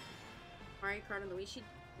Mario Kart on the Wii, she'd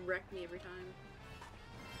wreck me every time.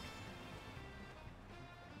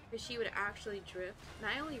 Because she would actually drift. And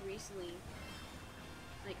I only recently,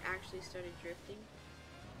 like, actually started drifting.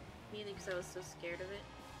 Mainly because I was so scared of it.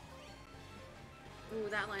 Ooh,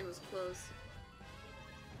 that line was close.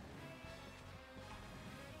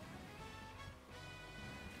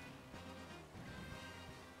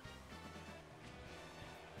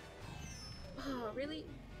 Oh, really?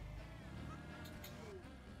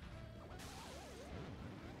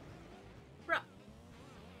 Bruh!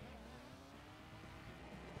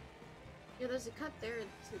 Yeah, there's a cut there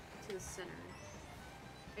to the center.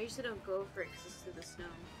 I usually don't go for it because it's through the snow.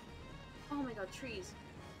 Oh my god, trees.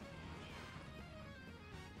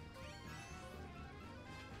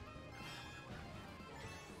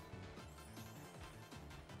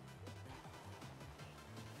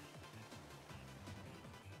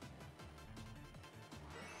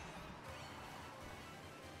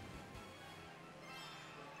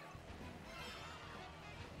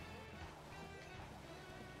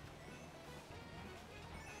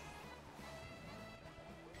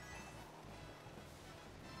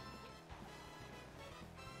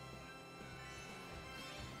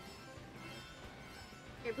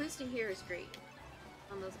 Yeah, boosting here is great.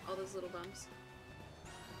 On all those little bumps.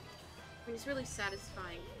 I mean, it's really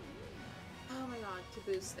satisfying. Oh my god, to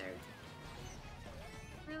boost there.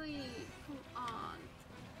 Really? Come on.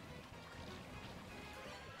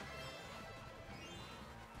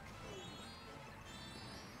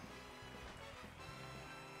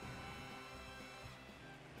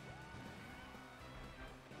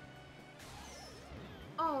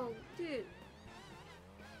 Oh, dude.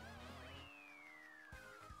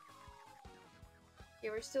 Yeah,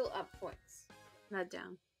 we're still up points. Not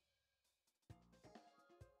down.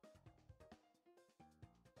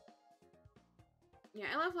 Yeah,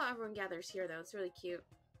 I love how everyone gathers here, though. It's really cute.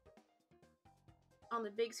 On the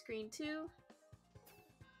big screen, too.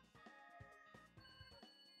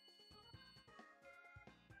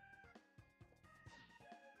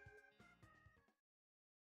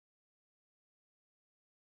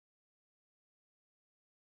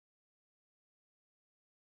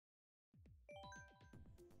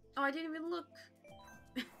 Oh, I didn't even look.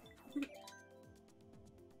 I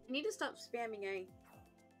need to stop spamming A.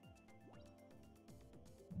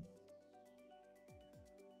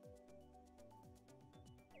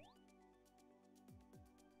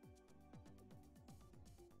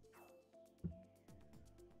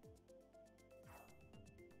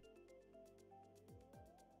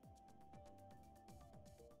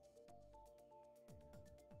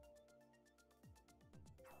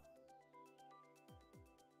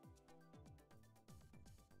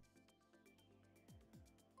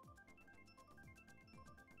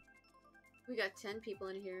 We got 10 people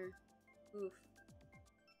in here. Oof.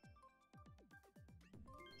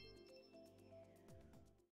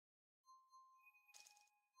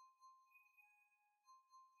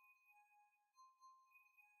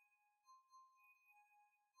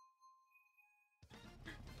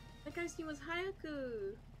 That guy's name was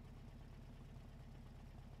Hayaku.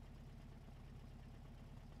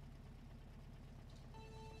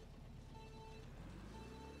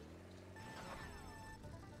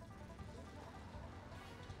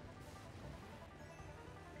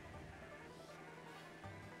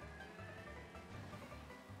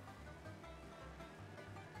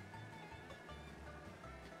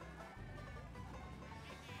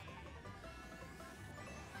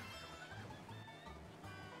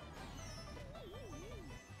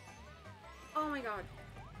 Oh my god.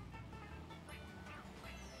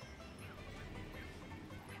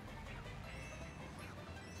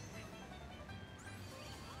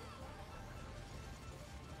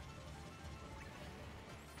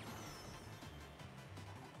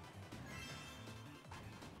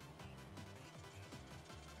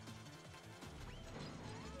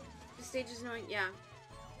 The stage is annoying. Yeah.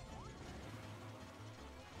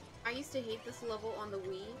 I used to hate this level on the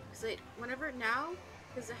Wii because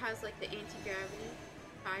because it has like the anti-gravity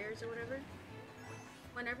tires or whatever.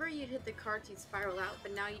 Whenever you'd hit the carts, you'd spiral out,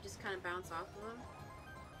 but now you just kind of bounce off of them.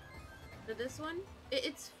 So this one,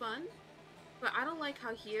 it's fun, but I don't like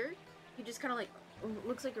how here you just kind of like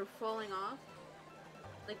looks like you're falling off.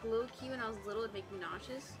 Like low key when I was little, it'd make me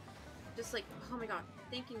nauseous. Just like, oh my god,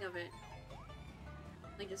 thinking of it,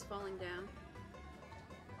 like just falling down.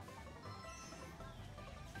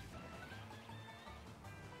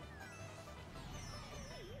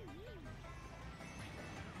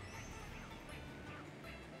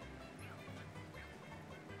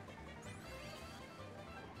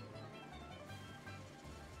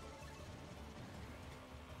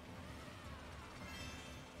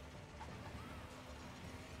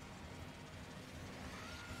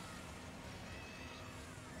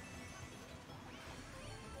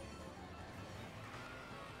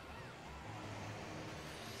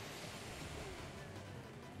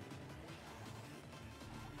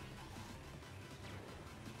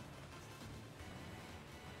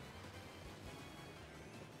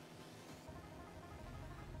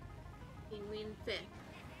 Win fifth.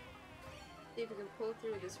 See if we can pull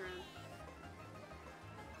through this round.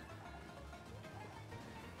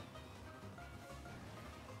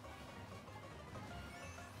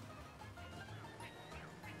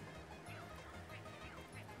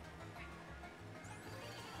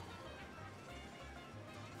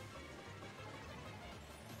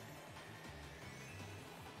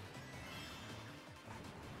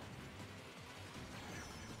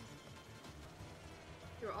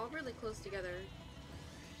 They're all really close together.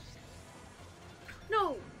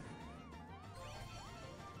 No!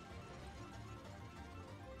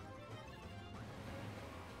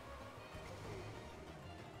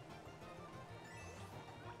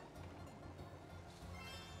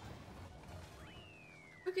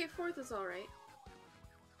 Okay, fourth is alright.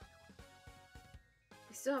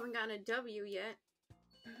 We still haven't gotten a W yet.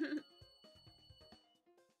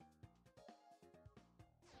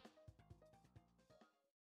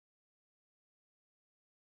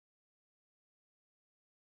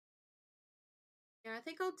 Yeah, I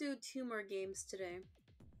think I'll do 2 more games today.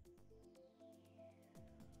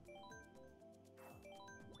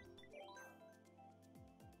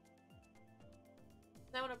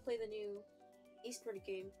 I want to play the new Eastward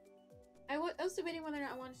game. I was debating whether or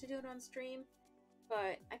not I wanted to do it on stream,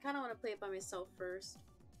 but I kind of want to play it by myself first.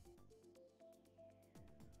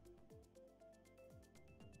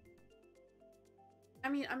 I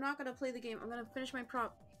mean, I'm not going to play the game. I'm going to finish my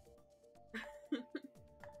prop.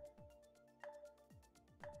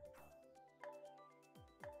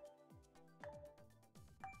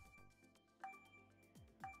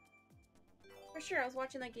 For sure, I was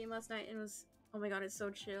watching that game last night and it was, oh my god, it's so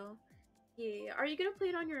chill. Yeah, are you gonna play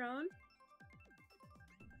it on your own?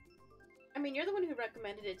 I mean, you're the one who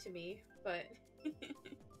recommended it to me, but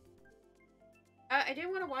I didn't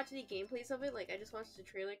want to watch any gameplays of it. Like, I just watched the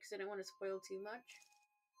trailer because I didn't want to spoil too much.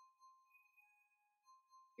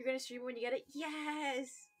 You're gonna stream when you get it?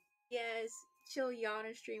 Yes! Yes! Chill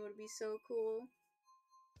Yana stream would be so cool.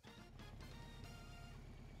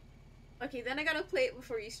 Okay, then I gotta play it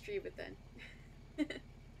before you stream it then.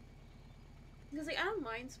 Because, like, I don't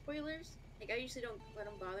mind spoilers. Like, I usually don't let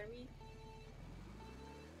them bother me.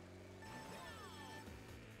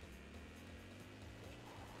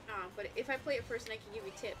 But if I play it first and I can give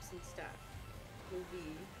you tips and stuff,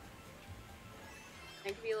 I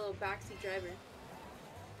can be a little backseat driver.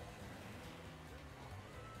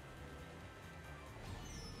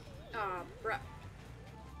 Bruh.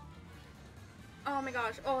 Oh my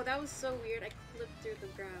gosh. Oh, that was so weird. I flipped through the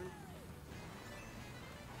ground.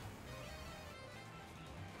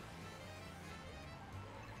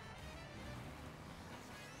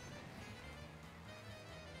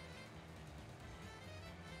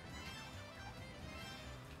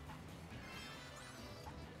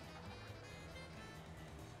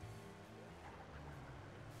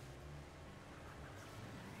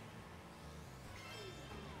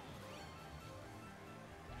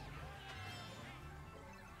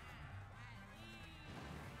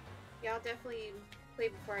 Yeah, I'll definitely play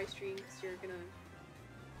before I stream because you're gonna...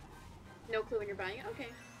 No clue when you're buying it? Okay.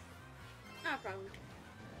 No problem.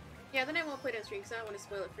 Yeah, then I won't play it on stream because I don't want to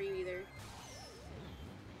spoil it for you either.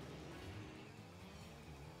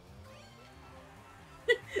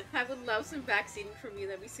 I would love some backseating from you.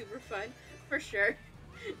 That'd be super fun. For sure.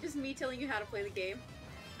 Just me telling you how to play the game.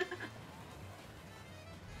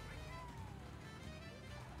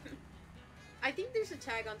 I think there's a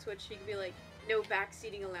tag on Twitch so you can be like, no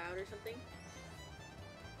backseating allowed or something.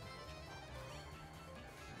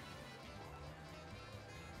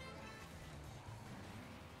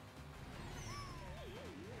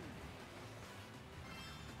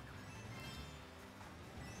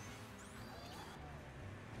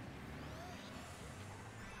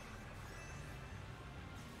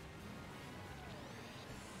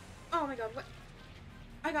 my god, what?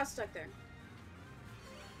 I got stuck there.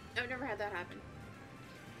 I've never had that happen.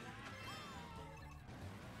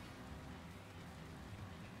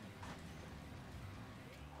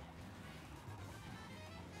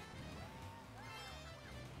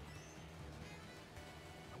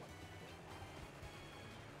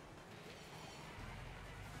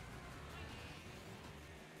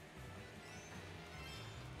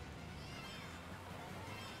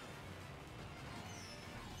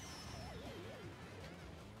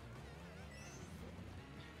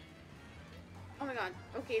 Oh my god.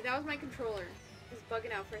 Okay, that was my controller. It was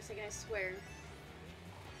bugging out for a second, I swear.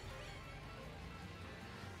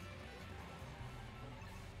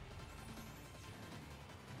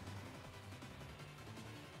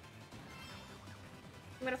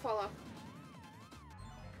 I'm gonna fall off.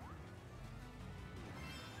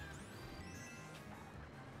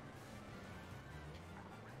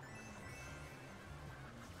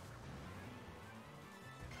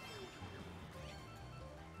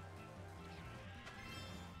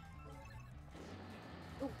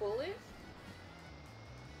 Oh, bullet?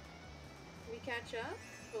 Can we catch up?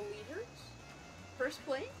 The leaders? First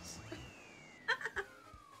place?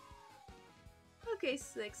 Okay,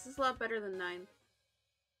 6. This is a lot better than 9.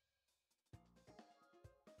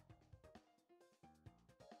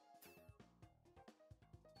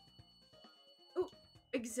 Oh,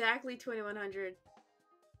 exactly 2100.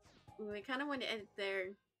 We kind of want to end it there.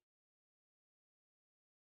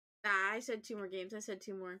 Ah, I said 2 more games. I said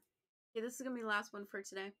 2 more. Okay, this is gonna be the last one for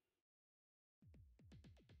today.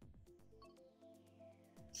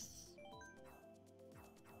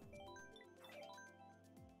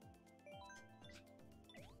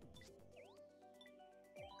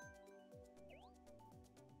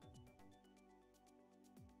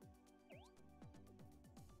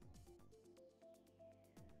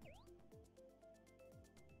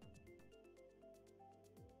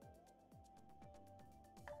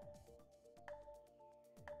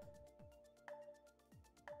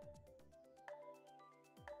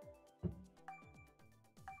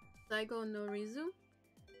 Saigo no Rizu.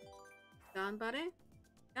 Ganbare.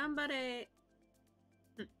 Ganbare.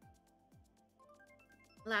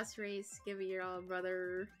 Last race. Give it your all,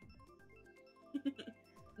 brother.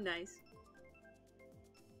 Nice.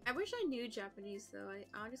 I wish I knew Japanese, though. I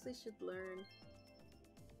honestly should learn.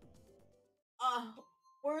 Oh,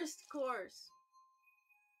 worst course.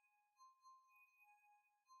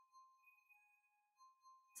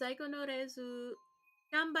 Saigo no Rezu.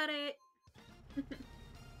 Ganbare.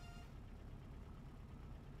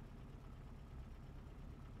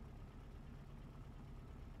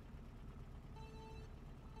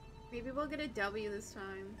 Maybe we'll get a W this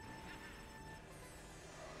time.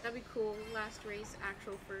 That'd be cool. Last race,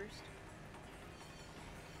 actual first.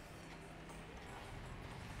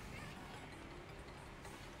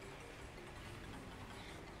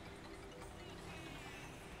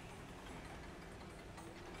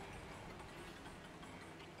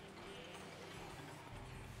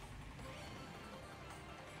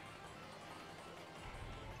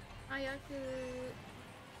 Ayaku.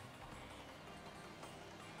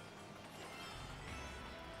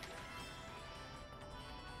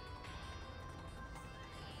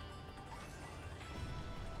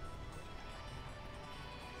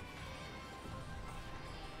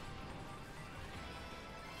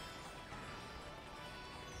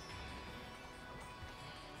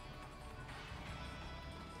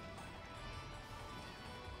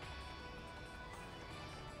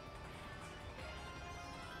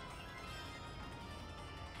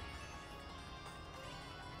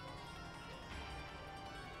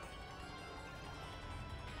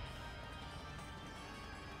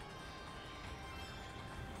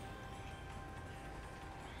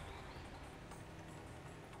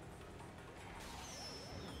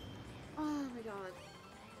 Oh my god.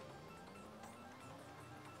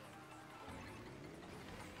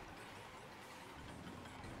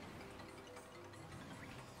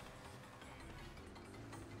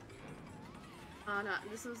 Oh no,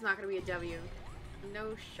 this one's not gonna be a W.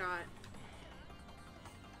 No shot.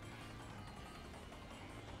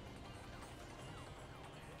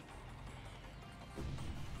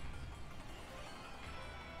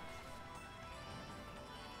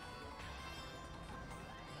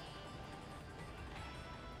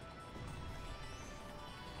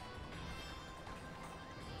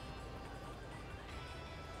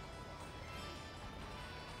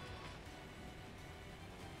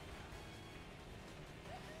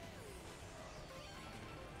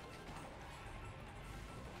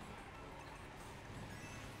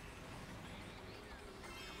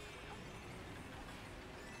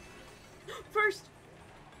 First!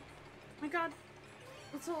 god.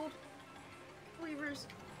 Let's hold. Weavers.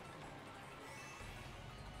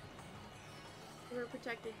 We're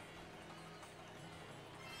protected.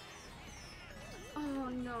 Oh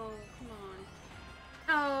no, come on.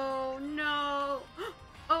 Oh no.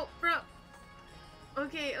 Oh, bro.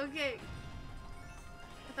 Okay, okay.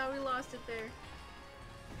 I thought we lost it there.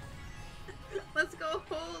 Let's go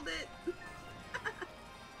hold it.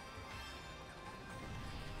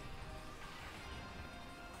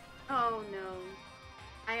 Oh no.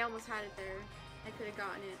 I almost had it there. I could have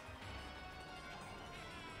gotten it.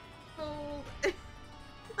 Hold.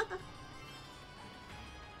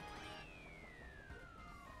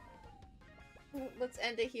 Let's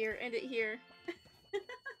end it here. End it here.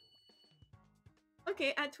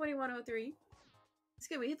 Okay, at 2103. It's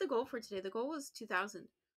good. We hit the goal for today. The goal was 2,000.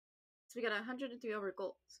 So we got 103 over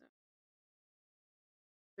goal. So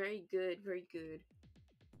very good. Very good.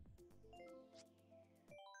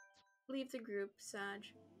 Leave the group, Sag.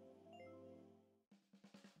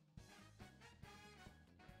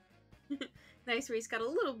 Nice race. Got a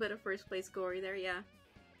little bit of first place glory there, yeah.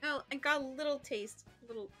 Oh, I got a little taste.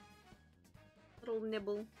 Little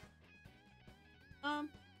nibble.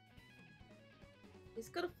 Let's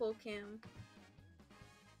go to full cam.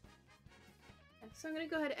 So I'm gonna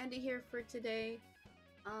go ahead and end it here for today.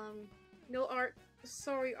 No art.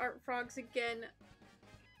 Sorry, art frogs again.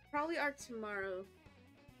 Probably art tomorrow.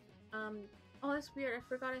 Oh, that's weird. I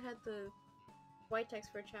forgot I had the white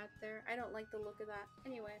text for chat there. I don't like the look of that.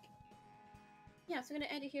 Anyway. Yeah, so I'm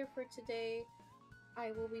gonna end it here for today.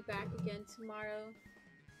 I will be back again tomorrow.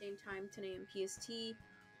 Same time, 10 AM PST.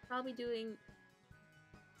 Probably doing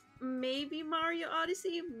maybe Mario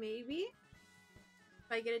Odyssey, maybe.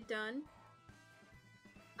 If I get it done.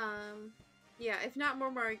 Yeah, if not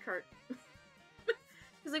more Mario Kart.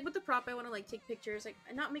 Because like with the prop, I want to like take pictures, like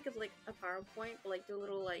not make it like a PowerPoint, but like do a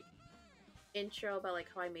little like intro about like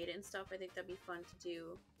how I made it and stuff. I think that'd be fun to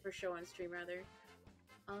do for show on stream rather.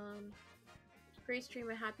 Great stream.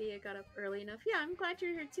 I'm happy I got up early enough. Yeah, I'm glad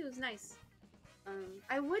you're here too. It's nice.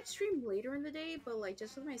 I would stream later in the day, but like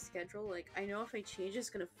just with my schedule, like I know if I change, it's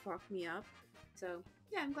gonna fuck me up. So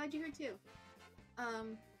yeah, I'm glad you're here too.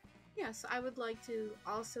 Yeah, so I would like to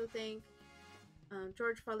also thank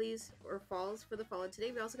George Falls for the follow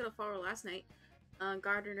today. We also got a follower last night,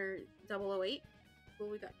 Gardener 008. Well,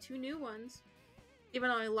 we got 2 new ones. Even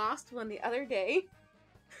though I lost one the other day,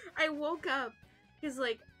 I woke up because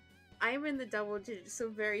like I'm in the double digits, so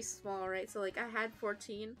very small, right? So like I had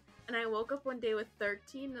 14, and I woke up one day with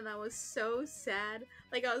 13, and I was so sad.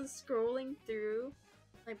 Like I was scrolling through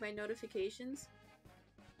like my notifications,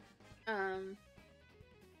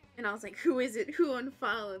 and I was like, who is it? Who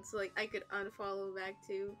unfollowed? So like I could unfollow back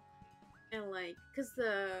too, and like cause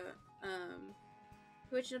the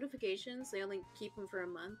Twitch notifications, they only keep them for a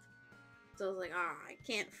month. So I was like, I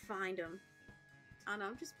can't find them. I don't know,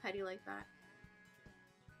 I'm just petty like that.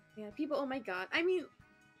 Yeah, people, oh my god. I mean,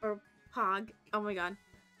 or Pog. Oh my god.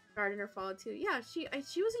 Gardener followed too. Yeah, she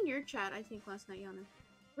was in your chat, I think, last night, Yana.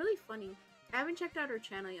 Really funny. I haven't checked out her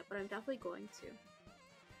channel yet, but I'm definitely going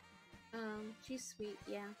to. She's sweet,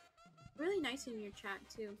 yeah. Really nice in your chat,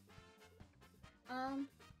 too.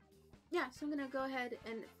 Yeah, so I'm gonna go ahead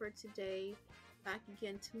and for today, back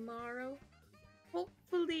again tomorrow.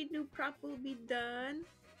 Hopefully new prop will be done.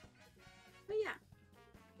 But yeah,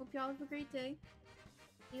 hope y'all have a great day.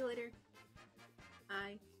 See you later.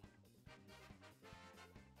 Bye.